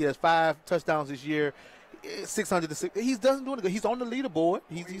throwing it. He has 5 touchdowns this year, 600 to 6. He's doing it good. He's on the leaderboard.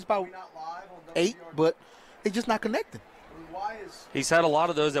 He's about 8, but he's just not connecting. He's had a lot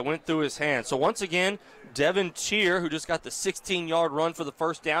of those that went through his hands. So once again, Devin Cheer, who just got the 16-yard run for the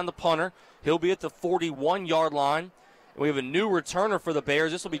first down, the punter, he'll be at the 41-yard line. We have a new returner for the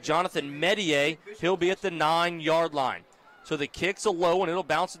Bears. This will be Jonathan Medier. He'll be at the 9-yard line. So the kick's a low, and it'll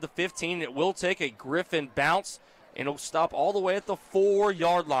bounce at the 15. It will take a Griffin bounce, and it'll stop all the way at the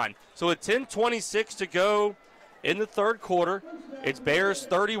 4-yard line. So at 10:26 to go in the third quarter, it's Bears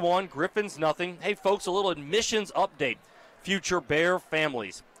 31, Griffins nothing. Hey, folks, a little admissions update. Future Bear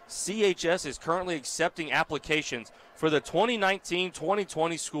families. CHS is currently accepting applications for the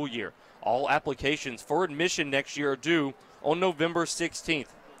 2019-2020 school year. All applications for admission next year are due on November 16th.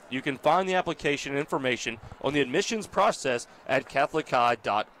 You can find the application information on the admissions process at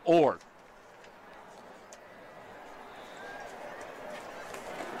catholichigh.org.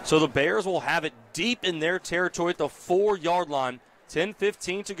 So the Bears will have it deep in their territory at the 4-yard line.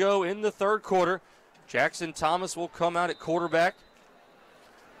 10:15 to go in the third quarter. Jackson Thomas will come out at quarterback.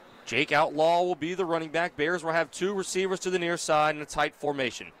 Jake Outlaw will be the running back. Bears will have 2 receivers to the near side in a tight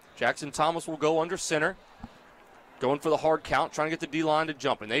formation. Jackson Thomas will go under center, going for the hard count, trying to get the D-line to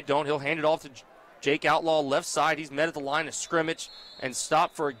jump. And they don't. He'll hand it off to Jake Outlaw left side. He's met at the line of scrimmage and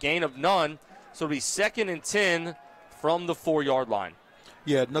stopped for a gain of none. So it'll be 2nd and 10 from the 4-yard line.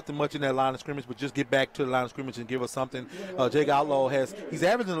 Yeah, nothing much in that line of scrimmage, but just get back to the line of scrimmage and give us something. Jake Outlaw he's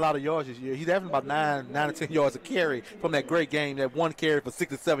averaging a lot of yards this year. He's averaging about 9 to 10 yards a carry from that great game, that one carry for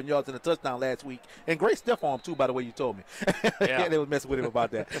 6 to 7 yards and a touchdown last week. And great stuff on him, too, by the way you told me. Yeah. They was messing with him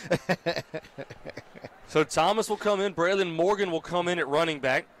about that. So Thomas will come in. Braylon Morgan will come in at running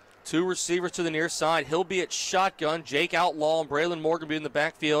back. 2 receivers to the near side. He'll be at shotgun. Jake Outlaw and Braylon Morgan will be in the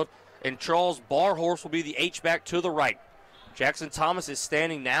backfield. And Charles Barhorse will be the H-back to the right. Jackson Thomas is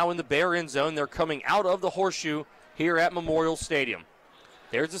standing now in the Bear end zone. They're coming out of the horseshoe here at Memorial Stadium.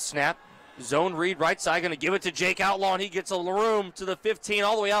 There's a snap. Zone read right side, going to give it to Jake Outlaw, and he gets a room to the 15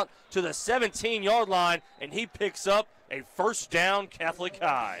 all the way out to the 17-yard line, and he picks up a first down, Catholic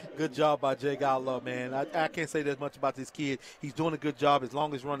High. Good job by Jake Outlaw, man. I can't say that much about this kid. He's doing a good job as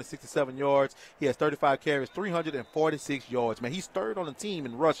long as running 67 yards. He has 35 carries, 346 yards, man. He's third on the team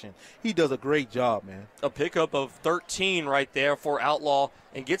in rushing. He does a great job, man. A pickup of 13 right there for Outlaw,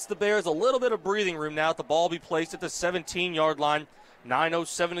 and gets the Bears a little bit of breathing room now. The ball be placed at the 17-yard line.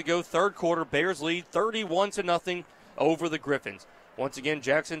 9:07 to go, third quarter. Bears lead 31-0 over the Griffins. Once again,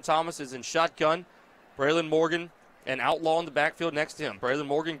 Jackson Thomas is in shotgun. Braylon Morgan and Outlaw in the backfield next to him. Braylon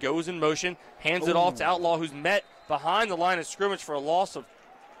Morgan goes in motion, hands it off to Outlaw, who's met behind the line of scrimmage for a loss of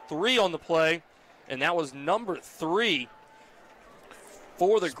 3 on the play, and that was number 3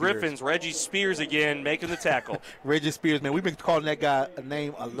 for the Griffins. Reggie Spears again making the tackle. Reggie Spears, man, we've been calling that guy a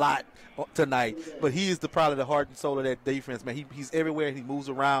name a lot tonight, but he is probably the heart and soul of that defense, man. He's everywhere. He moves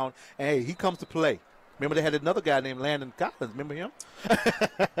around, and, hey, he comes to play. Remember they had another guy named Landon Collins. Remember him?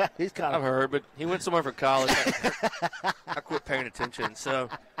 I've heard, but he went somewhere for college. I quit paying attention, so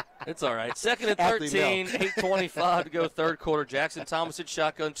it's all right. 2nd and 13, 8:25 to go third quarter. Jackson Thomas at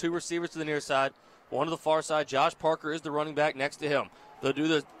shotgun, 2 receivers to the near side, 1 to the far side. Josh Parker is the running back next to him. They'll do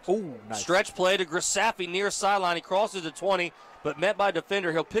the stretch play to Grisafi near sideline. He crosses the 20, but met by a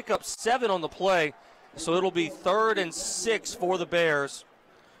defender. He'll pick up 7 on the play, so it'll be 3rd and 6 for the Bears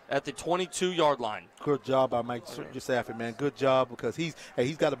at the 22-yard line. Good job by Mike Grisafi, man. Good job, because he's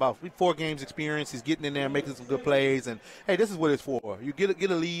got about 4 games experience. He's getting in there and making some good plays. And, hey, this is what it's for. You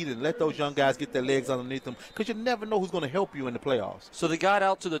get a lead and let those young guys get their legs underneath them, because you never know who's going to help you in the playoffs. So they got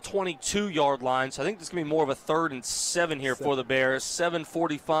out to the 22-yard line, so I think this is going to be more of a 3rd and 7 here for the Bears.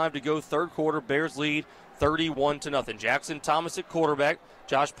 7:45 to go third quarter. Bears lead 31-0. Jackson Thomas at quarterback.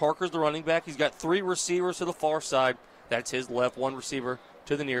 Josh Parker's the running back. He's got 3 receivers to the far side. That's his left, 1 receiver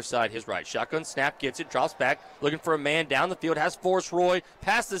to the near side, his right. Shotgun snap, gets it, drops back, looking for a man down the field, has Forrest Roy,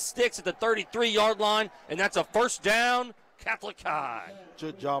 past the sticks at the 33-yard line, and that's a first down, Catholic High.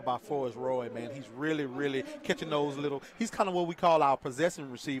 Good job by Forrest Roy, man. He's really, really catching those he's kind of what we call our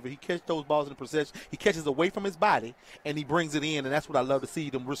possession receiver. He catches those balls in the possession. He catches away from his body, and he brings it in, and that's what I love to see,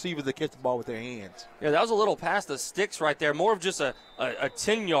 them receivers that catch the ball with their hands. Yeah, that was a little past the sticks right there, more of just a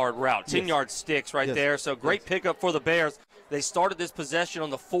 10-yard route, 10-yard sticks right there. So great pickup for the Bears. They started this possession on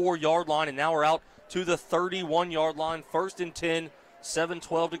the 4-yard line, and now we're out to the 31-yard line. 1st and 10,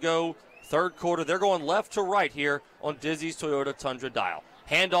 7:12 to go, third quarter. They're going left to right here on Dizzy's Toyota Tundra dial.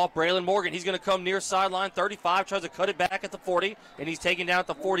 Handoff, Braylon Morgan. He's going to come near sideline 35, tries to cut it back at the 40, and he's taken down at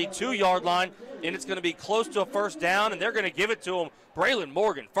the 42-yard line, and it's going to be close to a first down, and they're going to give it to him. Braylon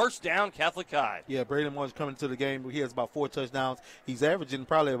Morgan, first down, Catholic High. Yeah, Braylon Morgan's coming to the game. He has about 4 touchdowns. He's averaging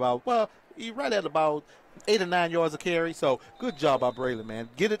probably about, well, he's right at about 8 or 9 yards a carry. So good job by Braylon, man.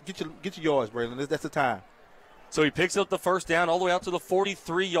 Get your yards, Braylon. That's the time. So he picks up the first down all the way out to the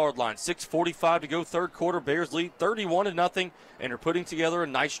 43-yard line. 6:45 to go, third quarter. Bears lead 31-0, and are putting together a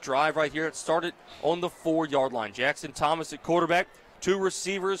nice drive right here. It started on the 4-yard line. Jackson Thomas at quarterback, 2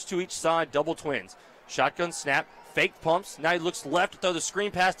 receivers to each side, double twins. Shotgun snap, fake pumps. Now he looks left to throw the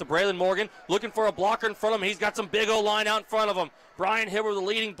screen pass to Braylon Morgan, looking for a blocker in front of him. He's got some big O-line out in front of him. Brian Hibbert, the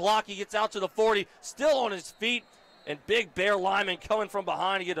leading block. He gets out to the 40, still on his feet. And big Bear lineman coming from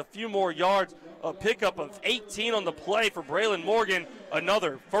behind to get a few more yards. A pickup of 18 on the play for Braylon Morgan.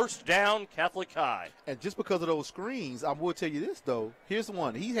 Another first down, Catholic High. And just because of those screens, I will tell you this, though. Here's the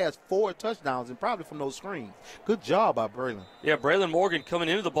one. He has 4 touchdowns, and probably from those screens. Good job by Braylon. Yeah, Braylon Morgan coming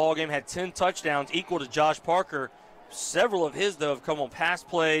into the ballgame had 10 touchdowns, equal to Josh Parker. Several of his, though, have come on pass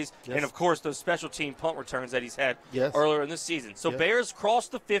plays, yes, and, of course, those special team punt returns that he's had yes, earlier in this season. So yes, Bears cross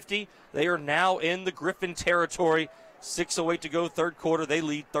the 50. They are now in the Griffin territory. 6:08 to go, third quarter. They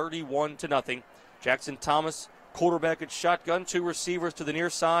lead 31-0. Jackson Thomas, quarterback at shotgun, 2 receivers to the near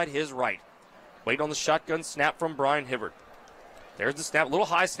side, his right. Wait on the shotgun snap from Brian Hibbert. There's the snap, little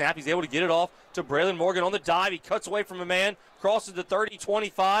high snap. He's able to get it off to Braylon Morgan on the dive. He cuts away from a man, crosses the 30,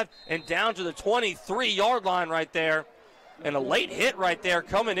 25, and down to the 23-yard line right there. And a late hit right there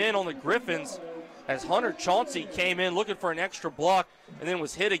coming in on the Griffins as Hunter Chauncey came in looking for an extra block and then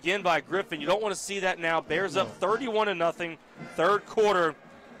was hit again by Griffin. You don't want to see that now. Bears up 31-0, third quarter.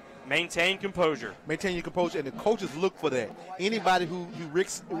 Maintain composure. Maintain your composure, and the coaches look for that. Anybody who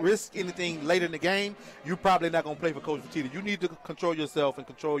risk anything later in the game, you're probably not going to play for Coach Fertitta. You need to control yourself and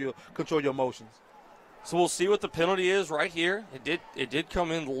control your emotions. So we'll see what the penalty is right here. It did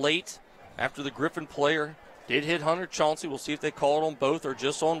come in late after the Griffin player did hit Hunter Chauncey. We'll see if they call it on both or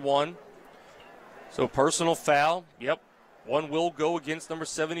just on one. So personal foul. Yep. One will go against number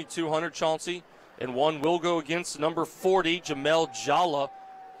 72, Hunter Chauncey, and one will go against number 40, Jamel Jalla.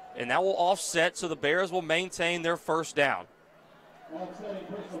 And that will offset, so the Bears will maintain their first down.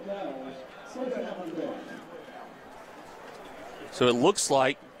 So it looks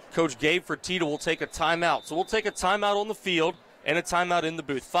like Coach Gabe Fertitta will take a timeout. So we'll take a timeout on the field and a timeout in the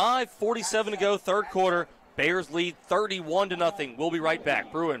booth. 5:47 to go, third quarter. Bears lead 31-0. We'll be right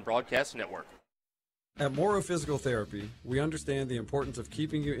back. Bruin Broadcast Network. At Morrow Physical Therapy, we understand the importance of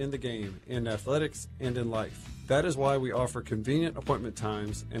keeping you in the game, in athletics and in life. That is why we offer convenient appointment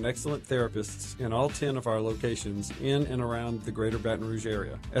times and excellent therapists in all 10 of our locations in and around the greater Baton Rouge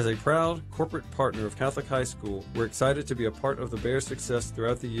area. As a proud corporate partner of Catholic High School, we're excited to be a part of the Bears' success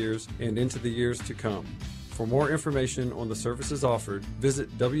throughout the years and into the years to come. For more information on the services offered,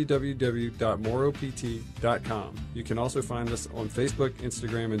 visit www.morropt.com. You can also find us on Facebook,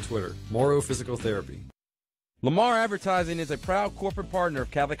 Instagram, and Twitter. Morrow Physical Therapy. Lamar Advertising is a proud corporate partner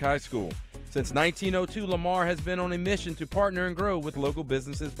of Catholic High School. Since 1902, Lamar has been on a mission to partner and grow with local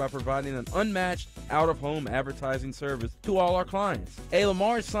businesses by providing an unmatched out-of-home advertising service to all our clients. A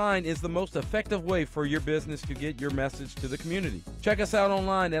Lamar sign is the most effective way for your business to get your message to the community. Check us out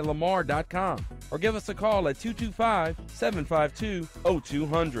online at lamar.com or give us a call at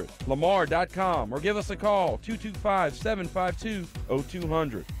 225-752-0200. Lamar.com or give us a call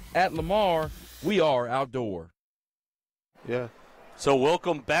 225-752-0200. At Lamar, we are outdoor. Yeah. So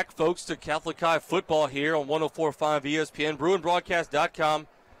welcome back, folks, to Catholic High football here on 104.5 ESPN, BruinBroadcast.com,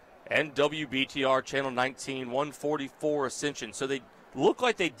 and WBTR Channel 19, 144 Ascension. So they look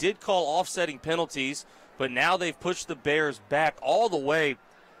like they did call offsetting penalties, but now they've pushed the Bears back all the way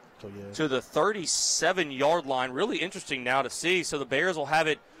to the 37-yard line. Really interesting now to see. So the Bears will have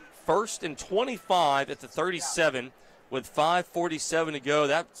it 1st and 25 at the 37 with 5:47 to go.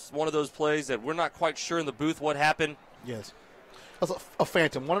 That's one of those plays that we're not quite sure in the booth what happened. Yes. That's a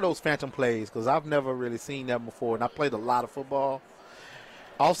phantom, one of those phantom plays, because I've never really seen that before, and I played a lot of football.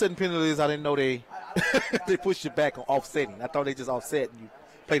 Offsetting penalties, I didn't know they they pushed you back on offsetting. I thought they just offset and you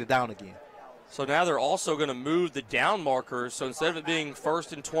played it down again. So now they're also going to move the down markers, so instead of it being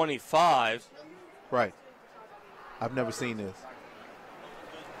 1st and 25. Right. I've never seen this.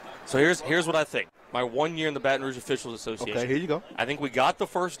 So here's what I think. My 1 year in the Baton Rouge Officials Association. Okay, here you go. I think we got the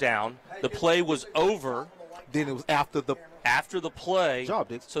first down. The play was over. Then it was after the play. Job,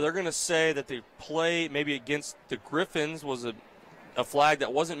 Dix. So they're going to say that the play maybe against the Griffins was a flag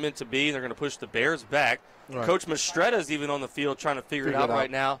that wasn't meant to be. They're going to push the Bears back. Right. Coach Mastretta's even on the field trying to figure it out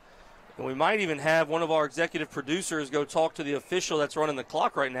right now. And we might even have one of our executive producers go talk to the official that's running the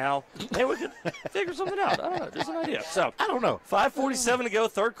clock right now. Hey, we could figure something out. I don't know. Just an idea. So I don't know. 5:47 to go,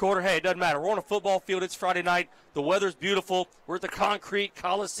 third quarter. Hey, it doesn't matter. We're on a football field. It's Friday night. The weather's beautiful. We're at the Concrete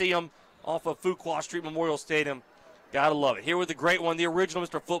Coliseum off of Fuqua Street Memorial Stadium. Gotta love it. Here with the great one, the original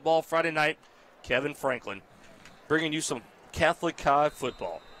Mr. Football Friday night, Kevin Franklin, bringing you some Catholic High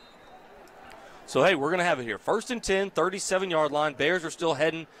football. So, hey, we're going to have it here. 1st and 10, 37-yard line. Bears are still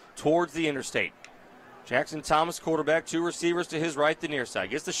heading towards the interstate. Jackson Thomas, quarterback, 2 receivers to his right, the near side.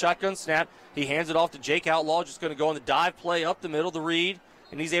 Gets the shotgun snap. He hands it off to Jake Outlaw, just going to go on the dive play up the middle, the read,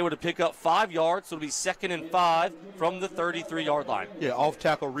 and he's able to pick up 5 yards, so it'll be 2nd and 5 from the 33-yard line. Yeah,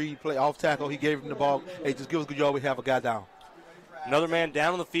 off-tackle, read play, off-tackle. He gave him the ball. Hey, just give us a good yard. We have a guy down. Another man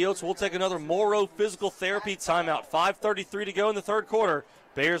down on the field, so we'll take another Morrow physical therapy timeout. 5:33 to go in the third quarter.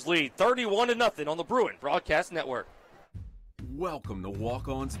 Bears lead 31-0 on the Bruin Broadcast Network. Welcome to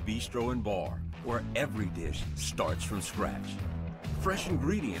Walk-On's Bistro and Bar, where every dish starts from scratch. Fresh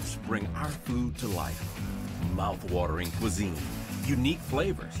ingredients bring our food to life. Mouth-watering cuisine, unique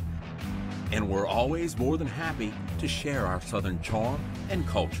flavors. And we're always more than happy to share our Southern charm and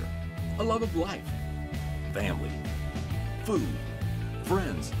culture. A love of life, family, food,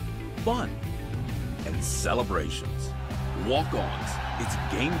 friends, fun, and celebrations. Walk-Ons. It's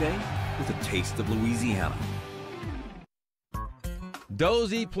game day with a taste of Louisiana.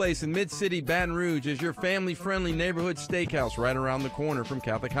 Doe's Eat Place in Mid-City Baton Rouge is your family-friendly neighborhood steakhouse right around the corner from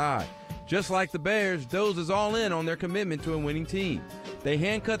Catholic High. Just like the Bears, Doe's is all in on their commitment to a winning team. They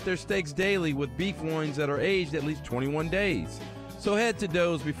hand-cut their steaks daily with beef loins that are aged at least 21 days. So head to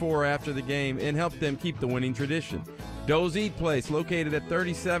Doe's before or after the game and help them keep the winning tradition. Doe's Eat Place, located at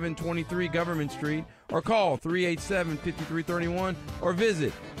 3723 Government Street, or call 387-5331 or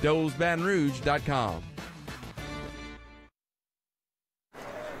visit doesbatonrouge.com.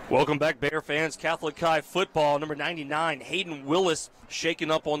 Welcome back, Bear fans. Catholic High football, number 99, Hayden Willis,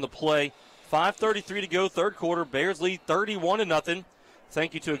 shaking up on the play. 5:33 to go, third quarter. Bears lead 31-0.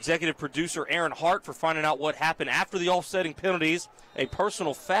 Thank you to executive producer Aaron Hart for finding out what happened after the offsetting penalties. A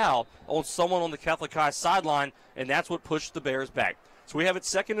personal foul on someone on the Catholic High sideline, and that's what pushed the Bears back. So we have it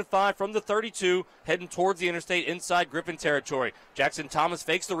 2nd and 5 from the 32, heading towards the interstate inside Griffin territory. Jackson Thomas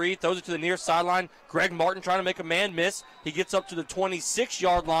fakes the read, throws it to the near sideline. Greg Martin trying to make a man miss. He gets up to the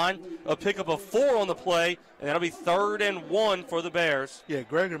 26-yard line. A pickup of 4 on the play, and that'll be 3rd and 1 for the Bears. Yeah,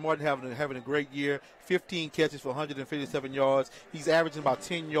 Greg Martin having a great year. 15 catches for 157 yards. He's averaging about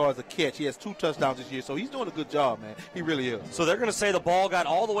 10 yards a catch. He has 2 touchdowns this year, so he's doing a good job, man. He really is. So they're going to say the ball got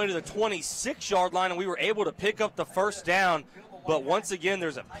all the way to the 26-yard line, and we were able to pick up the first down. But once again,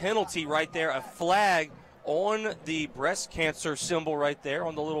 there's a penalty right there, a flag on the breast cancer symbol right there,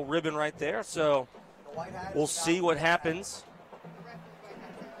 on the little ribbon right there. So we'll see what happens.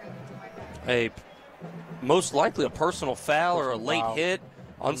 Most likely a personal foul or a late hit,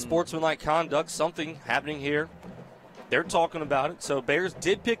 unsportsmanlike conduct, something happening here. They're talking about it. So Bears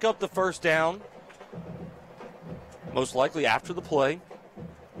did pick up the first down, most likely after the play.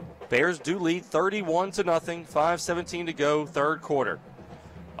 Bears do lead 31-0, 5:17 to go, third quarter.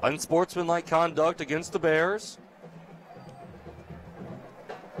 Unsportsmanlike conduct against the Bears.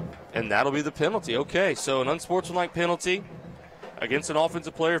 And that'll be the penalty. Okay, so an unsportsmanlike penalty against an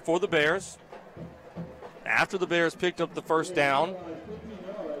offensive player for the Bears after the Bears picked up the first down.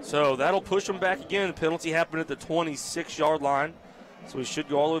 So that'll push them back again. The penalty happened at the 26-yard line. So we should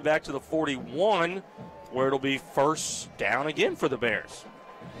go all the way back to the 41, where it'll be first down again for the Bears.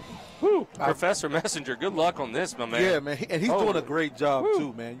 Whew, Professor Messenger, good luck on this, my man. Yeah, man, and he's doing a great job,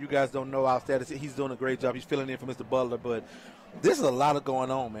 too, man. You guys don't know our status. He's doing a great job. He's filling in for Mr. Butler, but this is a lot of going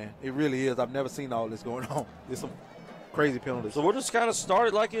on, man. It really is. I've never seen all this going on. There's some crazy penalties. So we'll just kind of start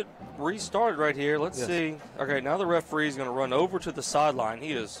it like it restarted right here. Let's see. Okay, now the referee's going to run over to the sideline.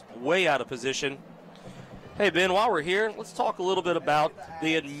 He is way out of position. Hey, Ben, while we're here, let's talk a little bit about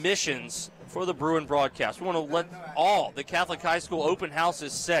the admissions for the Bruin broadcast. We want to let all the Catholic High School open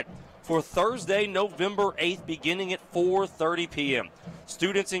houses set for Thursday, November 8th, beginning at 4:30 p.m.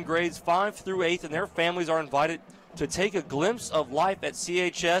 Students in grades 5 through 8th and their families are invited to take a glimpse of life at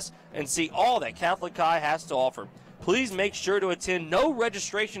CHS and see all that Catholic High has to offer. Please make sure to attend. No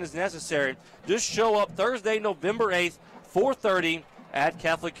registration is necessary. Just show up Thursday, November 8th, 4:30 at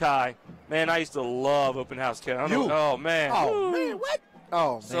Catholic High. Man, I used to love open house, Ken. Oh, man. Oh, man, what?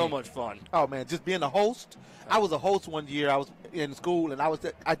 Oh, man. So much fun. Oh, man, just being a host. I was a host one year. I was in school, and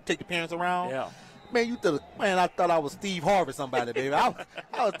I'd take the parents around. Yeah. Man, I thought I was Steve Harvey somebody, baby. I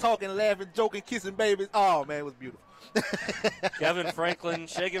was talking, laughing, joking, kissing babies. Oh, man, it was beautiful. Kevin Franklin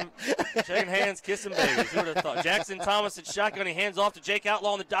shaking hands, kissing babies. Who would have thought? Jackson Thomas at shotgun. He hands off to Jake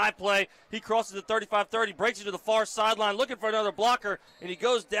Outlaw on the dive play. He crosses the 35-30, breaks it to the far sideline, looking for another blocker, and he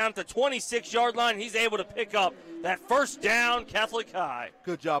goes down to 26-yard line. He's able to pick up that first down, Catholic High.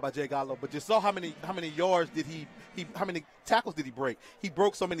 Good job by Jake Outlaw. But you saw how many yards did how many tackles did he break? He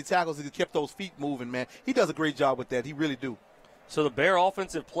broke so many tackles that he kept those feet moving, man. He does a great job with that. He really do. So the Bear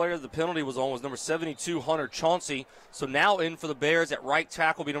offensive player the penalty was on was number 72, Hunter Chauncey. So now in for the Bears at right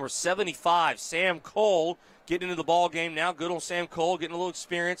tackle will be number 75, Sam Cole, getting into the ball game now. Good old Sam Cole getting a little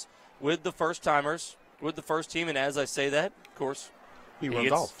experience with the first-timers, with the first team. And as I say that, of course, he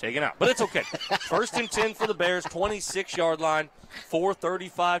runs off. Taken out. But it's okay. First and 10 for the Bears, 26-yard line,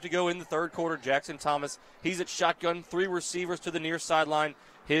 4:35 to go in the third quarter. Jackson Thomas, he's at shotgun, 3 receivers to the near sideline,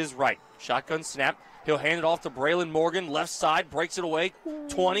 his right. Shotgun snap. He'll hand it off to Braylon Morgan, left side, breaks it away,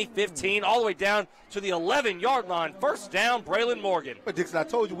 20, 15, all the way down to the 11-yard line. First down, Braylon Morgan. But Dixon, I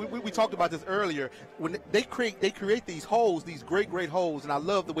told you, we talked about this earlier. When they create these holes, these great holes, and I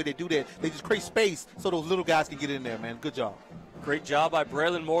love the way they do that. They just create space so those little guys can get in there, man. Good job. Great job by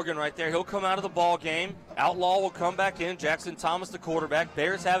Braylon Morgan right there. He'll come out of the ball game. Outlaw will come back in. Jackson Thomas, the quarterback.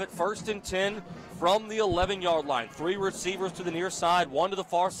 Bears have it first and 10 from the 11-yard line. 3 receivers to the near side, 1 to the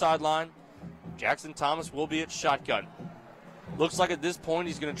far sideline. Jackson Thomas will be at shotgun. Looks like at this point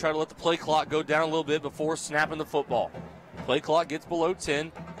he's going to try to let the play clock go down a little bit before snapping the football. Play clock gets below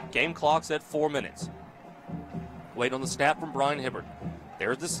 10. Game clock's at 4 minutes. Wait on the snap from Brian Hibbert.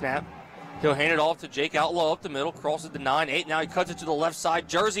 There's the snap. He'll hand it off to Jake Outlaw up the middle, crosses the 9-8. Now he cuts it to the left side.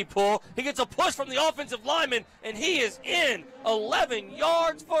 Jersey pull. He gets a push from the offensive lineman, and he is in. 11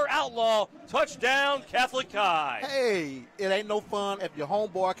 yards for Outlaw. Touchdown, Catholic High. Hey, it ain't no fun if your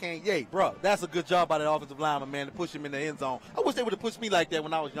homeboy can't yay. Bro, that's a good job by the offensive lineman, man, to push him in the end zone. I wish they would have pushed me like that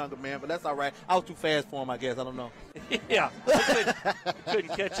when I was younger, man, but that's all right. I was too fast for him, I guess. I don't know. Yeah,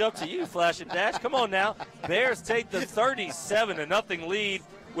 couldn't catch up to you, Flash and Dash. Come on now. Bears take the 37-0 lead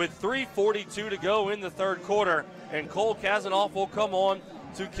with 3:42 to go in the third quarter, and Cole Kazanoff will come on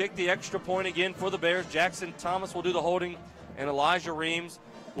to kick the extra point again for the Bears. Jackson Thomas will do the holding, and Elijah Reams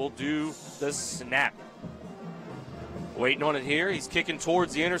will do the snap. Waiting on it here. He's kicking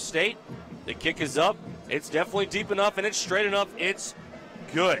towards the interstate. The kick is up. It's definitely deep enough, and it's straight enough. It's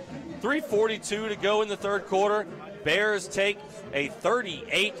good. 3:42 to go in the third quarter. Bears take a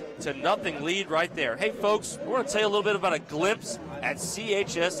 38-0 lead right there. Hey, folks, we're going to tell you a little bit about a glimpse at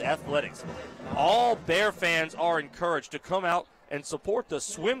CHS Athletics. All Bear fans are encouraged to come out and support the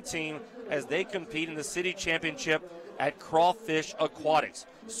swim team as they compete in the city championship at Crawfish Aquatics.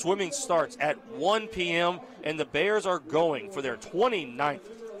 Swimming starts at 1 p.m., and the Bears are going for their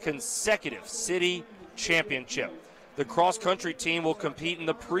 29th consecutive city championship. The cross-country team will compete in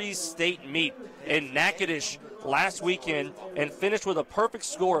the pre-state meet in Natchitoches last weekend and finished with a perfect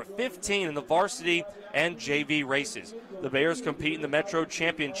score of 15 in the varsity and JV races. The Bears compete in the Metro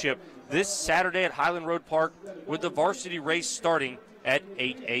Championship this Saturday at Highland Road Park with the varsity race starting at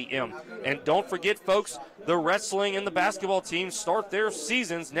 8 a.m. And don't forget, folks, the wrestling and the basketball teams start their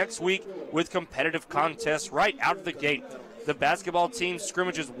seasons next week with competitive contests right out of the gate. The basketball team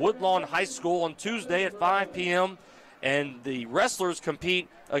scrimmages Woodlawn High School on Tuesday at 5 p.m., and the wrestlers compete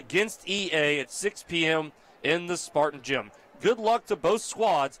against EA at 6 p.m. in the Spartan Gym. Good luck to both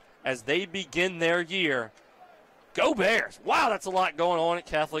squads as they begin their year. Go Bears! Wow, that's a lot going on at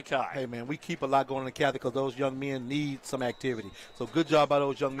Catholic High. Hey, man, we keep a lot going on at Catholic because those young men need some activity. So good job by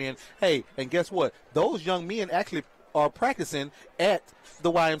those young men. Hey, and guess what? Those young men actually are practicing at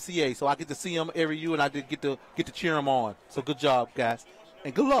the YMCA, so I get to see them every year, and I did get to cheer them on. So good job, guys,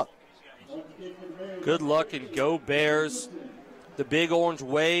 and good luck. Good luck and go Bears. The Big Orange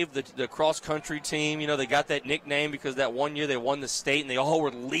Wave, the cross-country team, you know, they got that nickname because that one year they won the state and they all were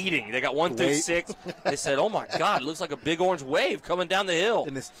leading. They got 1 through 6. They said, oh, my God, it looks like a Big Orange Wave coming down the hill.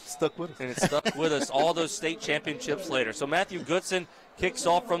 And it's stuck with us. And it's stuck with us all those state championships later. So Matthew Goodson kicks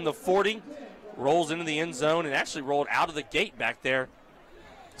off from the 40, rolls into the end zone, and actually rolled out of the gate back there.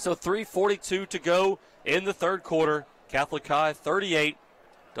 So 3:42 to go in the third quarter. Catholic High 38,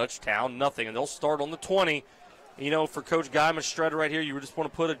 Dutchtown nothing, and they'll start on the 20. You know, for Coach Guy Mastretta right here, you just want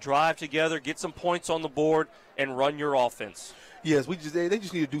to put a drive together, get some points on the board, and run your offense. Yes, they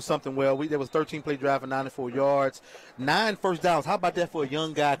just need to do something well. There was 13-play drive for 94 yards, 9 first downs. How about that for a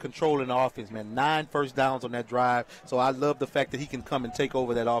young guy controlling the offense, man? 9 first downs on that drive. So I love the fact that he can come and take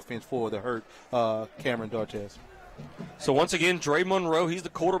over that offense for the hurt Cameron Dortes. So once again, Dre Monroe, he's the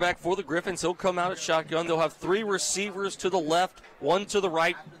quarterback for the Griffins. He'll come out at shotgun. They'll have 3 receivers to the left, 1 to the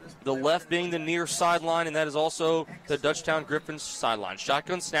right, the left being the near sideline, and that is also the Dutchtown Griffins sideline.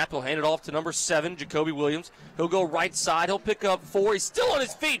 Shotgun snap, he'll hand it off to number 7, Jacoby Williams. He'll go right side. He'll pick up 4. He's still on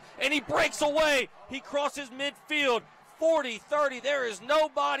his feet, and he breaks away. He crosses midfield, 40, 30. There is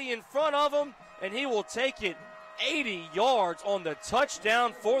nobody in front of him, and he will take it 80 yards on the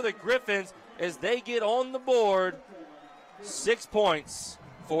touchdown for the Griffins as they get on the board. 6 points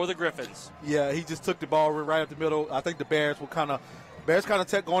for the Griffins. Yeah, he just took the ball right up the middle. I think the Bears kind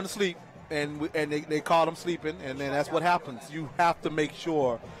of going to sleep, and they caught him sleeping, and then that's what happens. You have to make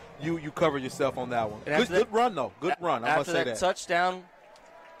sure you cover yourself on that one. Good run, though. Good run. I must say that. After that touchdown,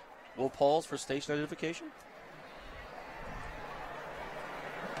 we'll pause for station identification.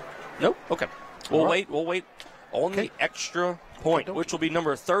 Nope. Okay. We'll wait on the extra point, which will be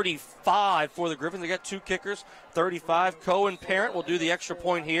number 35 for the Griffins. They got 2 kickers. 35, Cohen Parent will do the extra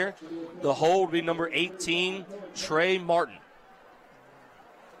point here. The hold will be number 18, Trey Martin.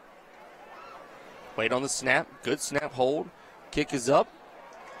 Wait on the snap. Good snap hold. Kick is up.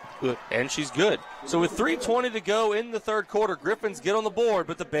 Good. And she's good. So with 3:20 to go in the third quarter, Griffins get on the board,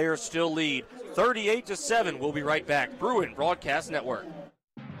 but the Bears still lead. 38-7. We'll be right back. Bruin Broadcast Network.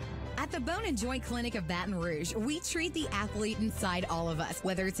 At the Bone and Joint Clinic of Baton Rouge, we treat the athlete inside all of us.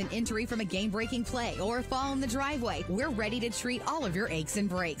 Whether it's an injury from a game-breaking play or a fall in the driveway, we're ready to treat all of your aches and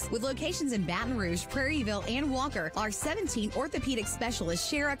breaks. With locations in Baton Rouge, Prairieville, and Walker, our 17 orthopedic specialists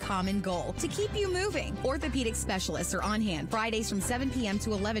share a common goal: to keep you moving. Orthopedic specialists are on hand Fridays from 7 p.m.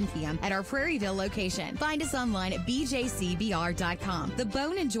 to 11 p.m. at our Prairieville location. Find us online at bjcbr.com. The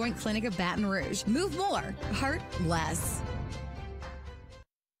Bone and Joint Clinic of Baton Rouge. Move more, hurt less.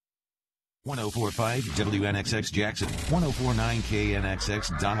 104.5 WNXX Jackson, 104.9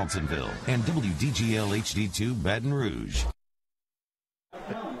 KNXX Donaldsonville, and WDGL HD2 Baton Rouge.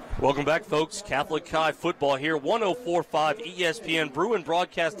 Welcome back, folks. Catholic High football here, 104.5 ESPN,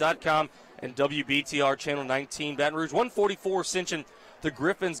 BruinBroadcast.com, and WBTR Channel 19 Baton Rouge. 144 Ascension. The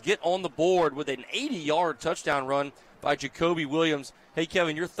Griffins get on the board with an 80-yard touchdown run by Jacoby Williams. Hey,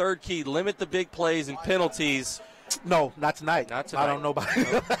 Kevin, your third key: limit the big plays and penalties. No, not tonight. Not tonight. I don't know about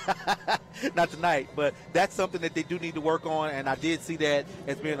not tonight, but that's something that they do need to work on, and I did see that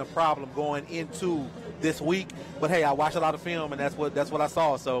as being a problem going into this week. But hey, I watched a lot of film, and that's what I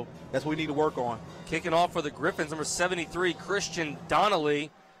saw. So that's what we need to work on. Kicking off for the Griffins, number 73, Christian Donnelly,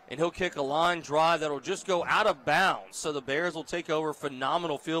 and he'll kick a line drive that'll just go out of bounds. So the Bears will take over.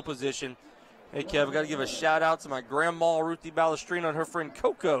 Phenomenal field position. Hey, Kev, I got to give a shout-out to my grandma, Ruthie Balestrina, and her friend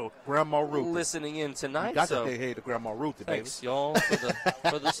Coco. Grandma Ruth. Listening in tonight. You got to say hey to Grandma Ruth today. Thanks, y'all,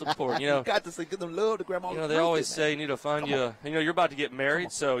 for the support. You know, you got to say give them love to Grandma Ruth. You know, they always say you need to find you're about to get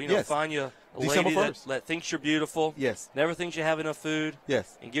married, so, find you a lady that thinks you're beautiful. Yes. Never thinks you have enough food.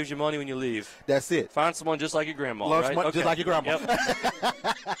 Yes. And gives you money when you leave. That's it. Find someone just like your grandma, Loves right? Money, just like your grandma. Yep.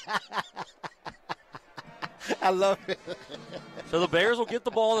 I love it. So the Bears will get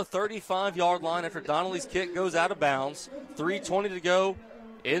the ball on the 35-yard line after Donnelly's kick goes out of bounds. 3:20 to go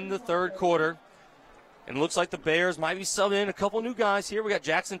in the third quarter. And it looks like the Bears might be subbing in a couple new guys here. We got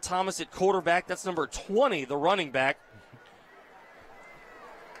Jackson Thomas at quarterback. That's number 20, the running back.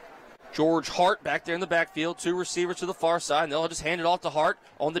 George Hart back there in the backfield. 2 receivers to the far side. And they'll just hand it off to Hart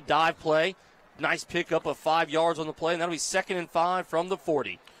on the dive play. Nice pickup of 5 yards on the play. And that'll be 2nd and 5 from the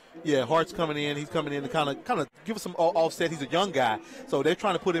 40. Yeah, Hart's coming in. He's coming in to kind of give us some offset. He's a young guy, so they're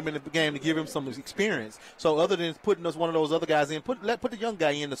trying to put him in the game to give him some experience. So other than putting us one of those other guys in, put the young guy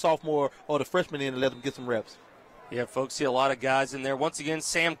in, the sophomore or the freshman in, and let them get some reps. Yeah, folks, see a lot of guys in there. Once again,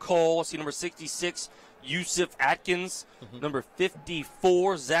 Sam Cole. See number 66, Yusuf Atkins. Number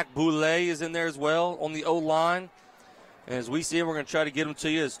 54, Zach Boulay is in there as well on the O-line. And as we see him, we're going to try to get him to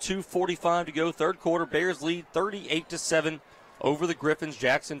you. It's 2:45 to go, third quarter. Bears lead 38-7. Over the Griffins.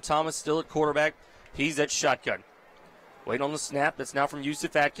 Jackson Thomas still at quarterback. He's at shotgun. Wait on the snap. That's now from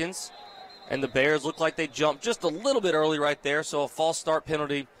Yusuf Atkins. And the Bears look like they jumped just a little bit early right there, so a false start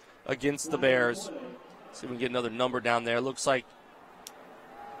penalty against the Bears. See if we can get another number down there. Looks like,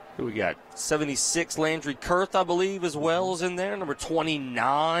 who we got? 76, Landry Kurth, I believe, as well is in there. Number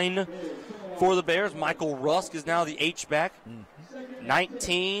 29 for the Bears. Michael Rusk is now the H-back.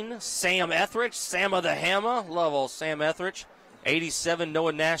 19, Sam Etheridge. Sam of the Hammer. Love old Sam Etheridge. 87,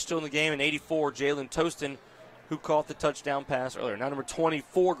 Noah Nash still in the game, and 84, Jalen Toston, who caught the touchdown pass earlier. Now number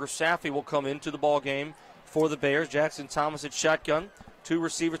 24, Grisafi will come into the ball game for the Bears. Jackson Thomas at shotgun. 2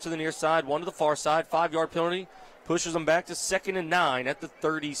 receivers to the near side, 1 to the far side. 5-yard penalty pushes them back to 2nd and 9 at the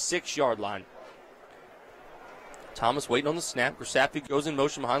 36-yard line. Thomas waiting on the snap. Grisafi goes in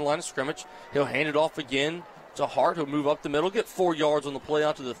motion behind the line of scrimmage. He'll hand it off again to Hart, who'll move up the middle, get 4 yards on the play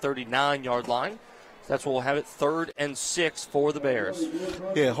out to the 39-yard line. That's where we'll have it 3rd and 6 for the Bears.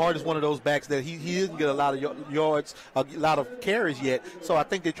 Yeah, Hart is one of those backs that he didn't get a lot of yards, a lot of carries yet. So I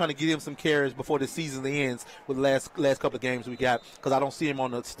think they're trying to get him some carries before the season ends with the last couple of games we got, because I don't see him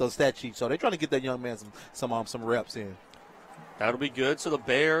on the stat sheet. So they're trying to get that young man some reps in. That'll be good. So the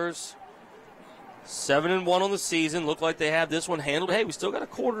Bears 7-1 on the season. Look like they have this one handled. Hey, we still got a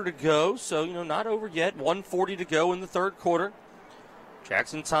quarter to go, so not over yet. 1:40 to go in the third quarter.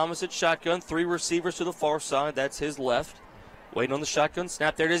 Jackson Thomas at shotgun, 3 receivers to the far side. That's his left. Waiting on the shotgun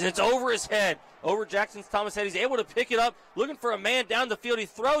snap. There it is. It's over his head. Over Jackson Thomas' head. He's able to pick it up, looking for a man down the field. He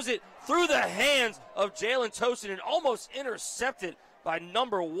throws it through the hands of Jalen Tosin and almost intercepted by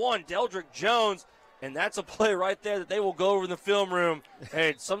number 1, Deldrick Jones. And that's a play right there that they will go over in the film room.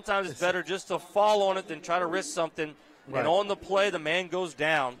 Hey, sometimes it's better just to fall on it than try to risk something. Right. And on the play, the man goes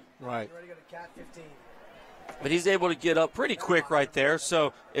down. Right. But he's able to get up pretty quick right there.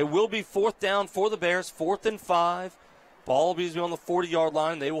 So it will be 4th down for the Bears, 4th and 5. Ball will be on the 40-yard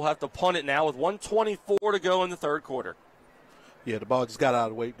line. They will have to punt it now with 1:24 to go in the third quarter. Yeah, the ball just got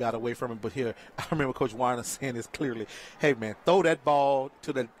away from him. But here, I remember Coach Weiner saying this clearly. Hey, man, throw that ball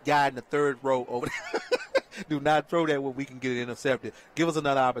to the guy in the third row over there. Do not throw that where we can get it intercepted. Give us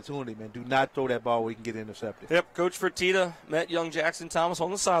another opportunity, man. Do not throw that ball where we can get it intercepted. Yep, Coach Fertitta met young Jackson Thomas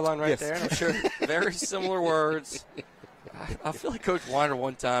on the sideline right there. And I'm sure very similar words. I feel like Coach Weiner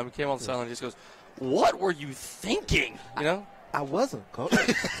one time came on the sideline and just goes, "What were you thinking?" I wasn't, Coach.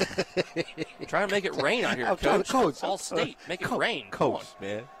 Trying to make it rain out here, Coach. All state, make it rain. Coach,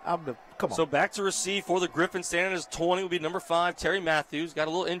 man. Come on. So back to receive for the Griffins. Standing as 20 will be number 5, Terry Matthews. Got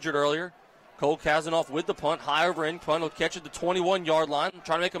a little injured earlier. Cole Kazanoff with the punt. High over in punt. He'll catch at the 21-yard line.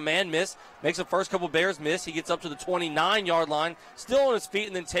 Trying to make a man miss. Makes the first couple Bears miss. He gets up to the 29-yard line. Still on his feet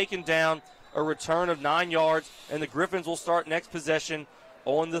and then taken down. A return of 9 yards. And the Griffins will start next possession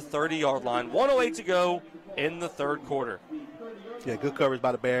on the 30-yard line. 1:08 to go in the third quarter. Yeah, good coverage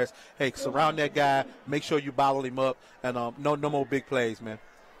by the Bears. Hey, surround that guy. Make sure you bottle him up. And no more big plays, man.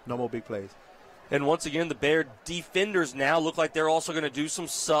 No more big plays. And once again, the Bear defenders now look like they're also going to do some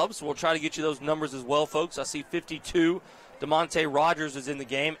subs. We'll try to get you those numbers as well, folks. I see 52. DeMonte Rogers is in the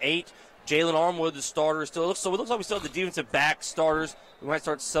game. 8. Jalen Armwood, the starter, still. So it looks like we still have the defensive back starters. We might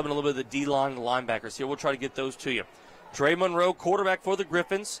start subbing a little bit of the D-line and the linebackers here. We'll try to get those to you. Trey Monroe, quarterback for the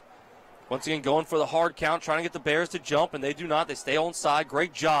Griffins. Once again, going for the hard count, trying to get the Bears to jump, and they do not. They stay on side.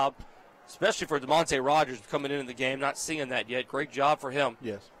 Great job, especially for DeMonte Rogers coming into the game. Not seeing that yet. Great job for him.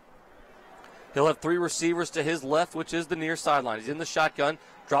 Yes. He'll have 3 receivers to his left, which is the near sideline. He's in the shotgun,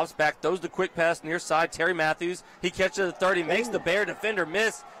 drops back, throws the quick pass near side. Terry Matthews, he catches the 30, makes the Bear defender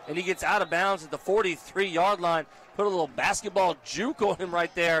miss, and he gets out of bounds at the 43-yard line. Put a little basketball juke on him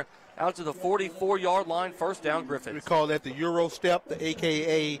right there, out to the 44-yard line. First down, Griffins. We call that the Euro step, the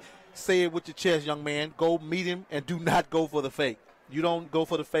AKA say it with your chest, young man. Go meet him and do not go for the fake. You don't go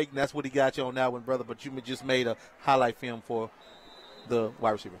for the fake, and that's what he got you on that one, brother, but you just made a highlight film for the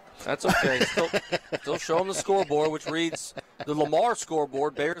wide receiver. That's okay. Still show him the scoreboard, which reads the Lamar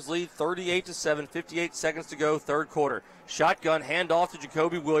scoreboard. Bears lead 38-7, 58 seconds to go, third quarter. Shotgun handoff to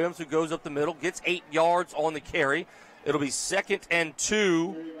Jacoby Williams, who goes up the middle, gets 8 yards on the carry. It'll be 2nd and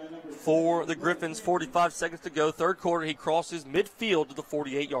 2 for the Griffins. 45 seconds to go, third quarter. He crosses midfield to the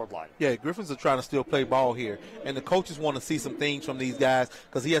 48-yard line. Yeah, Griffins are trying to still play ball here, and the coaches want to see some things from these guys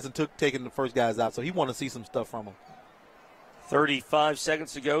because he hasn't taken the first guys out, so he want to see some stuff from them. 35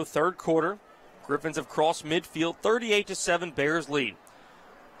 seconds to go, third quarter. Griffins have crossed midfield, 38-7, Bears lead.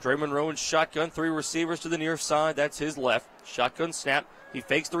 Trey Monroe in shotgun, 3 receivers to the near side. That's his left. Shotgun snap. He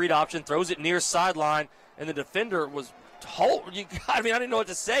fakes the read option, throws it near sideline, and the defender was I didn't know what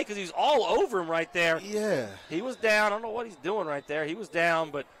to say because he's all over him right there. Yeah. He was down. I don't know what he's doing right there. He was down,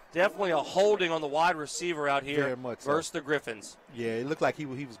 but definitely a holding on the wide receiver out here Very much versus the Griffins. Yeah, it looked like he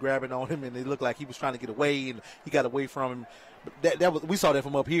was grabbing on him, and it looked like he was trying to get away, and he got away from him. But we saw that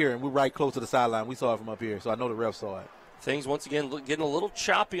from up here, and we're right close to the sideline. We saw it from up here, so I know the refs saw it. Things, once again, getting a little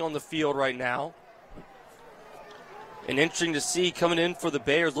choppy on the field right now. And interesting to see coming in for the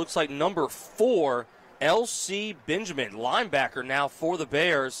Bears, looks like number 4, L.C. Benjamin, linebacker now for the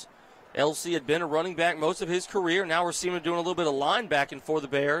Bears. L.C. had been a running back most of his career. Now we're seeing him doing a little bit of linebacking for the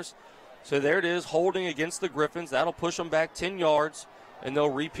Bears. So there it is, holding against the Griffins. That'll push them back 10 yards, and they'll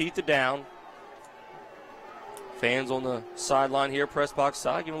repeat the down. Fans on the sideline here, press box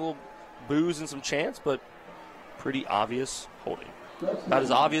side, giving a little boos and some chants, but pretty obvious holding. About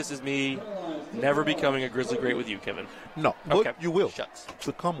as obvious as me never becoming a Grizzly great with you, Kevin. No, okay. You will Shucks.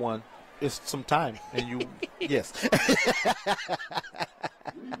 become one It's some time, and you, yes.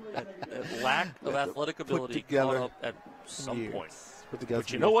 that lack of athletic ability caught up at some point.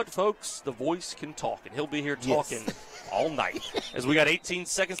 But you know what, folks? The voice can talk, and he'll be here talking all night. As we got 18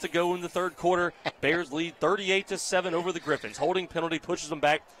 seconds to go in the third quarter, Bears lead 38-7 over the Griffins. Holding penalty pushes them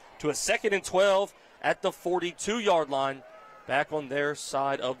back to a 2nd and 12 at the 42-yard line, back on their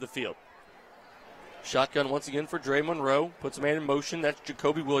side of the field. Shotgun once again for Dre Monroe. Puts a man in motion. That's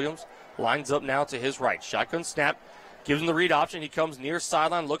Jacoby Williams. Lines up now to his right. Shotgun snap. Gives him the read option. He comes near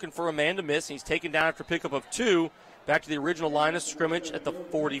sideline looking for a man to miss. He's taken down after pickup of 2. Back to the original line of scrimmage at the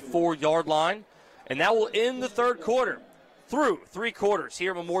 44-yard line. And that will end the third quarter. Through 3 quarters here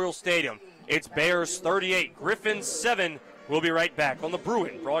at Memorial Stadium. It's Bears 38, Griffins 7. We'll be right back on the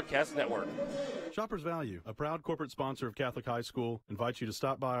Bruin Broadcast Network. Shoppers Value, a proud corporate sponsor of Catholic High School, invites you to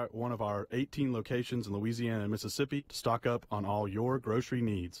stop by one of our 18 locations in Louisiana and Mississippi to stock up on all your grocery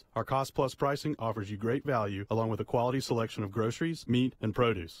needs. Our cost-plus pricing offers you great value along with a quality selection of groceries, meat, and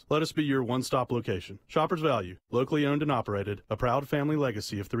produce. Let us be your one-stop location. Shoppers Value, locally owned and operated, a proud family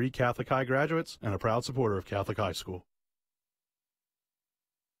legacy of 3 Catholic High graduates, and a proud supporter of Catholic High School.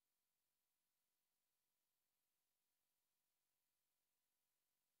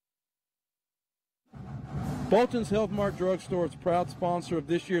 Bolton's Health Mart Drugstore is proud sponsor of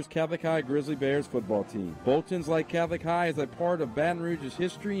this year's Catholic High Grizzly Bears football team. Bolton's, like Catholic High, is a part of Baton Rouge's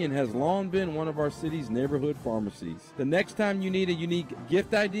history and has long been one of our city's neighborhood pharmacies. The next time you need a unique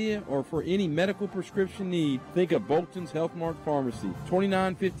gift idea or for any medical prescription need, think of Bolton's Health Mart Pharmacy,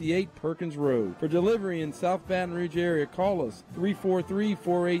 2958 Perkins Road. For delivery in South Baton Rouge area, call us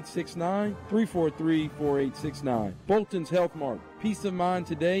 343-4869, 343-4869. Bolton's Health Mart, peace of mind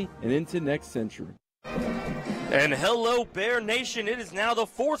today and into next century. And hello, Bear Nation. It is now the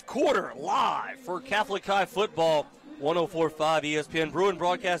fourth quarter live for Catholic High football. 104.5 ESPN,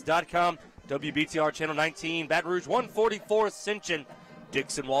 BruinBroadcast.com, WBTR Channel 19, Baton Rouge 144 Ascension.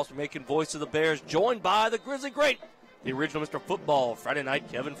 Dixon Walsh making voice of the Bears, joined by the Grizzly great, the original Mr. Football. Friday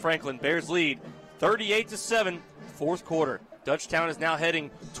night, Kevin Franklin. Bears lead 38-7, fourth quarter. Dutchtown is now heading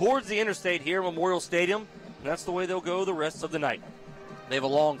towards the interstate here at Memorial Stadium, and that's the way they'll go the rest of the night. They have a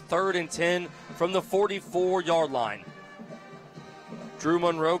long 3rd and 10 from the 44-yard line. Drew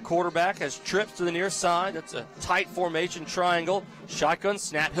Monroe, quarterback, has trips to the near side. That's a tight formation triangle. Shotgun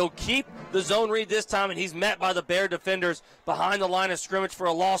snap. He'll keep the zone read this time, and he's met by the Bear defenders behind the line of scrimmage for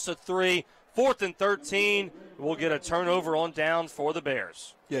a loss of 3. 4th and 13. We'll get a turnover on downs for the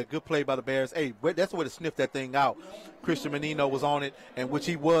Bears. Yeah, good play by the Bears. Hey, that's the way to sniff that thing out. Christian Menino was on it, and which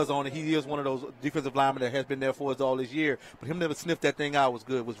he was on it. He is one of those defensive linemen that has been there for us all this year. But him never sniffed that thing out was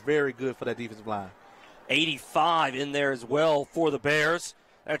good. Was very good for that defensive line. 85 in there as well for the Bears.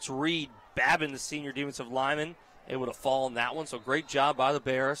 That's Reed Babin, the senior defensive lineman, able to fall on that one. So great job by the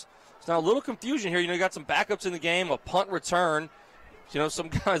Bears. So now a little confusion here. You got some backups in the game, a punt return. Some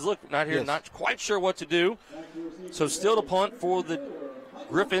guys, look, not quite sure what to do. So still to punt for the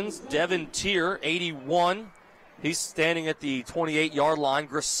Griffins, Devin Tier, 81. He's standing at the 28-yard line.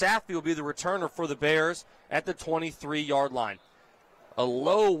 Grisaffi will be the returner for the Bears at the 23-yard line. A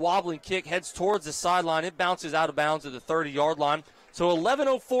low wobbling kick heads towards the sideline. It bounces out of bounds at the 30-yard line. So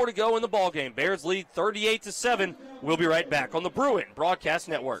 11:04 to go in the ballgame. Bears lead 38-7. We'll be right back on the Bruin Broadcast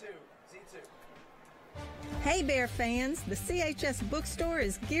Network. Hey Bear fans, the CHS bookstore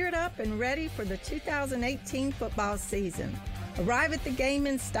is geared up and ready for the 2018 football season. Arrive at the game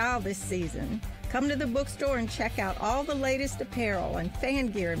in style this season. Come to the bookstore and check out all the latest apparel and fan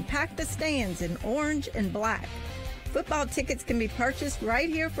gear and pack the stands in orange and black. Football tickets can be purchased right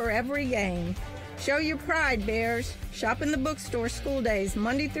here for every game. Show your pride, Bears. Shop in the bookstore school days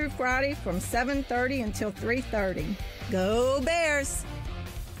Monday through Friday from 7:30 until 3:30. Go Bears!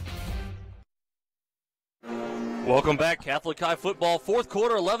 Welcome back, Catholic High football. Fourth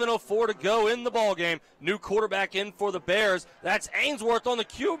quarter, 11:04 to go in the ballgame. New quarterback in for the Bears. That's Ainsworth on the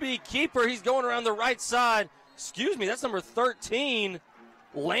QB keeper. He's going around the right side. Excuse me, that's number 13,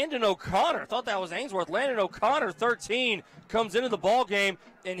 Landon O'Connor. Thought that was Ainsworth. Landon O'Connor, 13, comes into the ballgame,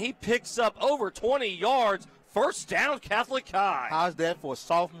 and he picks up over 20 yards. First down, Catholic High. How's that for a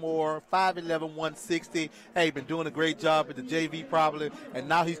sophomore, 5'11", 160? Hey, been doing a great job at the JV probably, and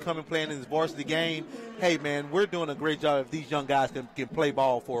now he's coming playing in his varsity game. Hey, man, we're doing a great job if these young guys can play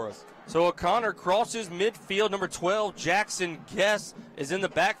ball for us. So O'Connor crosses midfield. Number 12, Jackson Guess, is in the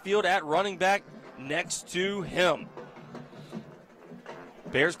backfield at running back next to him.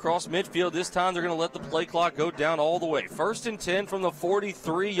 Bears cross midfield. This time they're going to let the play clock go down all the way. 1st and 10 from the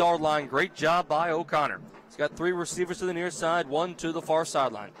 43-yard line. Great job by O'Connor. He's got 3 receivers to the near side, 1 to the far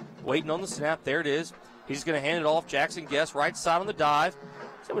sideline. Waiting on the snap. There it is. He's going to hand it off. Jackson Guess, right side on the dive.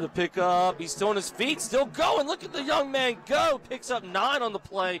 He's able to pick up. He's still on his feet, still going. Look at the young man go. Picks up 9 on the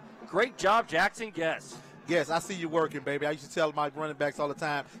play. Great job, Jackson Guess. Yes, I see you working, baby. I used to tell my running backs all the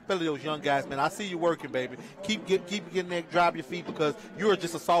time, especially those young guys, man, I see you working, baby. Keep getting there, drive your feet, because you're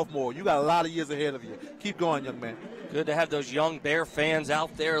just a sophomore. You got a lot of years ahead of you. Keep going, young man. Good to have those young Bear fans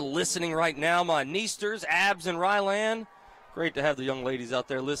out there listening right now. My Neasters, Abs, and Ryland. Great to have the young ladies out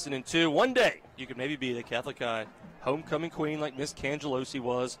there listening, too. One day, you could maybe be the Catholic High homecoming queen like Miss Cangelosi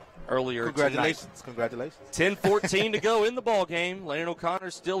was earlier Congratulations. tonight. Congratulations. 10-14 to go in the ball game. Landon O'Connor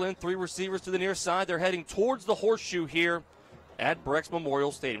still in, 3 receivers to the near side. They're heading towards the horseshoe here at Brex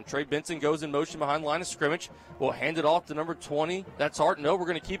Memorial Stadium. Trey Benson goes in motion behind the line of scrimmage. We'll hand it off to number 20. That's Hart. No, we're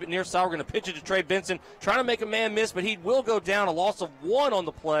going to keep it near side. We're going to pitch it to Trey Benson, trying to make a man miss, but he will go down. A loss of 1 on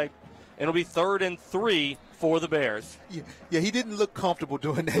the play, and it'll be 3rd and 3 for the Bears. Yeah, he didn't look comfortable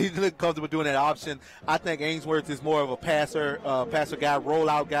doing that. He didn't look comfortable doing that option. I think Ainsworth is more of a passer guy,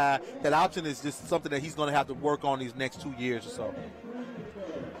 rollout guy. That option is just something that he's going to have to work on these next 2 years or so.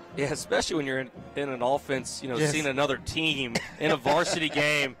 Yeah, especially when you're in an offense, Yes. seeing another team in a varsity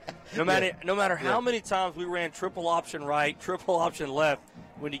game. No matter how many times we ran triple option right, triple option left,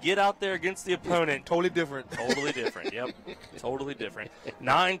 when you get out there against the opponent, totally different. Totally different. Yep, totally different.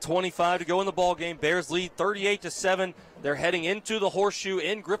 9:25 to go in the ball game. Bears lead 38-7. They're heading into the horseshoe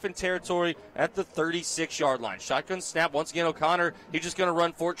in Griffin territory at the 36-yard line. Shotgun snap once again. O'Connor. He's just going to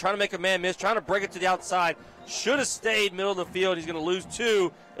run for it, trying to make a man miss, trying to break it to the outside. Should have stayed middle of the field. He's going to lose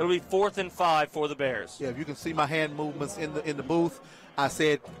 2. It'll be 4th and 5 for the Bears. Yeah, if you can see my hand movements in the booth, I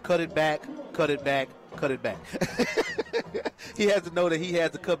said cut it back, cut it back, cut it back. He has to know that he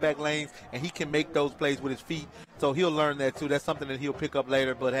has the cutback lanes, and he can make those plays with his feet. So he'll learn that too. That's something that he'll pick up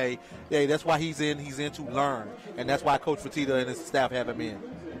later. But hey, that's why he's in. He's in to learn, and that's why Coach Fertitta and his staff have him in.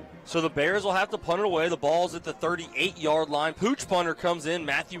 So the Bears will have to punt it away. The ball's at the 38-yard line. Pooch punter comes in,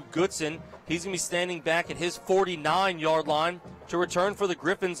 Matthew Goodson. He's going to be standing back at his 49-yard line to return for the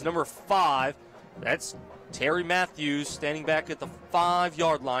Griffins, number 5. That's Terry Matthews standing back at the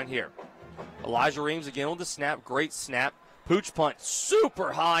 5-yard line here. Elijah Reams again on the snap. Great snap. Pooch punt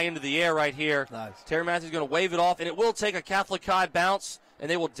super high into the air right here. Nice. Terry Matthews going to wave it off, and it will take a Catholic High bounce, and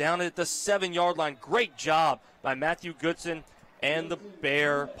they will down it at the 7-yard line. Great job by Matthew Goodson and the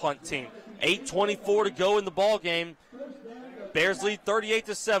Bear punt team. 8:24 to go in the ball game. Bears lead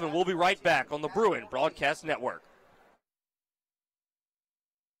 38-7. We'll be right back on the Bruin Broadcast Network.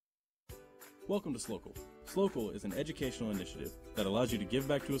 Welcome to SLOCAL. SLOCAL is an educational initiative that allows you to give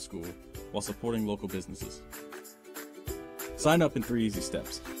back to a school while supporting local businesses. Sign up in 3 easy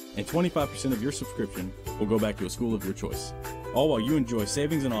steps, and 25% of your subscription will go back to a school of your choice, all while you enjoy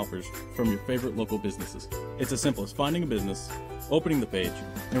savings and offers from your favorite local businesses. It's as simple as finding a business, opening the page,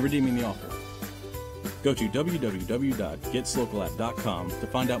 and redeeming the offer. Go to www.getslocal.com to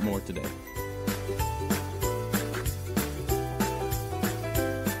find out more today.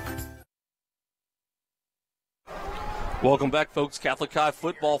 Welcome back, folks. Catholic High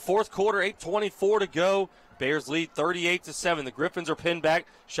football, 4th quarter, 8:24 to go. Bears lead 38-7. The Griffins are pinned back.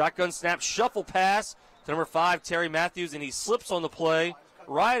 Shotgun snap, shuffle pass to number 5, Terry Matthews, and he slips on the play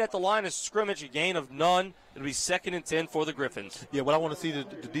right at the line of scrimmage, a gain of none. It'll be 2nd and 10 for the Griffins. Yeah, what I want to see the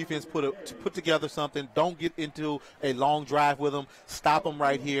defense put together something. Don't get into a long drive with them. Stop them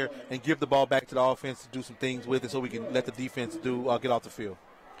right here and give the ball back to the offense to do some things with it so we can let the defense get off the field.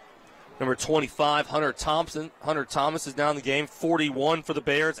 Number 25, Hunter Thompson. Hunter Thomas is now in the game. 41 for the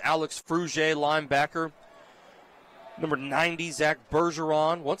Bears. Alex Frugier, linebacker. Number 90, Zach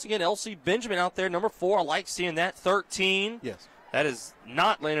Bergeron. Once again, L.C. Benjamin out there. Number 4, I like seeing that. 13. Yes. That is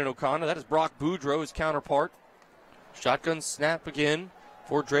not Landon O'Connor. That is Brock Boudreaux, his counterpart. Shotgun snap again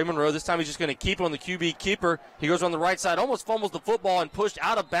for Dre Monroe. This time he's just going to keep it on the QB keeper. He goes on the right side, almost fumbles the football and pushed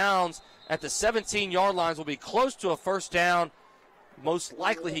out of bounds at the 17-yard lines. Will be close to a first down. Most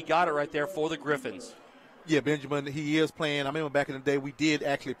likely he got it right there for the Griffins. Yeah, Benjamin, he is playing. I remember back in the day we did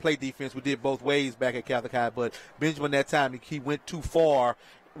actually play defense. We did both ways back at Catholic High, but Benjamin that time, he went too far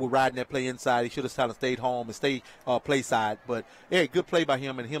with riding that play inside. He should have kind of stayed home and stayed play side. But, yeah, good play by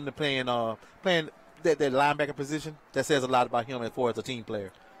him, and him to playing that linebacker position, that says a lot about him as far as a team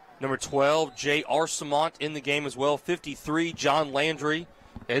player. Number 12, Jay Arsamont in the game as well. 53, John Landry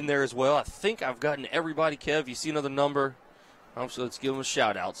in there as well. I think I've gotten everybody, Kev. You see another number? So let's give them a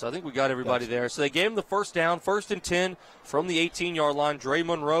shout-out. So I think we got everybody there. So they gave him the first down, 1st and 10 from the 18-yard line. Dre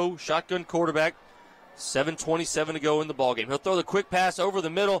Monroe, shotgun quarterback, 7:27 to go in the ballgame. He'll throw the quick pass over the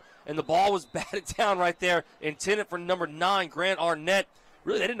middle, and the ball was batted down right there, intended for number 9, Grant Arnett.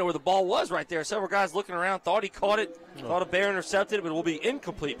 Really, they didn't know where the ball was right there. Several guys looking around thought he caught it, thought a Bear intercepted it, but it will be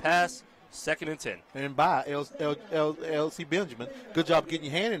incomplete pass 2nd and 10. And by L.C. Benjamin. Good job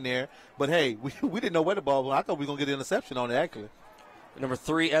getting your hand in there. But, hey, we didn't know where the ball was. I thought we were going to get an interception on it, actually. Number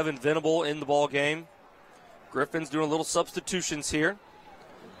 3, Evan Venable in the ball game. Griffin's doing a little substitutions here.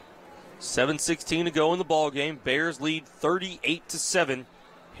 7:16 to go in the ball game. Bears lead 38-7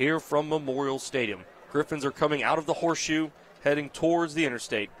 here from Memorial Stadium. Griffins are coming out of the horseshoe, heading towards the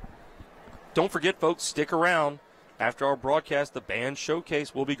interstate. Don't forget, folks, stick around. After our broadcast, the band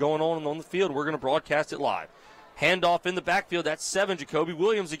showcase will be going on the field. We're going to broadcast it live. Handoff in the backfield. That's 7. Jacoby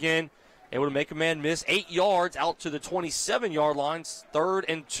Williams again. Able to make a man miss. 8 yards out to the 27-yard line. 3rd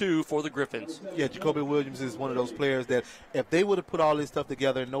and 2 for the Griffins. Yeah, Jacoby Williams is one of those players that if they would have put all this stuff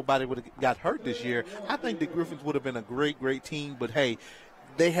together and nobody would have got hurt this year, I think the Griffins would have been a great, great team. But, hey,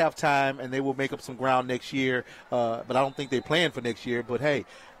 they have time and they will make up some ground next year. But I don't think they're playing for next year. But, hey,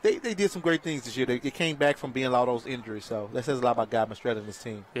 they did some great things this year. They came back from being a lot of those injuries. So that says a lot about Guy Mistretta and his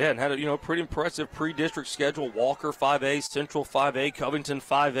team. Yeah, and had a pretty impressive pre-district schedule. Walker 5A, Central 5A, Covington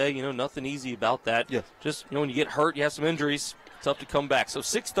 5A. Nothing easy about that. Yes. Just, when you get hurt, you have some injuries, tough to come back. So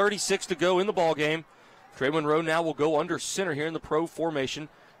 6:36 to go in the ball game. Trey Monroe now will go under center here in the pro formation.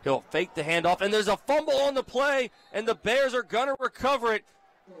 He'll fake the handoff, and there's a fumble on the play, and the Bears are going to recover it.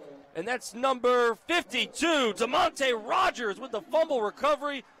 And that's number 52, DeMonte Rogers with the fumble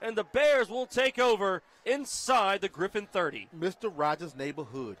recovery, and the Bears will take over inside the Griffin 30. Mr. Rogers'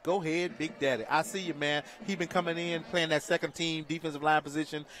 neighborhood. Go ahead, Big Daddy. I see you, man. He's been coming in, playing that second team defensive line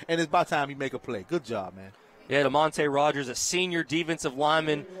position, and it's about time he make a play. Good job, man. Yeah, DeMonte Rogers, a senior defensive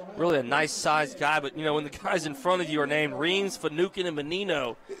lineman, really a nice-sized guy. But, when the guys in front of you are named Reams, Finucane, and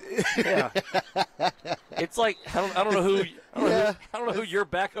Menino, yeah. It's like, I don't know who your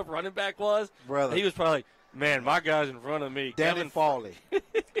backup running back was. Brother. He was probably, man, my guy's in front of me. Danny Fawley.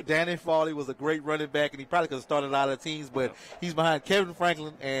 Danny Fawley was a great running back, and he probably could have started a lot of teams, but he's behind Kevin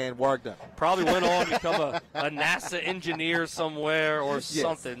Franklin and Warwick Dunn. Probably went on to become a NASA engineer somewhere or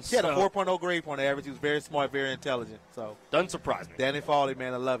something. He had a 4.0 grade point average. He was very smart, very intelligent. So doesn't surprise me. Danny Fawley,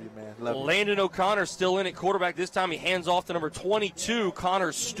 man, I love you, man. Love you. Landon O'Connor still in at quarterback. This time he hands off to number 22,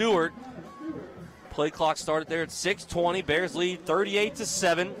 Connor Stewart. Play clock started there at 6:20. Bears lead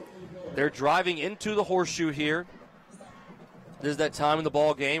 38-7. They're driving into the horseshoe here. This is that time in the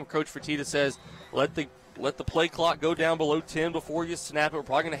ball game. Coach Fertitta says, let the play clock go down below 10 before you snap it. We're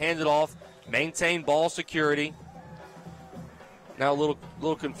probably going to hand it off. Maintain ball security. Now a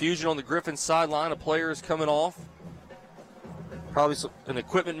little confusion on the Griffin sideline. A player is coming off. Probably an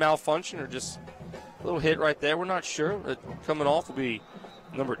equipment malfunction or just a little hit right there. We're not sure. Coming off will be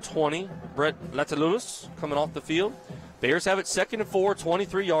number 20, Brett Latalus, coming off the field. Bears have it 2nd and 4,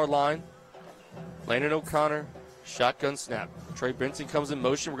 23-yard line. Landon O'Connor, shotgun snap. Trey Benson comes in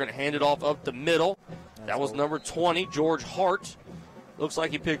motion. We're going to hand it off up the middle. That was number 20, George Hart. Looks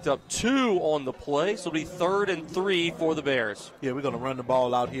like he picked up 2 on the play, so it'll be 3rd and 3 for the Bears. Yeah, we're going to run the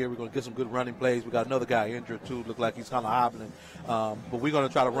ball out here. We're going to get some good running plays. We got another guy injured, too. Look like he's kind of hobbling. But we're going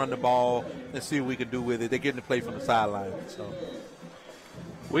to try to run the ball and see what we can do with it. They're getting the play from the sideline. So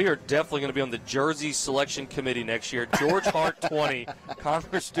we are definitely going to be on the jersey selection committee next year. George Hart, 20.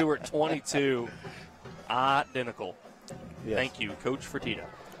 Connor Stewart, 22. Identical. Yes. Thank you, Coach Fertitta.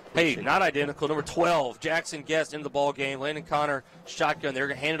 Hey, not identical. Number 12, Jackson Guest in the ball game. Landon Connor, shotgun. They're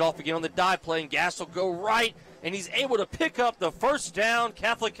going to hand it off again on the dive play, and Gas will go right, and he's able to pick up the first down.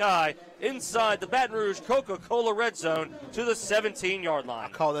 Catholic High inside the Baton Rouge Coca-Cola red zone to the 17-yard line.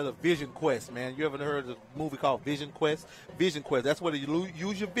 I call that a vision quest, man. You ever heard of a movie called Vision Quest? Vision Quest. That's where you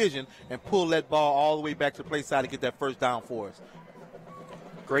use your vision and pull that ball all the way back to the play side to get that first down for us.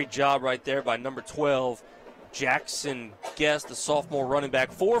 Great job right there by number 12. Jackson Guest, the sophomore running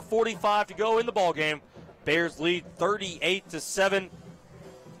back. 4:45 to go in the ballgame. Bears lead 38-7.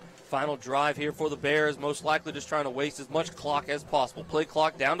 Final drive here for the Bears. Most likely just trying to waste as much clock as possible. Play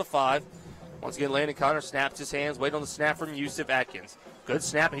clock down to 5. Once again, Landon Connor snaps his hands. Wait on the snap from Yusuf Atkins. Good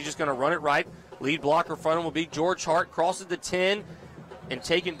snap, and he's just going to run it right. Lead blocker front him will be George Hart. Crosses the 10 and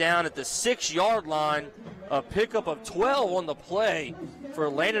taken down at the 6-yard line. A pickup of 12 on the play for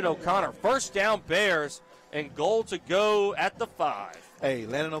Landon O'Connor. First down, Bears. And goal to go at the 5. Hey,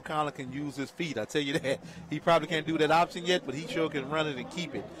 Landon O'Connor can use his feet. I tell you that. He probably can't do that option yet, but he sure can run it and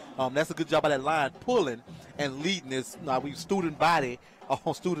keep it. That's a good job by that line, pulling and leading this. We student body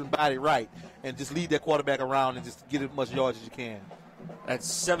right, and just lead that quarterback around and just get as much yards as you can. That's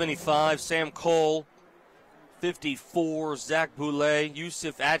 75, Sam Cole. 54, Zach Boulay,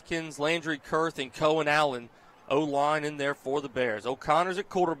 Yusuf Atkins, Landry Kurth, and Cohen Allen. O-line in there for the Bears. O'Connor's at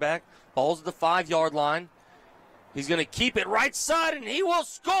quarterback. Ball's at the 5-yard line. He's going to keep it right side, and he will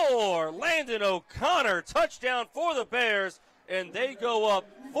score. Landon O'Connor, touchdown for the Bears and they go up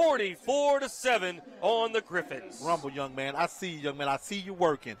 44-7 on the Griffins. Rumble, young man. I see you, young man. I see you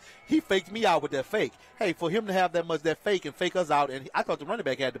working. He faked me out with that fake. Hey, for him to have that much that fake and fake us out, and I thought the running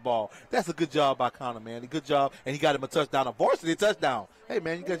back had the ball. That's a good job by Connor, man. A good job, and he got him a touchdown, a varsity touchdown. Hey,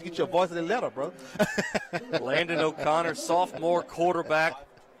 man, you got to get your varsity letter, bro. Landon O'Connor, sophomore quarterback,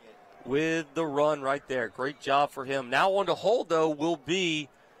 with the run right there. Great job for him. Now on to hold, though, will be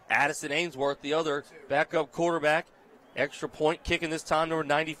Addison Ainsworth, the other backup quarterback. Extra point kicking this time, number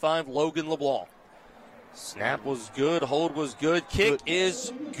 95, Logan LeBlanc. Snap was good. Hold was good. Kick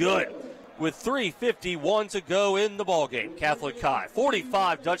is good. With 3:51 to go in the ballgame. Catholic High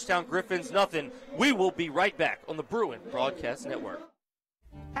 45, Dutchtown Griffins nothing. We will be right back on the Bruin Broadcast Network.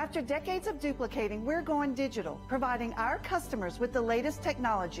 After decades of duplicating, we're going digital, providing our customers with the latest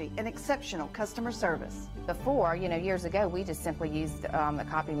technology and exceptional customer service. Before, years ago, we just simply used a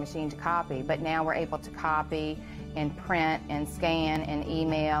copy machine to copy, but now we're able to copy and print and scan and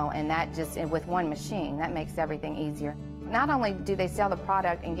email, and that just with one machine. That makes everything easier. Not only do they sell the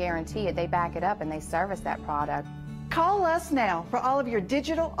product and guarantee it, they back it up and they service that product. Call us now for all of your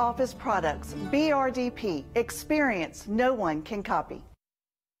digital office products. BRDP, experience no one can copy.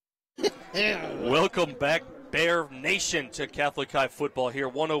 Welcome back, Bear Nation, to Catholic High football here.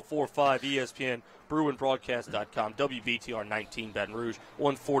 104.5 ESPN, BruinBroadcast.com, WBTR 19 Baton Rouge,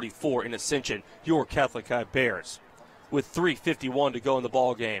 144 in Ascension. Your Catholic High Bears, with 3:51 to go in the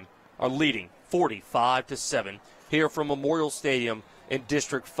ball game, are leading 45-7 here from Memorial Stadium in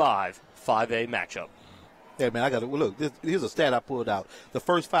District 5, 5A matchup. Yeah, man, I got to look. Here's a stat I pulled out. The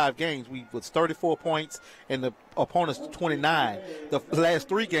first 5 games, we was 34 points, and the opponents 29. The last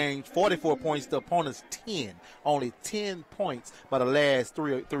 3 games, 44 points. The opponents 10. Only 10 points by the last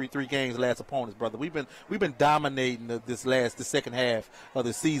three games. Last opponents, brother. We've been dominating the second half of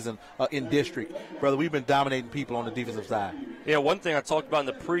the season in district, brother. We've been dominating people on the defensive side. Yeah, one thing I talked about in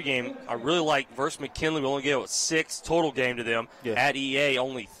the pregame, I really like versus McKinley. We only gave 6 total game to them. Yes. At EA,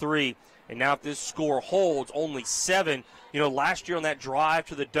 only 3. And now if this score holds, only 7. Last year on that drive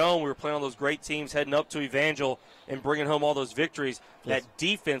to the Dome, we were playing on those great teams heading up to Evangel and bringing home all those victories. Yes. That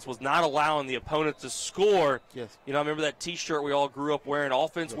defense was not allowing the opponent to score. Yes. I remember that T-shirt we all grew up wearing.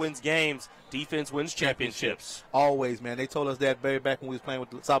 Offense wins games. Defense wins championships. Always, man. They told us that very back when we was playing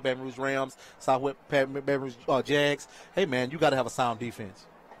with the South Baton Rouge Rams, South Baton Rouge Jags. Hey, man, you got to have a sound defense.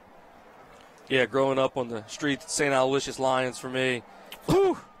 Yeah, growing up on the streets, St. Aloysius Lions for me.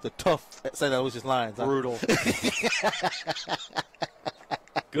 Whew. The tough St. Aloysius Lions. Brutal.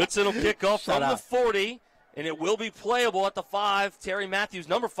 Goodson will kick off from the 40, and it will be playable at the 5. Terry Matthews,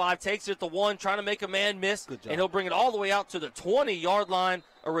 number 5, takes it at the 1, trying to make a man miss, and he'll bring it all the way out to the 20-yard line.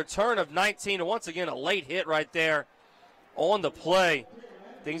 A return of 19, and once again a late hit right there on the play.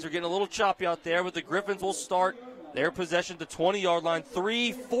 Things are getting a little choppy out there, but the Griffins will start their possession to 20-yard line.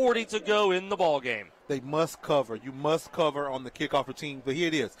 3:40 to go in the ball game. They must cover. You must cover on the kickoff routine. But here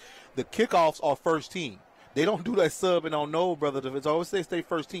it is. The kickoffs are first team. They don't do that subbing on no, brother. It's always stay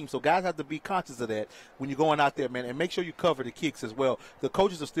first team. So guys have to be conscious of that when you're going out there, man. And make sure you cover the kicks as well. The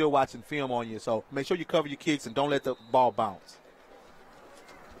coaches are still watching film on you. So make sure you cover your kicks and don't let the ball bounce.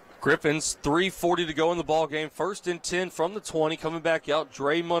 Griffins, 3:40 to go in the ball game. 1st and 10 from the 20. Coming back out,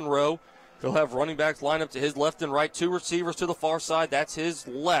 Dre Monroe. He'll have running backs line up to his left and right. 2 receivers to the far side. That's his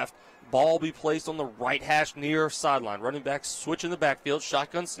left. Ball be placed on the right hash near sideline. Running back switch in the backfield.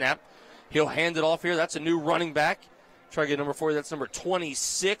 Shotgun snap. He'll hand it off here. That's a new running back. Try to get number 40. That's number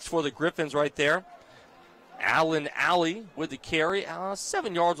 26 for the Griffins right there. Allen Alley with the carry.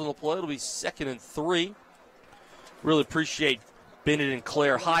 7 yards on the play. It'll be 2nd and 3. Really appreciate Bennett and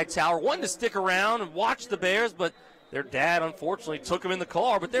Claire Hightower wanting to stick around and watch the Bears, but their dad, unfortunately, took them in the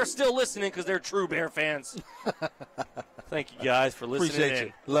car, but they're still listening because they're true Bear fans. Thank you, guys, for listening. Appreciate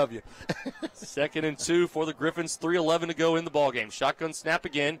you. Love you. 2nd and 2 for the Griffins. 3:11 to go in the ballgame. Shotgun snap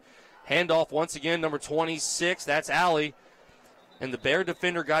again. Handoff once again, number 26. That's Alley. And the Bear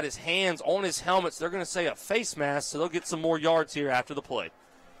defender got his hands on his helmet, so they're going to say a face mask, so they'll get some more yards here after the play.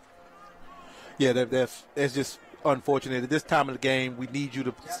 Yeah, that's just unfortunate. At this time of the game, we need you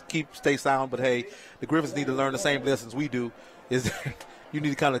to stay sound, but hey, the Griffins need to learn the same lessons we do. Is you need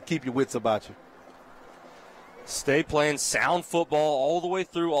to kind of keep your wits about you. Stay playing sound football all the way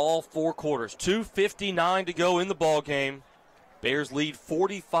through all 4 quarters. 2:59 to go in the ball game. Bears lead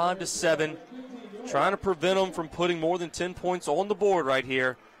 45-7, trying to prevent them from putting more than 10 points on the board right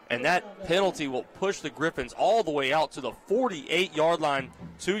here. And that penalty will push the Griffins all the way out to the 48-yard line,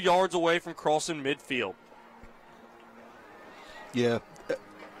 2 yards away from crossing midfield. Yeah,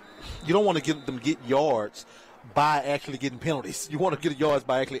 you don't want to get yards by actually getting penalties. You want to get yards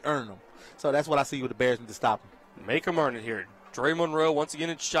by actually earning them. So that's what I see with the Bears need to stop them. Make them earn it here. Dre Monroe once again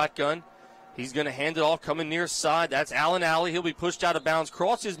in shotgun. He's going to hand it off, coming near side. That's Allen Alley. He'll be pushed out of bounds,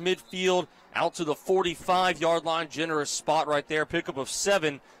 crosses midfield, out to the 45-yard line. Generous spot right there. Pickup of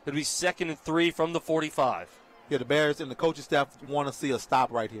 7. It'll be 2nd and 3 from the 45. Yeah, the Bears and the coaching staff want to see a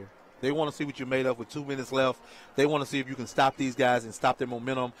stop right here. They want to see what you're made of with 2 minutes left. They want to see if you can stop these guys and stop their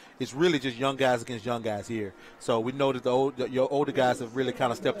momentum. It's really just young guys against young guys here. So we know that your older guys have really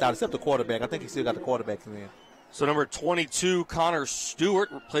kind of stepped out, except the quarterback. I think he still got the quarterbacks in there. So number 22, Connor Stewart,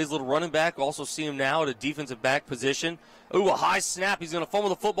 plays a little running back. Also see him now at a defensive back position. Ooh, a high snap. He's going to fumble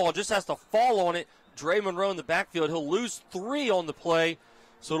the football. Just has to fall on it. Dre Monroe in the backfield. He'll lose 3 on the play.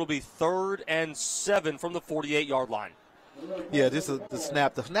 So it'll be 3rd and 7 from the 48-yard line. Yeah, this is the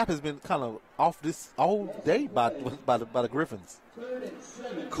snap. The snap has been kind of off this all day by the Griffins.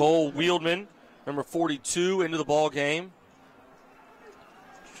 Cole Wieldman, number 42, into the ball game.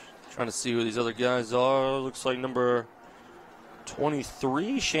 Trying to see who these other guys are. Looks like number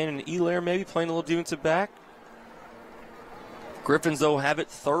 23, Shannon Elair, maybe playing a little defensive back. Griffins, though, have it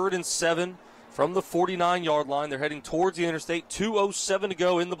 3rd and 7 from the 49-yard line. They're heading towards the interstate. 2:07 to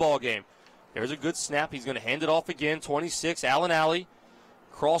go in the ball game. There's a good snap. He's going to hand it off again. 26, Allen Alley.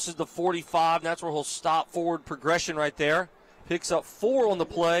 Crosses the 45. That's where he'll stop. Forward progression right there. Picks up 4 on the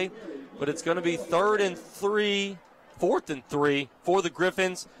play, but it's going to be 4th and 3 for the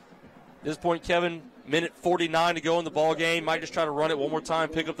Griffins. At this point, Kevin, minute 49 to go in the ball game. Might just try to run it one more time,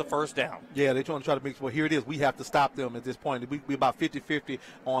 pick up the first down. Yeah, they're trying to make sure. Well, here it is. We have to stop them at this point. We're about 50-50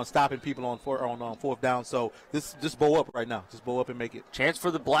 on stopping people on 4th down. So just bow up right now. Just bow up and make it. Chance for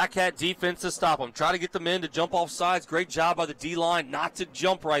the Black Hat defense to stop them. Try to get them in to jump off sides. Great job by the D-line not to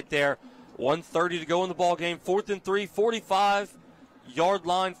jump right there. 1:30 to go in the ball game. 4th and 3, 45-yard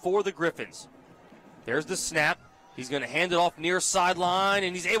line for the Griffins. There's the snap. He's going to hand it off near sideline,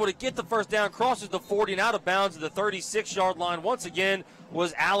 and he's able to get the first down, crosses the 40 and out of bounds at the 36-yard line. Once again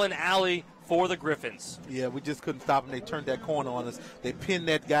was Allen Alley for the Griffins. Yeah, we just couldn't stop them. They turned that corner on us. They pinned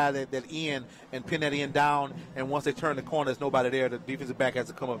that guy, that end, and pinned that end down, and once they turn the corner, there's nobody there. The defensive back has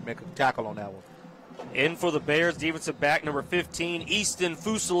to come up and make a tackle on that one. In for the Bears, defensive back number 15, Easton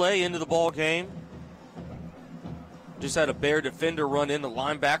Fuselier, into the ball game. Just had a Bear defender run in. The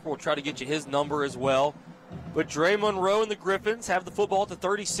linebacker will try to get you his number as well. But Dre Monroe and the Griffins have the football at the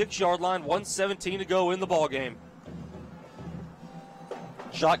 36-yard line. 1:17 to go in the ball game.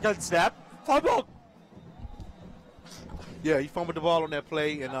 Shotgun snap. Fumble. Yeah, he fumbled the ball on that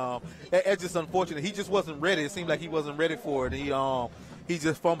play, and it's just unfortunate. He just wasn't ready. It seemed like he wasn't ready for it. He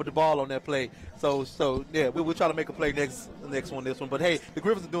just fumbled the ball on that play. So yeah, we'll try to make a play this one. But hey, the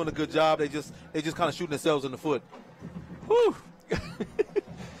Griffins are doing a good job. They just kind of shooting themselves in the foot. Whew.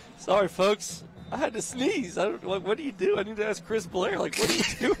 Sorry, folks. I had to sneeze. What do you do? I need to ask Chris Blair. What do you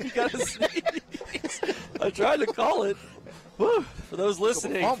do when you got to sneeze? I tried to call it. Whew. For those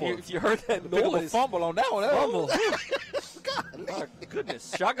listening, if you heard that noise. A fumble on that one. Fumble. Oh,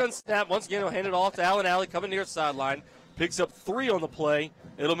 goodness. Shotgun snap. Once again, he'll hand it off to Allen Alley, coming near sideline. Picks up 3 on the play.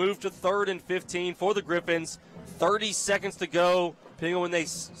 It'll move to 3rd and 15 for the Griffins. 30 seconds to go. Depending on when they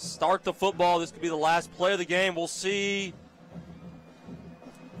start the football, this could be the last play of the game. We'll see.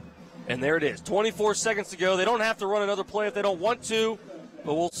 And there it is. 24 seconds to go. They don't have to run another play if they don't want to,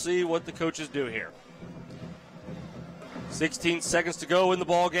 but we'll see what the coaches do here. 16 seconds to go in the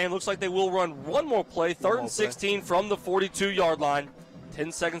ball game. Looks like they will run one more play. 3rd and 16 from the 42-yard line.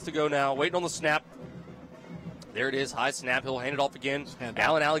 10 seconds to go now. Waiting on the snap. There it is. High snap. He'll hand it off again.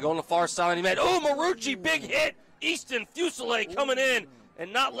 Allen Alley going to the far side. He made, Marucci, big hit. Easton Fuselier coming in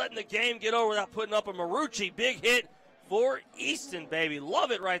and not letting the game get over without putting up a Marucci. Big hit for Easton, baby.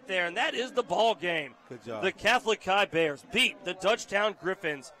 Love it right there. And that is the ball game. Good job. The Catholic High Bears beat the Dutchtown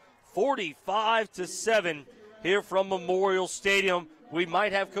Griffins 45-7 here from Memorial Stadium. We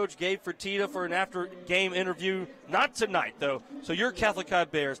might have Coach Gabe Fertitta for an after-game interview. Not tonight, though. So your Catholic High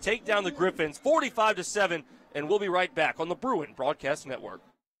Bears take down the Griffins 45-7, and we'll be right back on the Bruin Broadcast Network.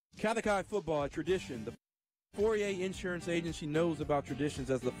 Catholic High football, a tradition. The Fourier Insurance Agency knows about traditions,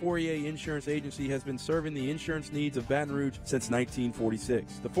 as the Fourier Insurance Agency has been serving the insurance needs of Baton Rouge since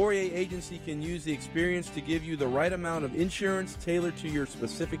 1946. The Fourier Agency can use the experience to give you the right amount of insurance tailored to your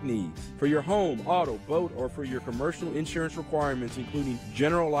specific needs. For your home, auto, boat, or for your commercial insurance requirements, including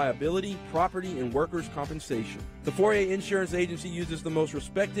general liability, property, and workers' compensation. The Fourier Insurance Agency uses the most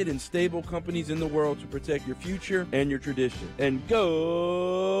respected and stable companies in the world to protect your future and your tradition. And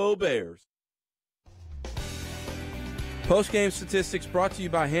go Bears! Post-game statistics brought to you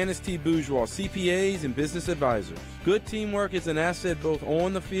by Hannes T. Bourgeois, CPAs and business advisors. Good teamwork is an asset both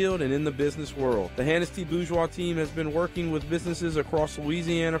on the field and in the business world. The Hannes T. Bourgeois team has been working with businesses across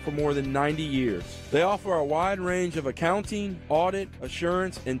Louisiana for more than 90 years. They offer a wide range of accounting, audit,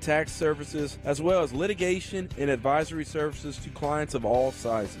 assurance, and tax services, as well as litigation and advisory services to clients of all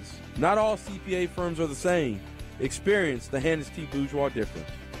sizes. Not all CPA firms are the same. Experience the Hannes T. Bourgeois difference.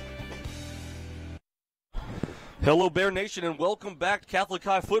 Hello, Bear Nation, and welcome back to Catholic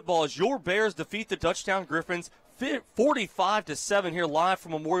High Football as your Bears defeat the Dutchtown Griffins 45-7 here live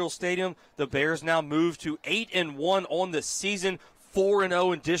from Memorial Stadium. The Bears now move to 8-1 on the season.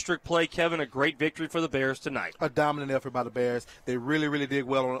 4-0 in district play. Kevin, a great victory for the Bears tonight. A dominant effort by the Bears. They really, really did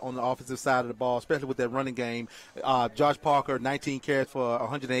well on the offensive side of the ball, especially with that running game. Josh Parker, 19 carries for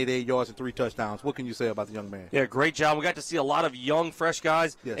 188 yards and 3 touchdowns. What can you say about the young man? Yeah, great job. We got to see a lot of young, fresh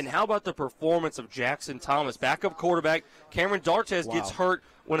guys. Yes. And how about the performance of Jackson Thomas? Backup quarterback. Cameron Dartez gets hurt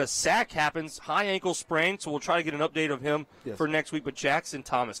when a sack happens, high ankle sprain, so we'll try to get an update of him for next week. But Jackson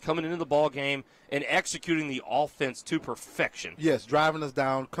Thomas coming into the ball game and executing the offense to perfection. Yes, driving us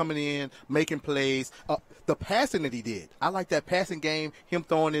down, coming in, making plays. The passing that he did, I like that passing game, him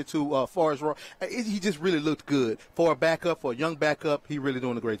throwing it to Forrest Roy. He just really looked good. For a backup, for a young backup, he really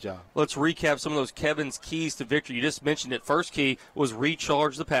doing a great job. Let's recap some of those Kevin's keys to victory. You just mentioned it. First key was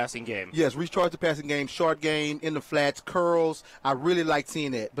recharge the passing game. Yes, recharge the passing game, short game, in the flats, curls. I really like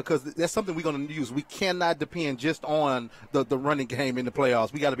seeing that because that's something we're going to use. We cannot depend just on the running game in the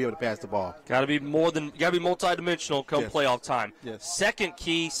playoffs. We got to be able to pass the ball. Got to be multidimensional come playoff time. Yes. Second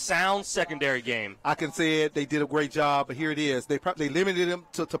key, sound secondary game. I can say it. They did a great job, but here it is. They limited him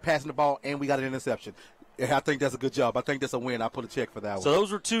to passing the ball, and we got an interception. I think that's a good job. I think that's a win. I put a check for that one. So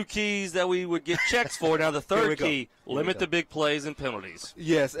those were two keys that we would get checks for. Now the third key, limit the big plays and penalties.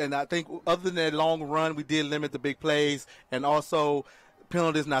 Yes, and I think other than that long run, we did limit the big plays, and also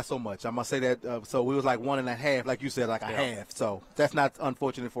penalties not so much. I'm going to say that. So we was like 1.5, like you said, like a half. So that's not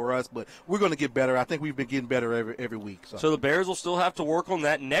unfortunate for us, but we're going to get better. I think we've been getting better every week. So the Bears will still have to work on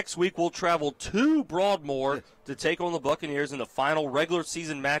that. Next week we'll travel to Broadmoor to take on the Buccaneers in the final regular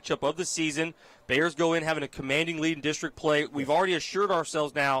season matchup of the season. Bears go in having a commanding lead in district play. We've already assured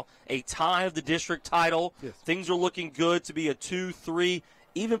ourselves now a tie of the district title. Things are looking good to be a 2-3,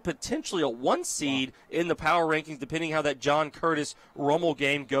 even potentially a 1 seed in the power rankings, depending how that John Curtis Rummel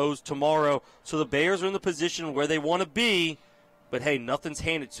game goes tomorrow. So the Bears are in the position where they want to be, but hey, nothing's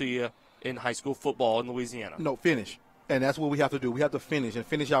handed to you in high school football in Louisiana. No, finish. And that's what we have to do. We have to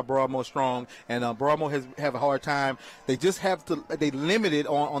finish our Broadmoor strong. And Broadmoor have a hard time. They just have to. They limit it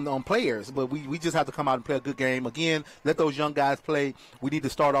on players, but we just have to come out and play a good game again. Let those young guys play. We need to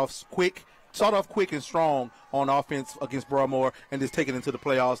start off quick and strong on offense against Broadmoor, and just take it into the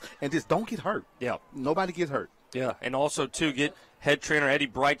playoffs. And just don't get hurt. Yeah, nobody gets hurt. Yeah, and also too get head trainer Eddie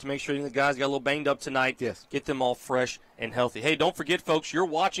Bright to make sure the guys got a little banged up tonight. Yes. Get them all fresh and healthy. Hey, don't forget, folks, you're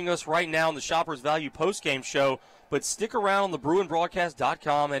watching us right now on the Shoppers Value postgame show, but stick around on the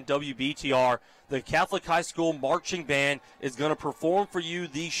BruinBroadcast.com and WBTR. The Catholic High School Marching Band is going to perform for you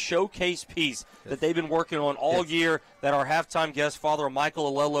the showcase piece that they've been working on all year that our halftime guest, Father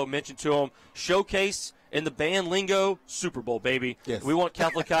Michael Alelo, mentioned to them. Showcase in the band lingo, Super Bowl, baby. Yes. We want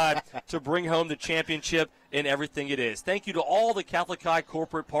Catholic High to bring home the championship in everything it is. Thank you to all the Catholic High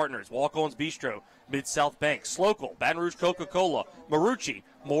corporate partners, Walk-On's Bistro, Mid-South Bank, Slocal, Baton Rouge Coca-Cola, Marucci,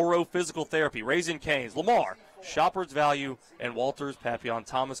 Morrow Physical Therapy, Raising Cane's, Lamar, Shoppers Value, and Walters Papillon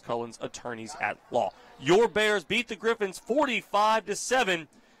Thomas Cullen's Attorneys at Law. Your Bears beat the Griffins 45-7,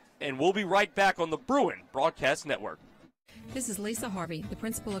 and we'll be right back on the Bruin Broadcast Network. This is Lisa Harvey, the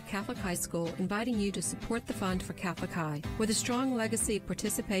principal of Catholic High School, inviting you to support the Fund for Catholic High. With a strong legacy of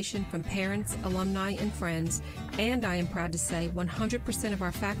participation from parents, alumni, and friends, and I am proud to say 100% of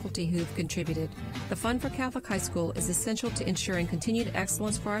our faculty who have contributed, the Fund for Catholic High School is essential to ensuring continued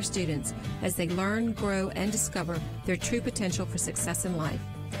excellence for our students as they learn, grow, and discover their true potential for success in life.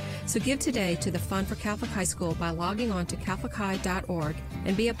 So give today to the Fund for Catholic High School by logging on to CatholicHigh.org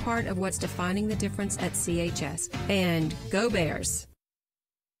and be a part of what's defining the difference at CHS. And go Bears!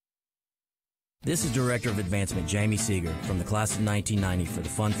 This is Director of Advancement Jamie Seeger from the class of 1990 for the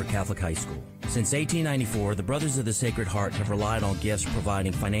Fund for Catholic High School. Since 1894, the Brothers of the Sacred Heart have relied on gifts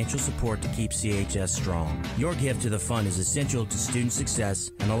providing financial support to keep CHS strong. Your gift to the fund is essential to student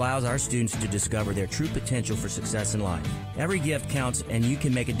success and allows our students to discover their true potential for success in life. Every gift counts, and you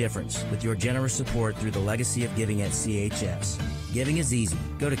can make a difference with your generous support through the legacy of giving at CHS. Giving is easy.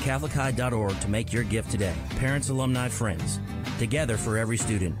 Go to CatholicHigh.org to make your gift today. Parents, alumni, friends. Together for every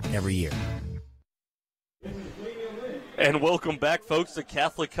student, every year. And welcome back, folks, to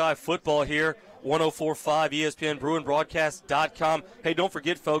Catholic High Football here 1045 ESPN, BruinBroadcast.com. Hey, don't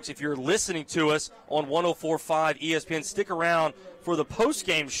forget, folks, if you're listening to us on 1045 ESPN, stick around for the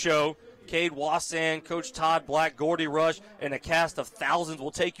post-game show. Cade Wassan, Coach Todd Black, Gordy Rush, and a cast of thousands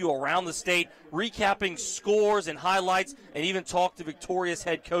will take you around the state, recapping scores and highlights, and even talk to victorious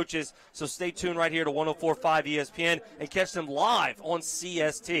head coaches. So stay tuned right here to 1045 ESPN and catch them live on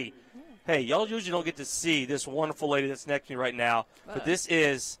CST. Hey, y'all usually don't get to see this wonderful lady that's next to me right now, but this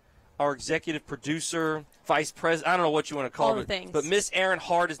is our executive producer, vice president, I don't know what you want to call it, but Miss Erin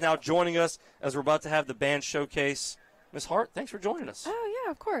Hart is now joining us as we're about to have the band showcase. Miss Hart, thanks for joining us. Oh,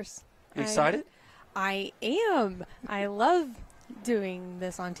 yeah, of course. You excited? I am. I love doing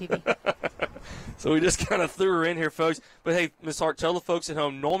this on TV. So we just kind of threw her in here, folks. But, hey, Miss Hart, tell the folks at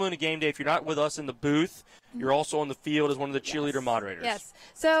home, normally on a game day, if you're not with us in the booth, you're also on the field as one of the cheerleader moderators. Yes.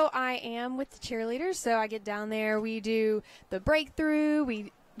 So I am with the cheerleaders. So I get down there. We do the breakthrough.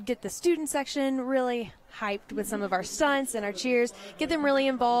 We get the student section really hyped with some of our stunts and our cheers, get them really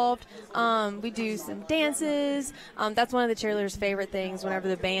involved. We do some dances. That's one of the cheerleaders' favorite things whenever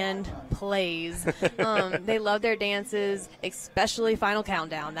the band plays. They love their dances, especially Final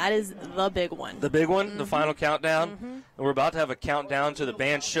Countdown. That is the big one. The big one, the Final Countdown. And we're about to have a countdown to the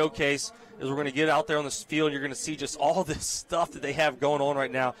band showcase as we're going to get out there on the field. You're going to see just all this stuff that they have going on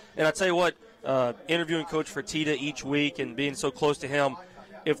right now. And I tell you what, interviewing Coach Fertitta each week and being so close to him,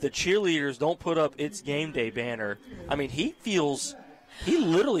 if the cheerleaders don't put up It's Game Day banner, I mean, he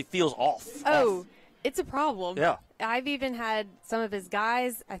literally feels off. Oh, it's a problem. Yeah. I've even had some of his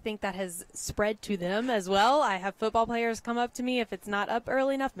guys, I think that has spread to them as well. I have football players come up to me if it's not up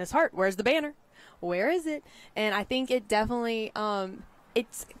early enough. Miss Hart, where's the banner? Where is it? And I think it definitely,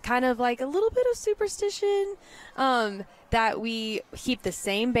 it's kind of like a little bit of superstition that we keep the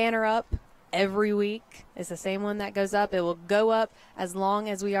same banner up every week. It's the same one that goes up. It will go up as long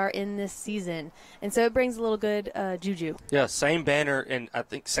as we are in this season. And so it brings a little good juju. Yeah, same banner and I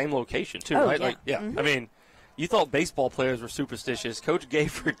think same location too, Oh, right? yeah. Like, yeah. Mhm. I mean, you thought baseball players were superstitious. Coach Gabe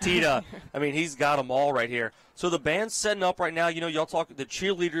Fertitta, I mean, he's got them all right here. So the band's setting up right now. You know, y'all talk, the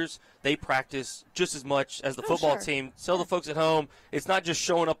cheerleaders, they practice just as much as the football team. Tell the folks at home, it's not just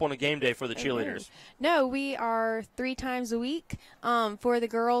showing up on a game day for the cheerleaders. No, we are 3 times a week for the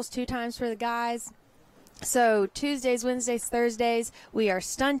girls, 2 times for the guys. So Tuesdays, Wednesdays, Thursdays, we are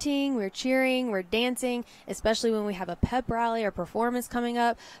stunting, we're cheering, we're dancing, especially when we have a pep rally or performance coming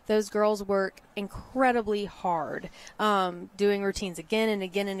up. Those girls work incredibly hard, doing routines again and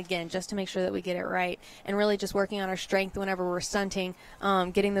again and again just to make sure that we get it right, and really just working on our strength whenever we're stunting,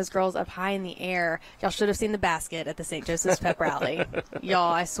 getting those girls up high in the air. Y'all should have seen the basket at the St. Joseph's pep rally.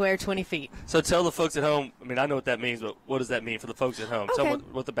 Y'all, I swear, 20 feet. So tell the folks at home, I mean, I know what that means, but what does that mean for the folks at home? Okay. Tell them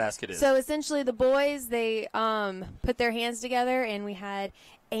what the basket is. So essentially the boys, they put their hands together, and we had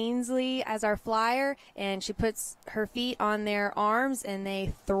Ainsley as our flyer, and she puts her feet on their arms and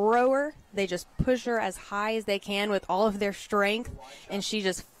they throw her. They just push her as high as they can with all of their strength, and she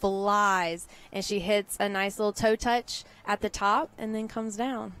just flies, and she hits a nice little toe touch at the top and then comes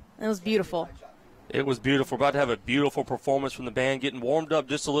down. It was beautiful. It was beautiful. We're about to have a beautiful performance from the band, getting warmed up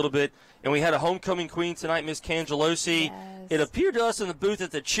just a little bit. And we had a homecoming queen tonight, Miss Cangelosi. Yes. It appeared to us in the booth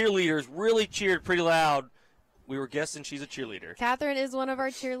that the cheerleaders really cheered pretty loud. We were guessing she's a cheerleader. Catherine is one of our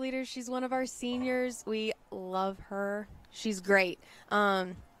cheerleaders. She's one of our seniors. We love her. She's great.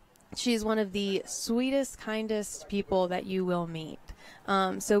 She's one of the sweetest, kindest people that you will meet.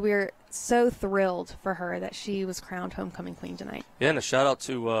 So we're so thrilled for her that she was crowned homecoming queen tonight. Yeah, and a shout out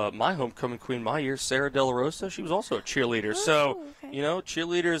to my homecoming queen my year, Sarah De La Rosa. She was also a cheerleader. You know,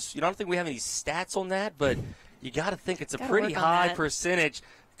 cheerleaders, you know, I don't think we have any stats on that, but you got to think it's a pretty high percentage.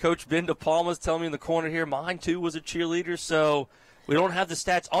 Coach Ben DePalma's telling me in the corner here, mine too was a cheerleader, so we don't have the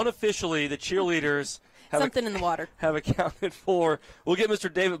stats. Unofficially, the cheerleaders something in the water have accounted for. We'll get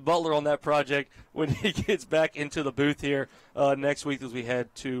Mr. David Butler on that project when he gets back into the booth here next week as we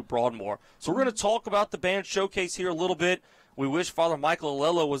head to Broadmoor. So we're going to talk about the band showcase here a little bit. We wish Father Michael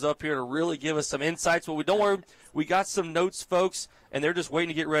Alello was up here to really give us some insights, but don't worry, we got some notes, folks, and they're just waiting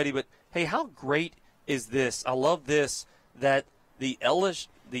to get ready. But, hey, how great is this? I love this, that the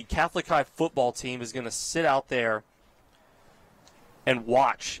Catholic High football team is going to sit out there and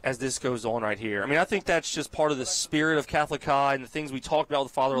watch as this goes on right here. I mean, I think that's just part of the spirit of Catholic High and the things we talked about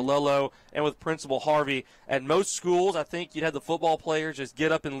with Father Alello and with Principal Harvey. At most schools, I think you'd have the football players just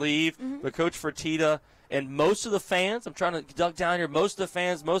get up and leave, but Coach Fertitta and most of the fans, I'm trying to duck down here, most of the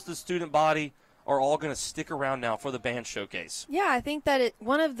fans, most of the student body are all going to stick around now for the band showcase. Yeah, I think that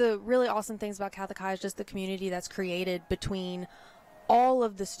one of the really awesome things about Catholic High is just the community that's created between all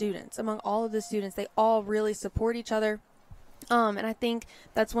of the students. Among all of the students, they all really support each other. And I think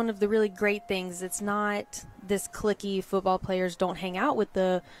that's one of the really great things. It's not this cliquey football players don't hang out with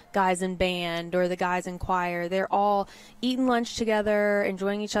the guys in band or the guys in choir. They're all eating lunch together,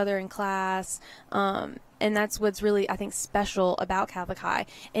 enjoying each other in class. And that's what's really, I think, special about Catholic High.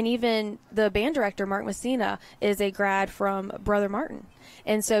 And even the band director, Mark Messina, is a grad from Brother Martin.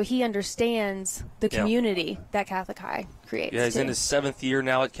 And so he understands the community that Catholic High creates. Yeah, he's in his 7th year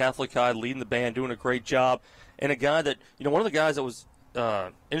now at Catholic High, leading the band, doing a great job. And a guy that, one of the guys that was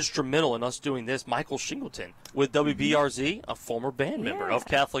instrumental in us doing this, Michael Shingleton, with WBRZ, a former band member of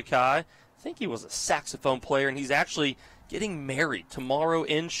Catholic High. I think he was a saxophone player, and he's actually getting married tomorrow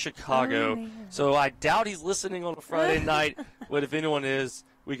in Chicago. So I doubt he's listening on a Friday night, but if anyone is,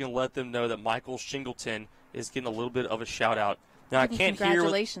 we can let them know that Michael Shingleton is getting a little bit of a shout-out. Now, I can't hear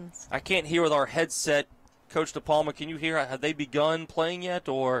with our headset. Coach DePalma, can you hear? Have they begun playing yet,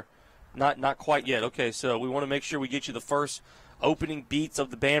 or not quite yet? Okay, so we want to make sure we get you the first opening beats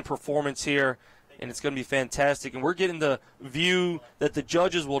of the band performance here, and it's going to be fantastic. And we're getting the view that the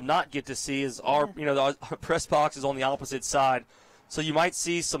judges will not get to see, as our press box is on the opposite side. So you might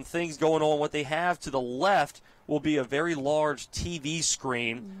see some things going on. What they have to the left will be a very large TV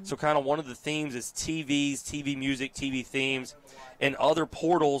screen. So kind of one of the themes is TVs, TV music, TV themes, and other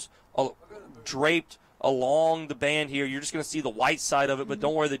portals draped along the band here. You're just going to see the white side of it, but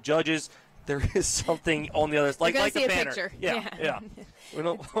don't worry, the judges, there is something on the other side, like the banner. Picture. Yeah. We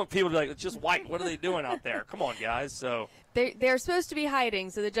don't want people to be like, it's just white. What are they doing out there? Come on, guys. So they're supposed to be hiding,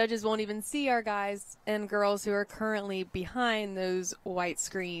 so the judges won't even see our guys and girls who are currently behind those white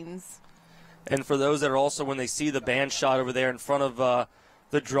screens. And for those that are also, when they see the band shot over there in front of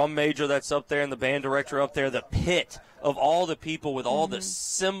the drum major that's up there and the band director up there, the pit of all the people with all the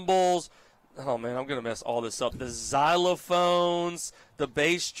cymbals. Oh, man, I'm going to mess all this up. The xylophones, the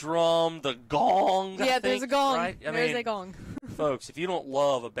bass drum, the gong. Yeah, there's a gong. Right? There's a gong. Folks, if you don't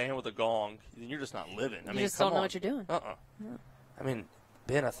love a band with a gong, then you're just not living. You just don't know what you're doing. Yeah. I mean,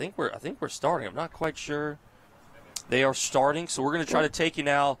 Ben, I think we're starting. I'm not quite sure. They are starting, so we're going to try to take you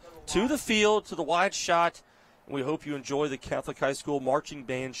now to the field, to the wide shot. We hope you enjoy the Catholic High School Marching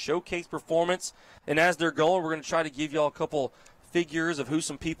Band Showcase performance. And as they're going, we're going to try to give you all a couple figures of who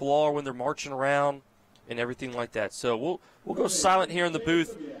some people are when they're marching around and everything like that. So we'll go silent here in the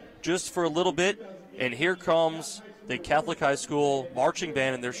booth just for a little bit. And here comes the Catholic High School Marching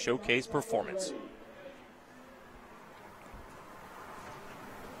Band and their showcase performance.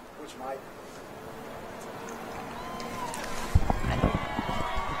 Which mic?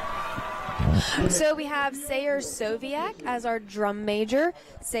 So we have Sayer Soviak as our drum major.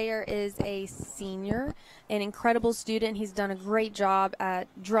 Sayer is a senior, an incredible student. He's done a great job at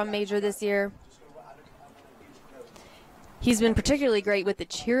drum major this year. He's been particularly great with the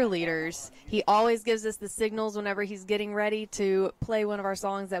cheerleaders. He always gives us the signals whenever he's getting ready to play one of our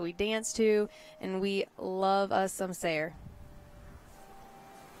songs that we dance to, and we love us some Sayer.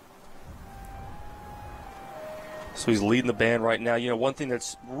 So he's leading the band right now. One thing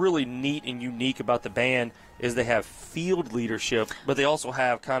that's really neat and unique about the band is they have field leadership, but they also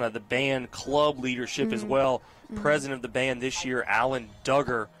have kind of the band club leadership as well. President of the band this year, Alan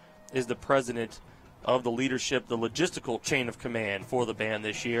Duggar, is the president of the leadership, the logistical chain of command for the band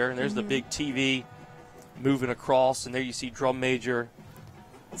this year. And there's the big TV moving across, and there you see drum major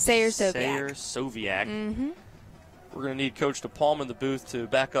Sayer Soviak. Sayer Soviak. We're going to need Coach DePalma in the booth to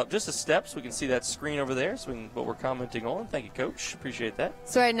back up just a step so we can see that screen over there, so what we're commenting on. Thank you, Coach. Appreciate that.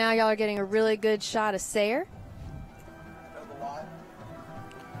 So right now y'all are getting a really good shot of Sayer.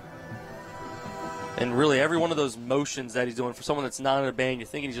 And really, every one of those motions that he's doing, for someone that's not in a band, you're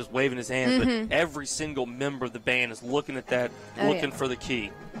thinking he's just waving his hands, but every single member of the band is looking at that, looking for the key.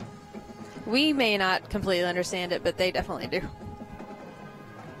 We may not completely understand it, but they definitely do.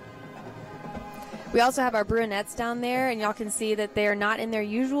 We also have our Bruinettes down there, and y'all can see that they're not in their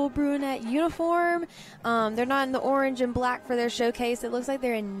usual Bruinette uniform. They're not in the orange and black for their showcase. It looks like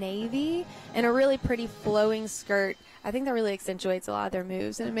they're in navy and a really pretty flowing skirt. I think that really accentuates a lot of their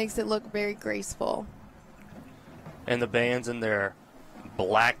moves, and it makes it look very graceful. And the band's in their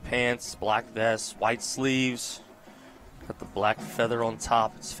black pants, black vests, white sleeves. Got the black feather on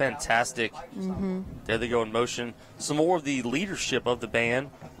top. It's fantastic. There they go in motion. Some more of the leadership of the band.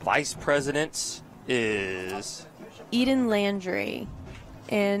 Vice President is Eden Landry,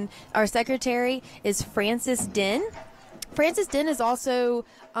 and our secretary is Francis Den. Francis Den is also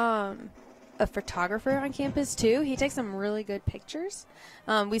a photographer on campus too. He takes some really good pictures.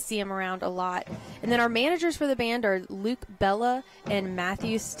 We see him around a lot. And then our managers for the band are Luke Bella and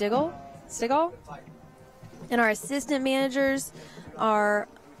Matthew Stigall. And our assistant managers are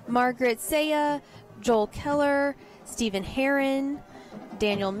Margaret Saya, Joel Keller, Stephen Herron,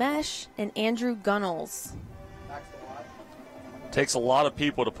 Daniel Mesh, and Andrew Gunnels. Takes a lot of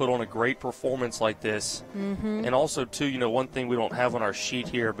people to put on a great performance like this. Mm-hmm. And also, too, one thing we don't have on our sheet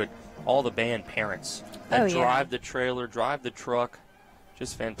here, but all the band parents that drive the trailer, drive the truck,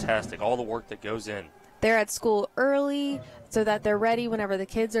 just fantastic. All the work that goes in. They're at school early so that they're ready whenever the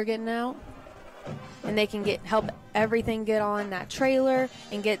kids are getting out. And they can help everything get on that trailer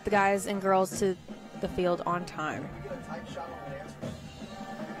and get the guys and girls to the field on time.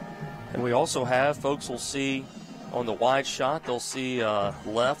 And we also have, folks will see on the wide shot, they'll see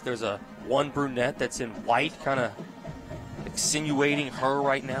left, there's one brunette that's in white, kind of insinuating her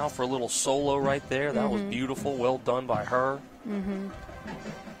right now for a little solo right there. That was beautiful. Well done by her. Mm-hmm.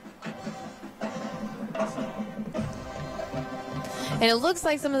 And it looks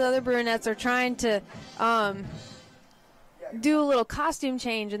like some of the other brunettes are trying to do a little costume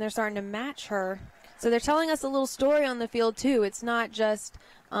change, and they're starting to match her. So they're telling us a little story on the field, too. It's not just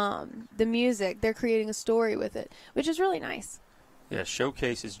the music. They're creating a story with it, which is really nice. Yeah,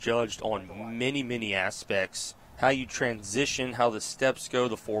 Showcase is judged on many, many aspects. How you transition, how the steps go,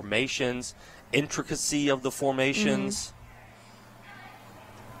 the formations, intricacy of the formations.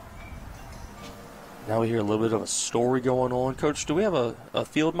 Now we hear a little bit of a story going on. Coach, do we have a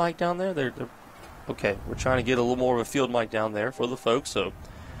field mic down there? They're okay, we're trying to get a little more of a field mic down there for the folks so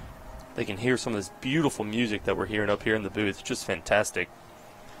they can hear some of this beautiful music that we're hearing up here in the booth. It's just fantastic.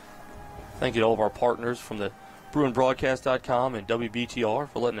 Thank you to all of our partners from the BruinBroadcast.com and WBTR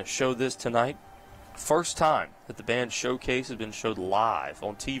for letting us show this tonight. First time that the band Showcase has been showed live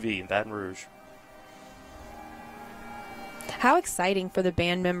on TV in Baton Rouge. How exciting for the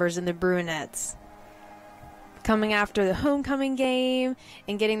band members and the Bruinettes. Coming after the homecoming game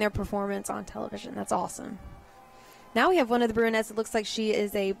and getting their performance on television. That's awesome. Now we have one of the Bruinettes. It looks like she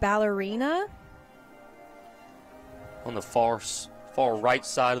is a ballerina. On the far right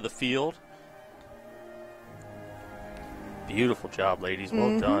side of the field. Beautiful job, ladies.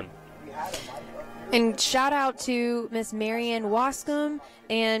 Well done. And shout out to Miss Marianne Wascom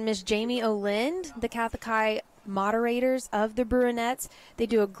and Miss Jamie O'Lind, the Catholic High moderators of the Bruinettes. They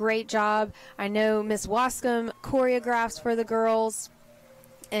do a great job. I know Miss Wascom choreographs for the girls,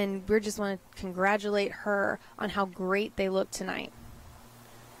 and we just want to congratulate her on how great they look tonight.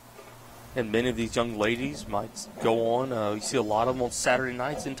 And many of these young ladies might go on. You see a lot of them on Saturday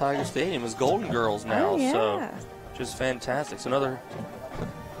nights in Tiger Stadium as Golden Girls now. Oh, yeah. So just fantastic. It's another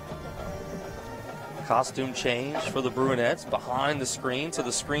costume change for the Bruinettes behind the screen. So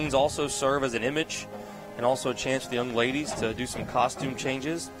the screens also serve as an image and also a chance for the young ladies to do some costume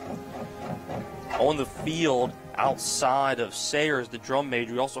changes. On the field, outside of Sayers, the drum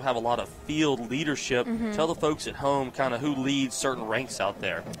major, we also have a lot of field leadership. Tell the folks at home kind of who leads certain ranks out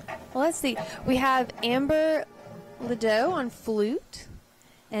there. Well, let's see. We have Amber Ladeau on flute,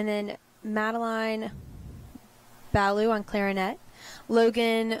 and then Madeline Ballou on clarinet,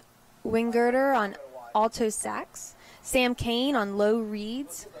 Logan Wingirter on alto sax, Sam Kane on low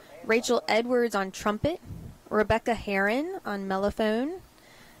reeds, Rachel Edwards on trumpet, Rebecca Herron on mellophone,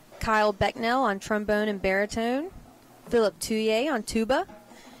 Kyle Becknell on trombone and baritone, Philip Touye on tuba,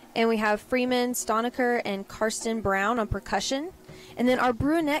 and we have Freeman Stonecker and Karsten Brown on percussion. And then our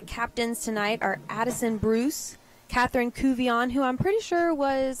brunette captains tonight are Addison Bruce, Catherine Cuvion, who I'm pretty sure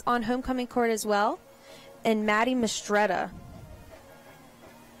was on homecoming court as well, and Maddie Mistretta.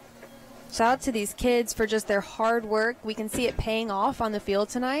 Shout out to these kids for just their hard work. We can see it paying off on the field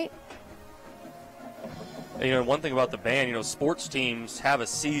tonight. And, one thing about the band, sports teams have a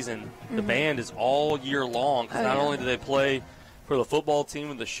season. The band is all year long. Because not only do they play for the football team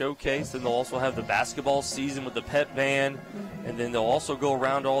with the Showcase, then they'll also have the basketball season with the pet band. And then they'll also go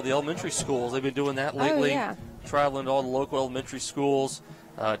around to all the elementary schools. They've been doing that lately. Traveling to all the local elementary schools,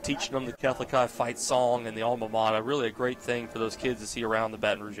 teaching them the Catholic High Fight song and the alma mater. Really a great thing for those kids to see around the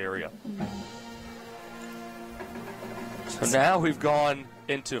Baton Rouge area. So now we've gone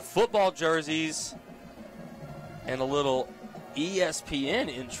into football jerseys and a little ESPN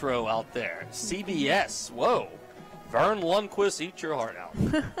intro out there. CBS. Whoa. Vern Lundquist, eat your heart out.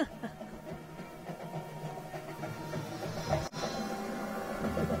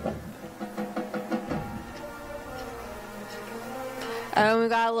 Oh, we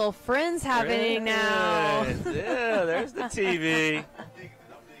got a little Friends happening now. Yeah, there's the TV.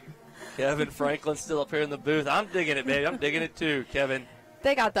 Kevin Franklin's still up here in the booth. I'm digging it, baby. I'm digging it too, Kevin.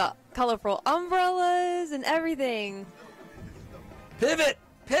 They got the colorful umbrellas and everything. Pivot!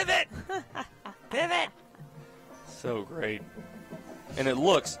 Pivot! Pivot! So great. And it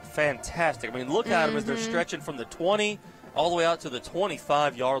looks fantastic. I mean, look at them as they're stretching from the 20 all the way out to the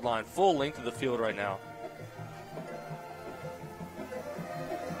 25-yard line. Full length of the field right now.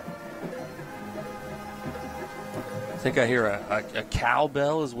 think I hear a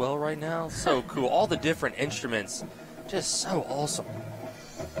cowbell as well right now. So cool. All the different instruments. Just so awesome.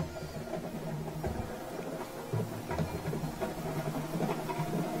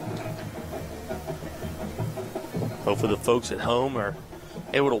 Hopefully the folks at home are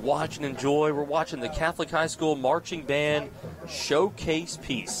able to watch and enjoy. We're watching the Catholic High School Marching Band Showcase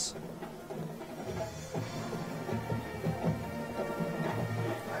piece.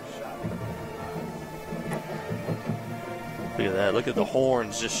 Look at that. Look at the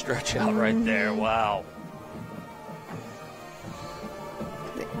horns just stretch out right there. Wow.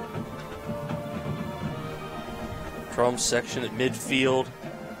 Drum section at midfield.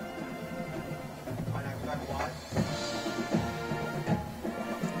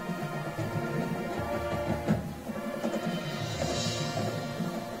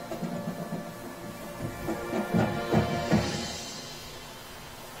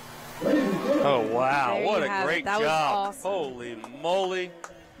 Oh, wow. What a great job. Awesome. Holy moly.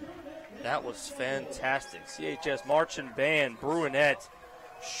 That was fantastic. CHS Marching Band Bruinette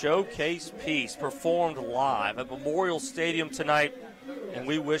showcase piece performed live at Memorial Stadium tonight, and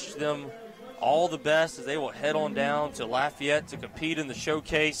we wish them all the best as they will head on down to Lafayette to compete in the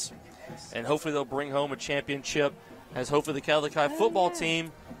showcase, and hopefully they'll bring home a championship, as hopefully the Catholic High football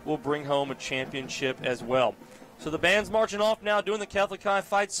team will bring home a championship as well. So the band's marching off now, doing the Catholic High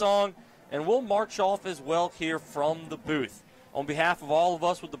fight song, and we'll march off as well here from the booth. On behalf of all of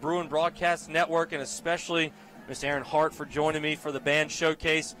us with the Bruin Broadcast Network, and especially Miss Erin Hart for joining me for the band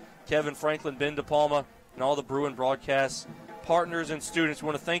showcase, Kevin Franklin, Ben DePalma, and all the Bruin Broadcast partners and students, we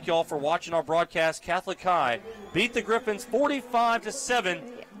want to thank you all for watching our broadcast. Catholic High beat the Griffins 45-7.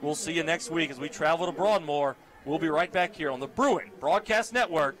 We'll see you next week as we travel to Broadmoor. We'll be right back here on the Bruin Broadcast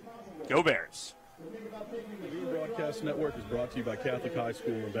Network. Go Bears. The Bruin Broadcast Network is brought to you by Catholic High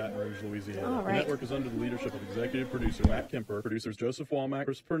School in Baton Rouge, Louisiana. All right. The network is under the leadership of executive producer Matt Kemper, producers Joseph Walmack,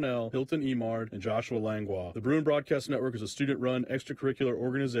 Chris Purnell, Hilton Emard, and Joshua Langlois. The Bruin Broadcast Network is a student-run extracurricular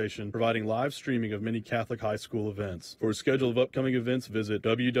organization providing live streaming of many Catholic High School events. For a schedule of upcoming events, visit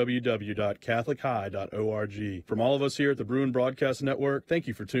www.catholichigh.org. From all of us here at the Bruin Broadcast Network, thank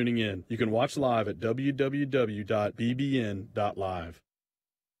you for tuning in. You can watch live at www.bbn.live.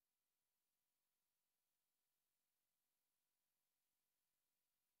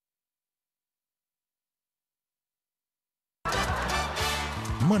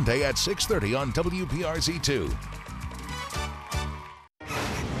 Monday at 6:30 on WPRZ2.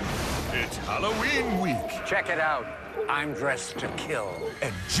 It's Halloween week. Check it out. I'm dressed to kill.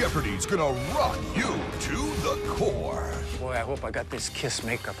 And Jeopardy's gonna rock you to the core. Boy, I hope I got this Kiss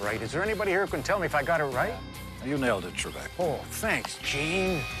makeup right. Is there anybody here who can tell me if I got it right? You nailed it, Trebek. Oh, thanks,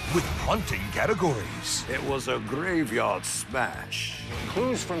 Gene. With haunting categories. It was a graveyard smash.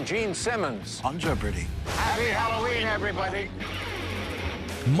 Clues from Gene Simmons. On Jeopardy. Happy Halloween, everybody.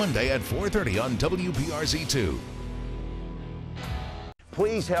 Monday at 4:30 on WPRZ2.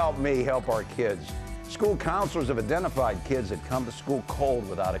 Please help me help our kids. School counselors have identified kids that come to school cold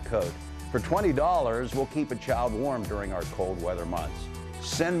without a coat. For $20, we'll keep a child warm during our cold weather months.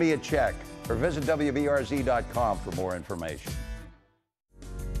 Send me a check or visit WBRZ.com for more information.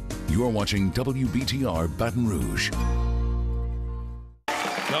 You're watching WBTR Baton Rouge.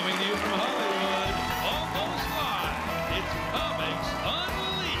 Coming to you from Hollywood, almost live, it's Comics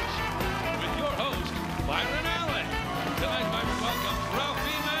Unleashed with your host, Byron Allen. Tonight, Byron welcomes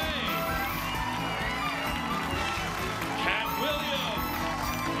Ralphie May, Cat Williams,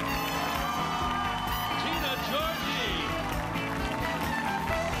 Tina Georgie,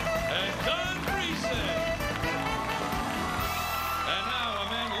 and Don Friesen. And now a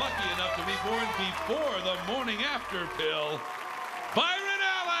man lucky enough to be born before the morning after pill, Byron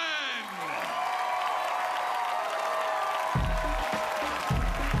Allen!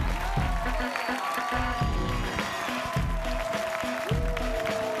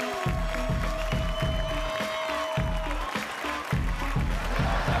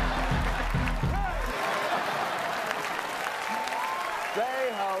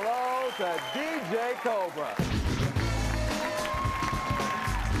 Say hello to DJ Cobra.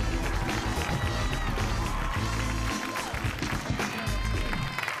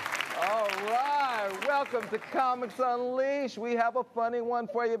 All right, welcome to Comics Unleashed. We have a funny one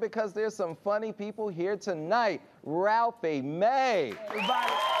for you because there's some funny people here tonight. Ralphie May.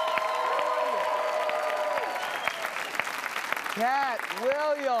 Everybody. Cat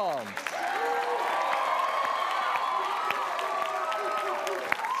Williams.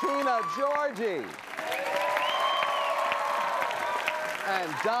 Tina Georgie.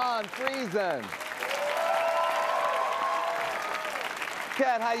 And Don Friesen.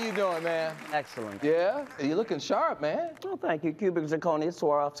 Cat, how you doing, man? Excellent. Yeah? You looking sharp, man. Oh, thank you. Cubic zirconia,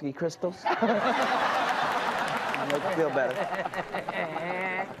 Swarovski crystals. Make you feel better.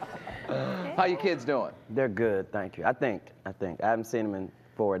 How your kids doing? They're good, thank you. I think. I haven't seen them in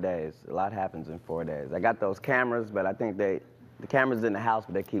 4 days. A lot happens in 4 days. I got those cameras, but I think the cameras in the house,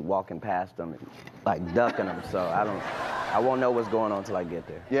 but they keep walking past them, and, like ducking them. So I won't know what's going on until I get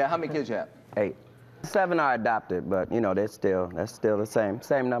there. Yeah, how many kids you have? 8. 7 are adopted, but you know, that's still the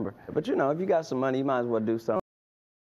same number. But you know, if you got some money, you might as well do something.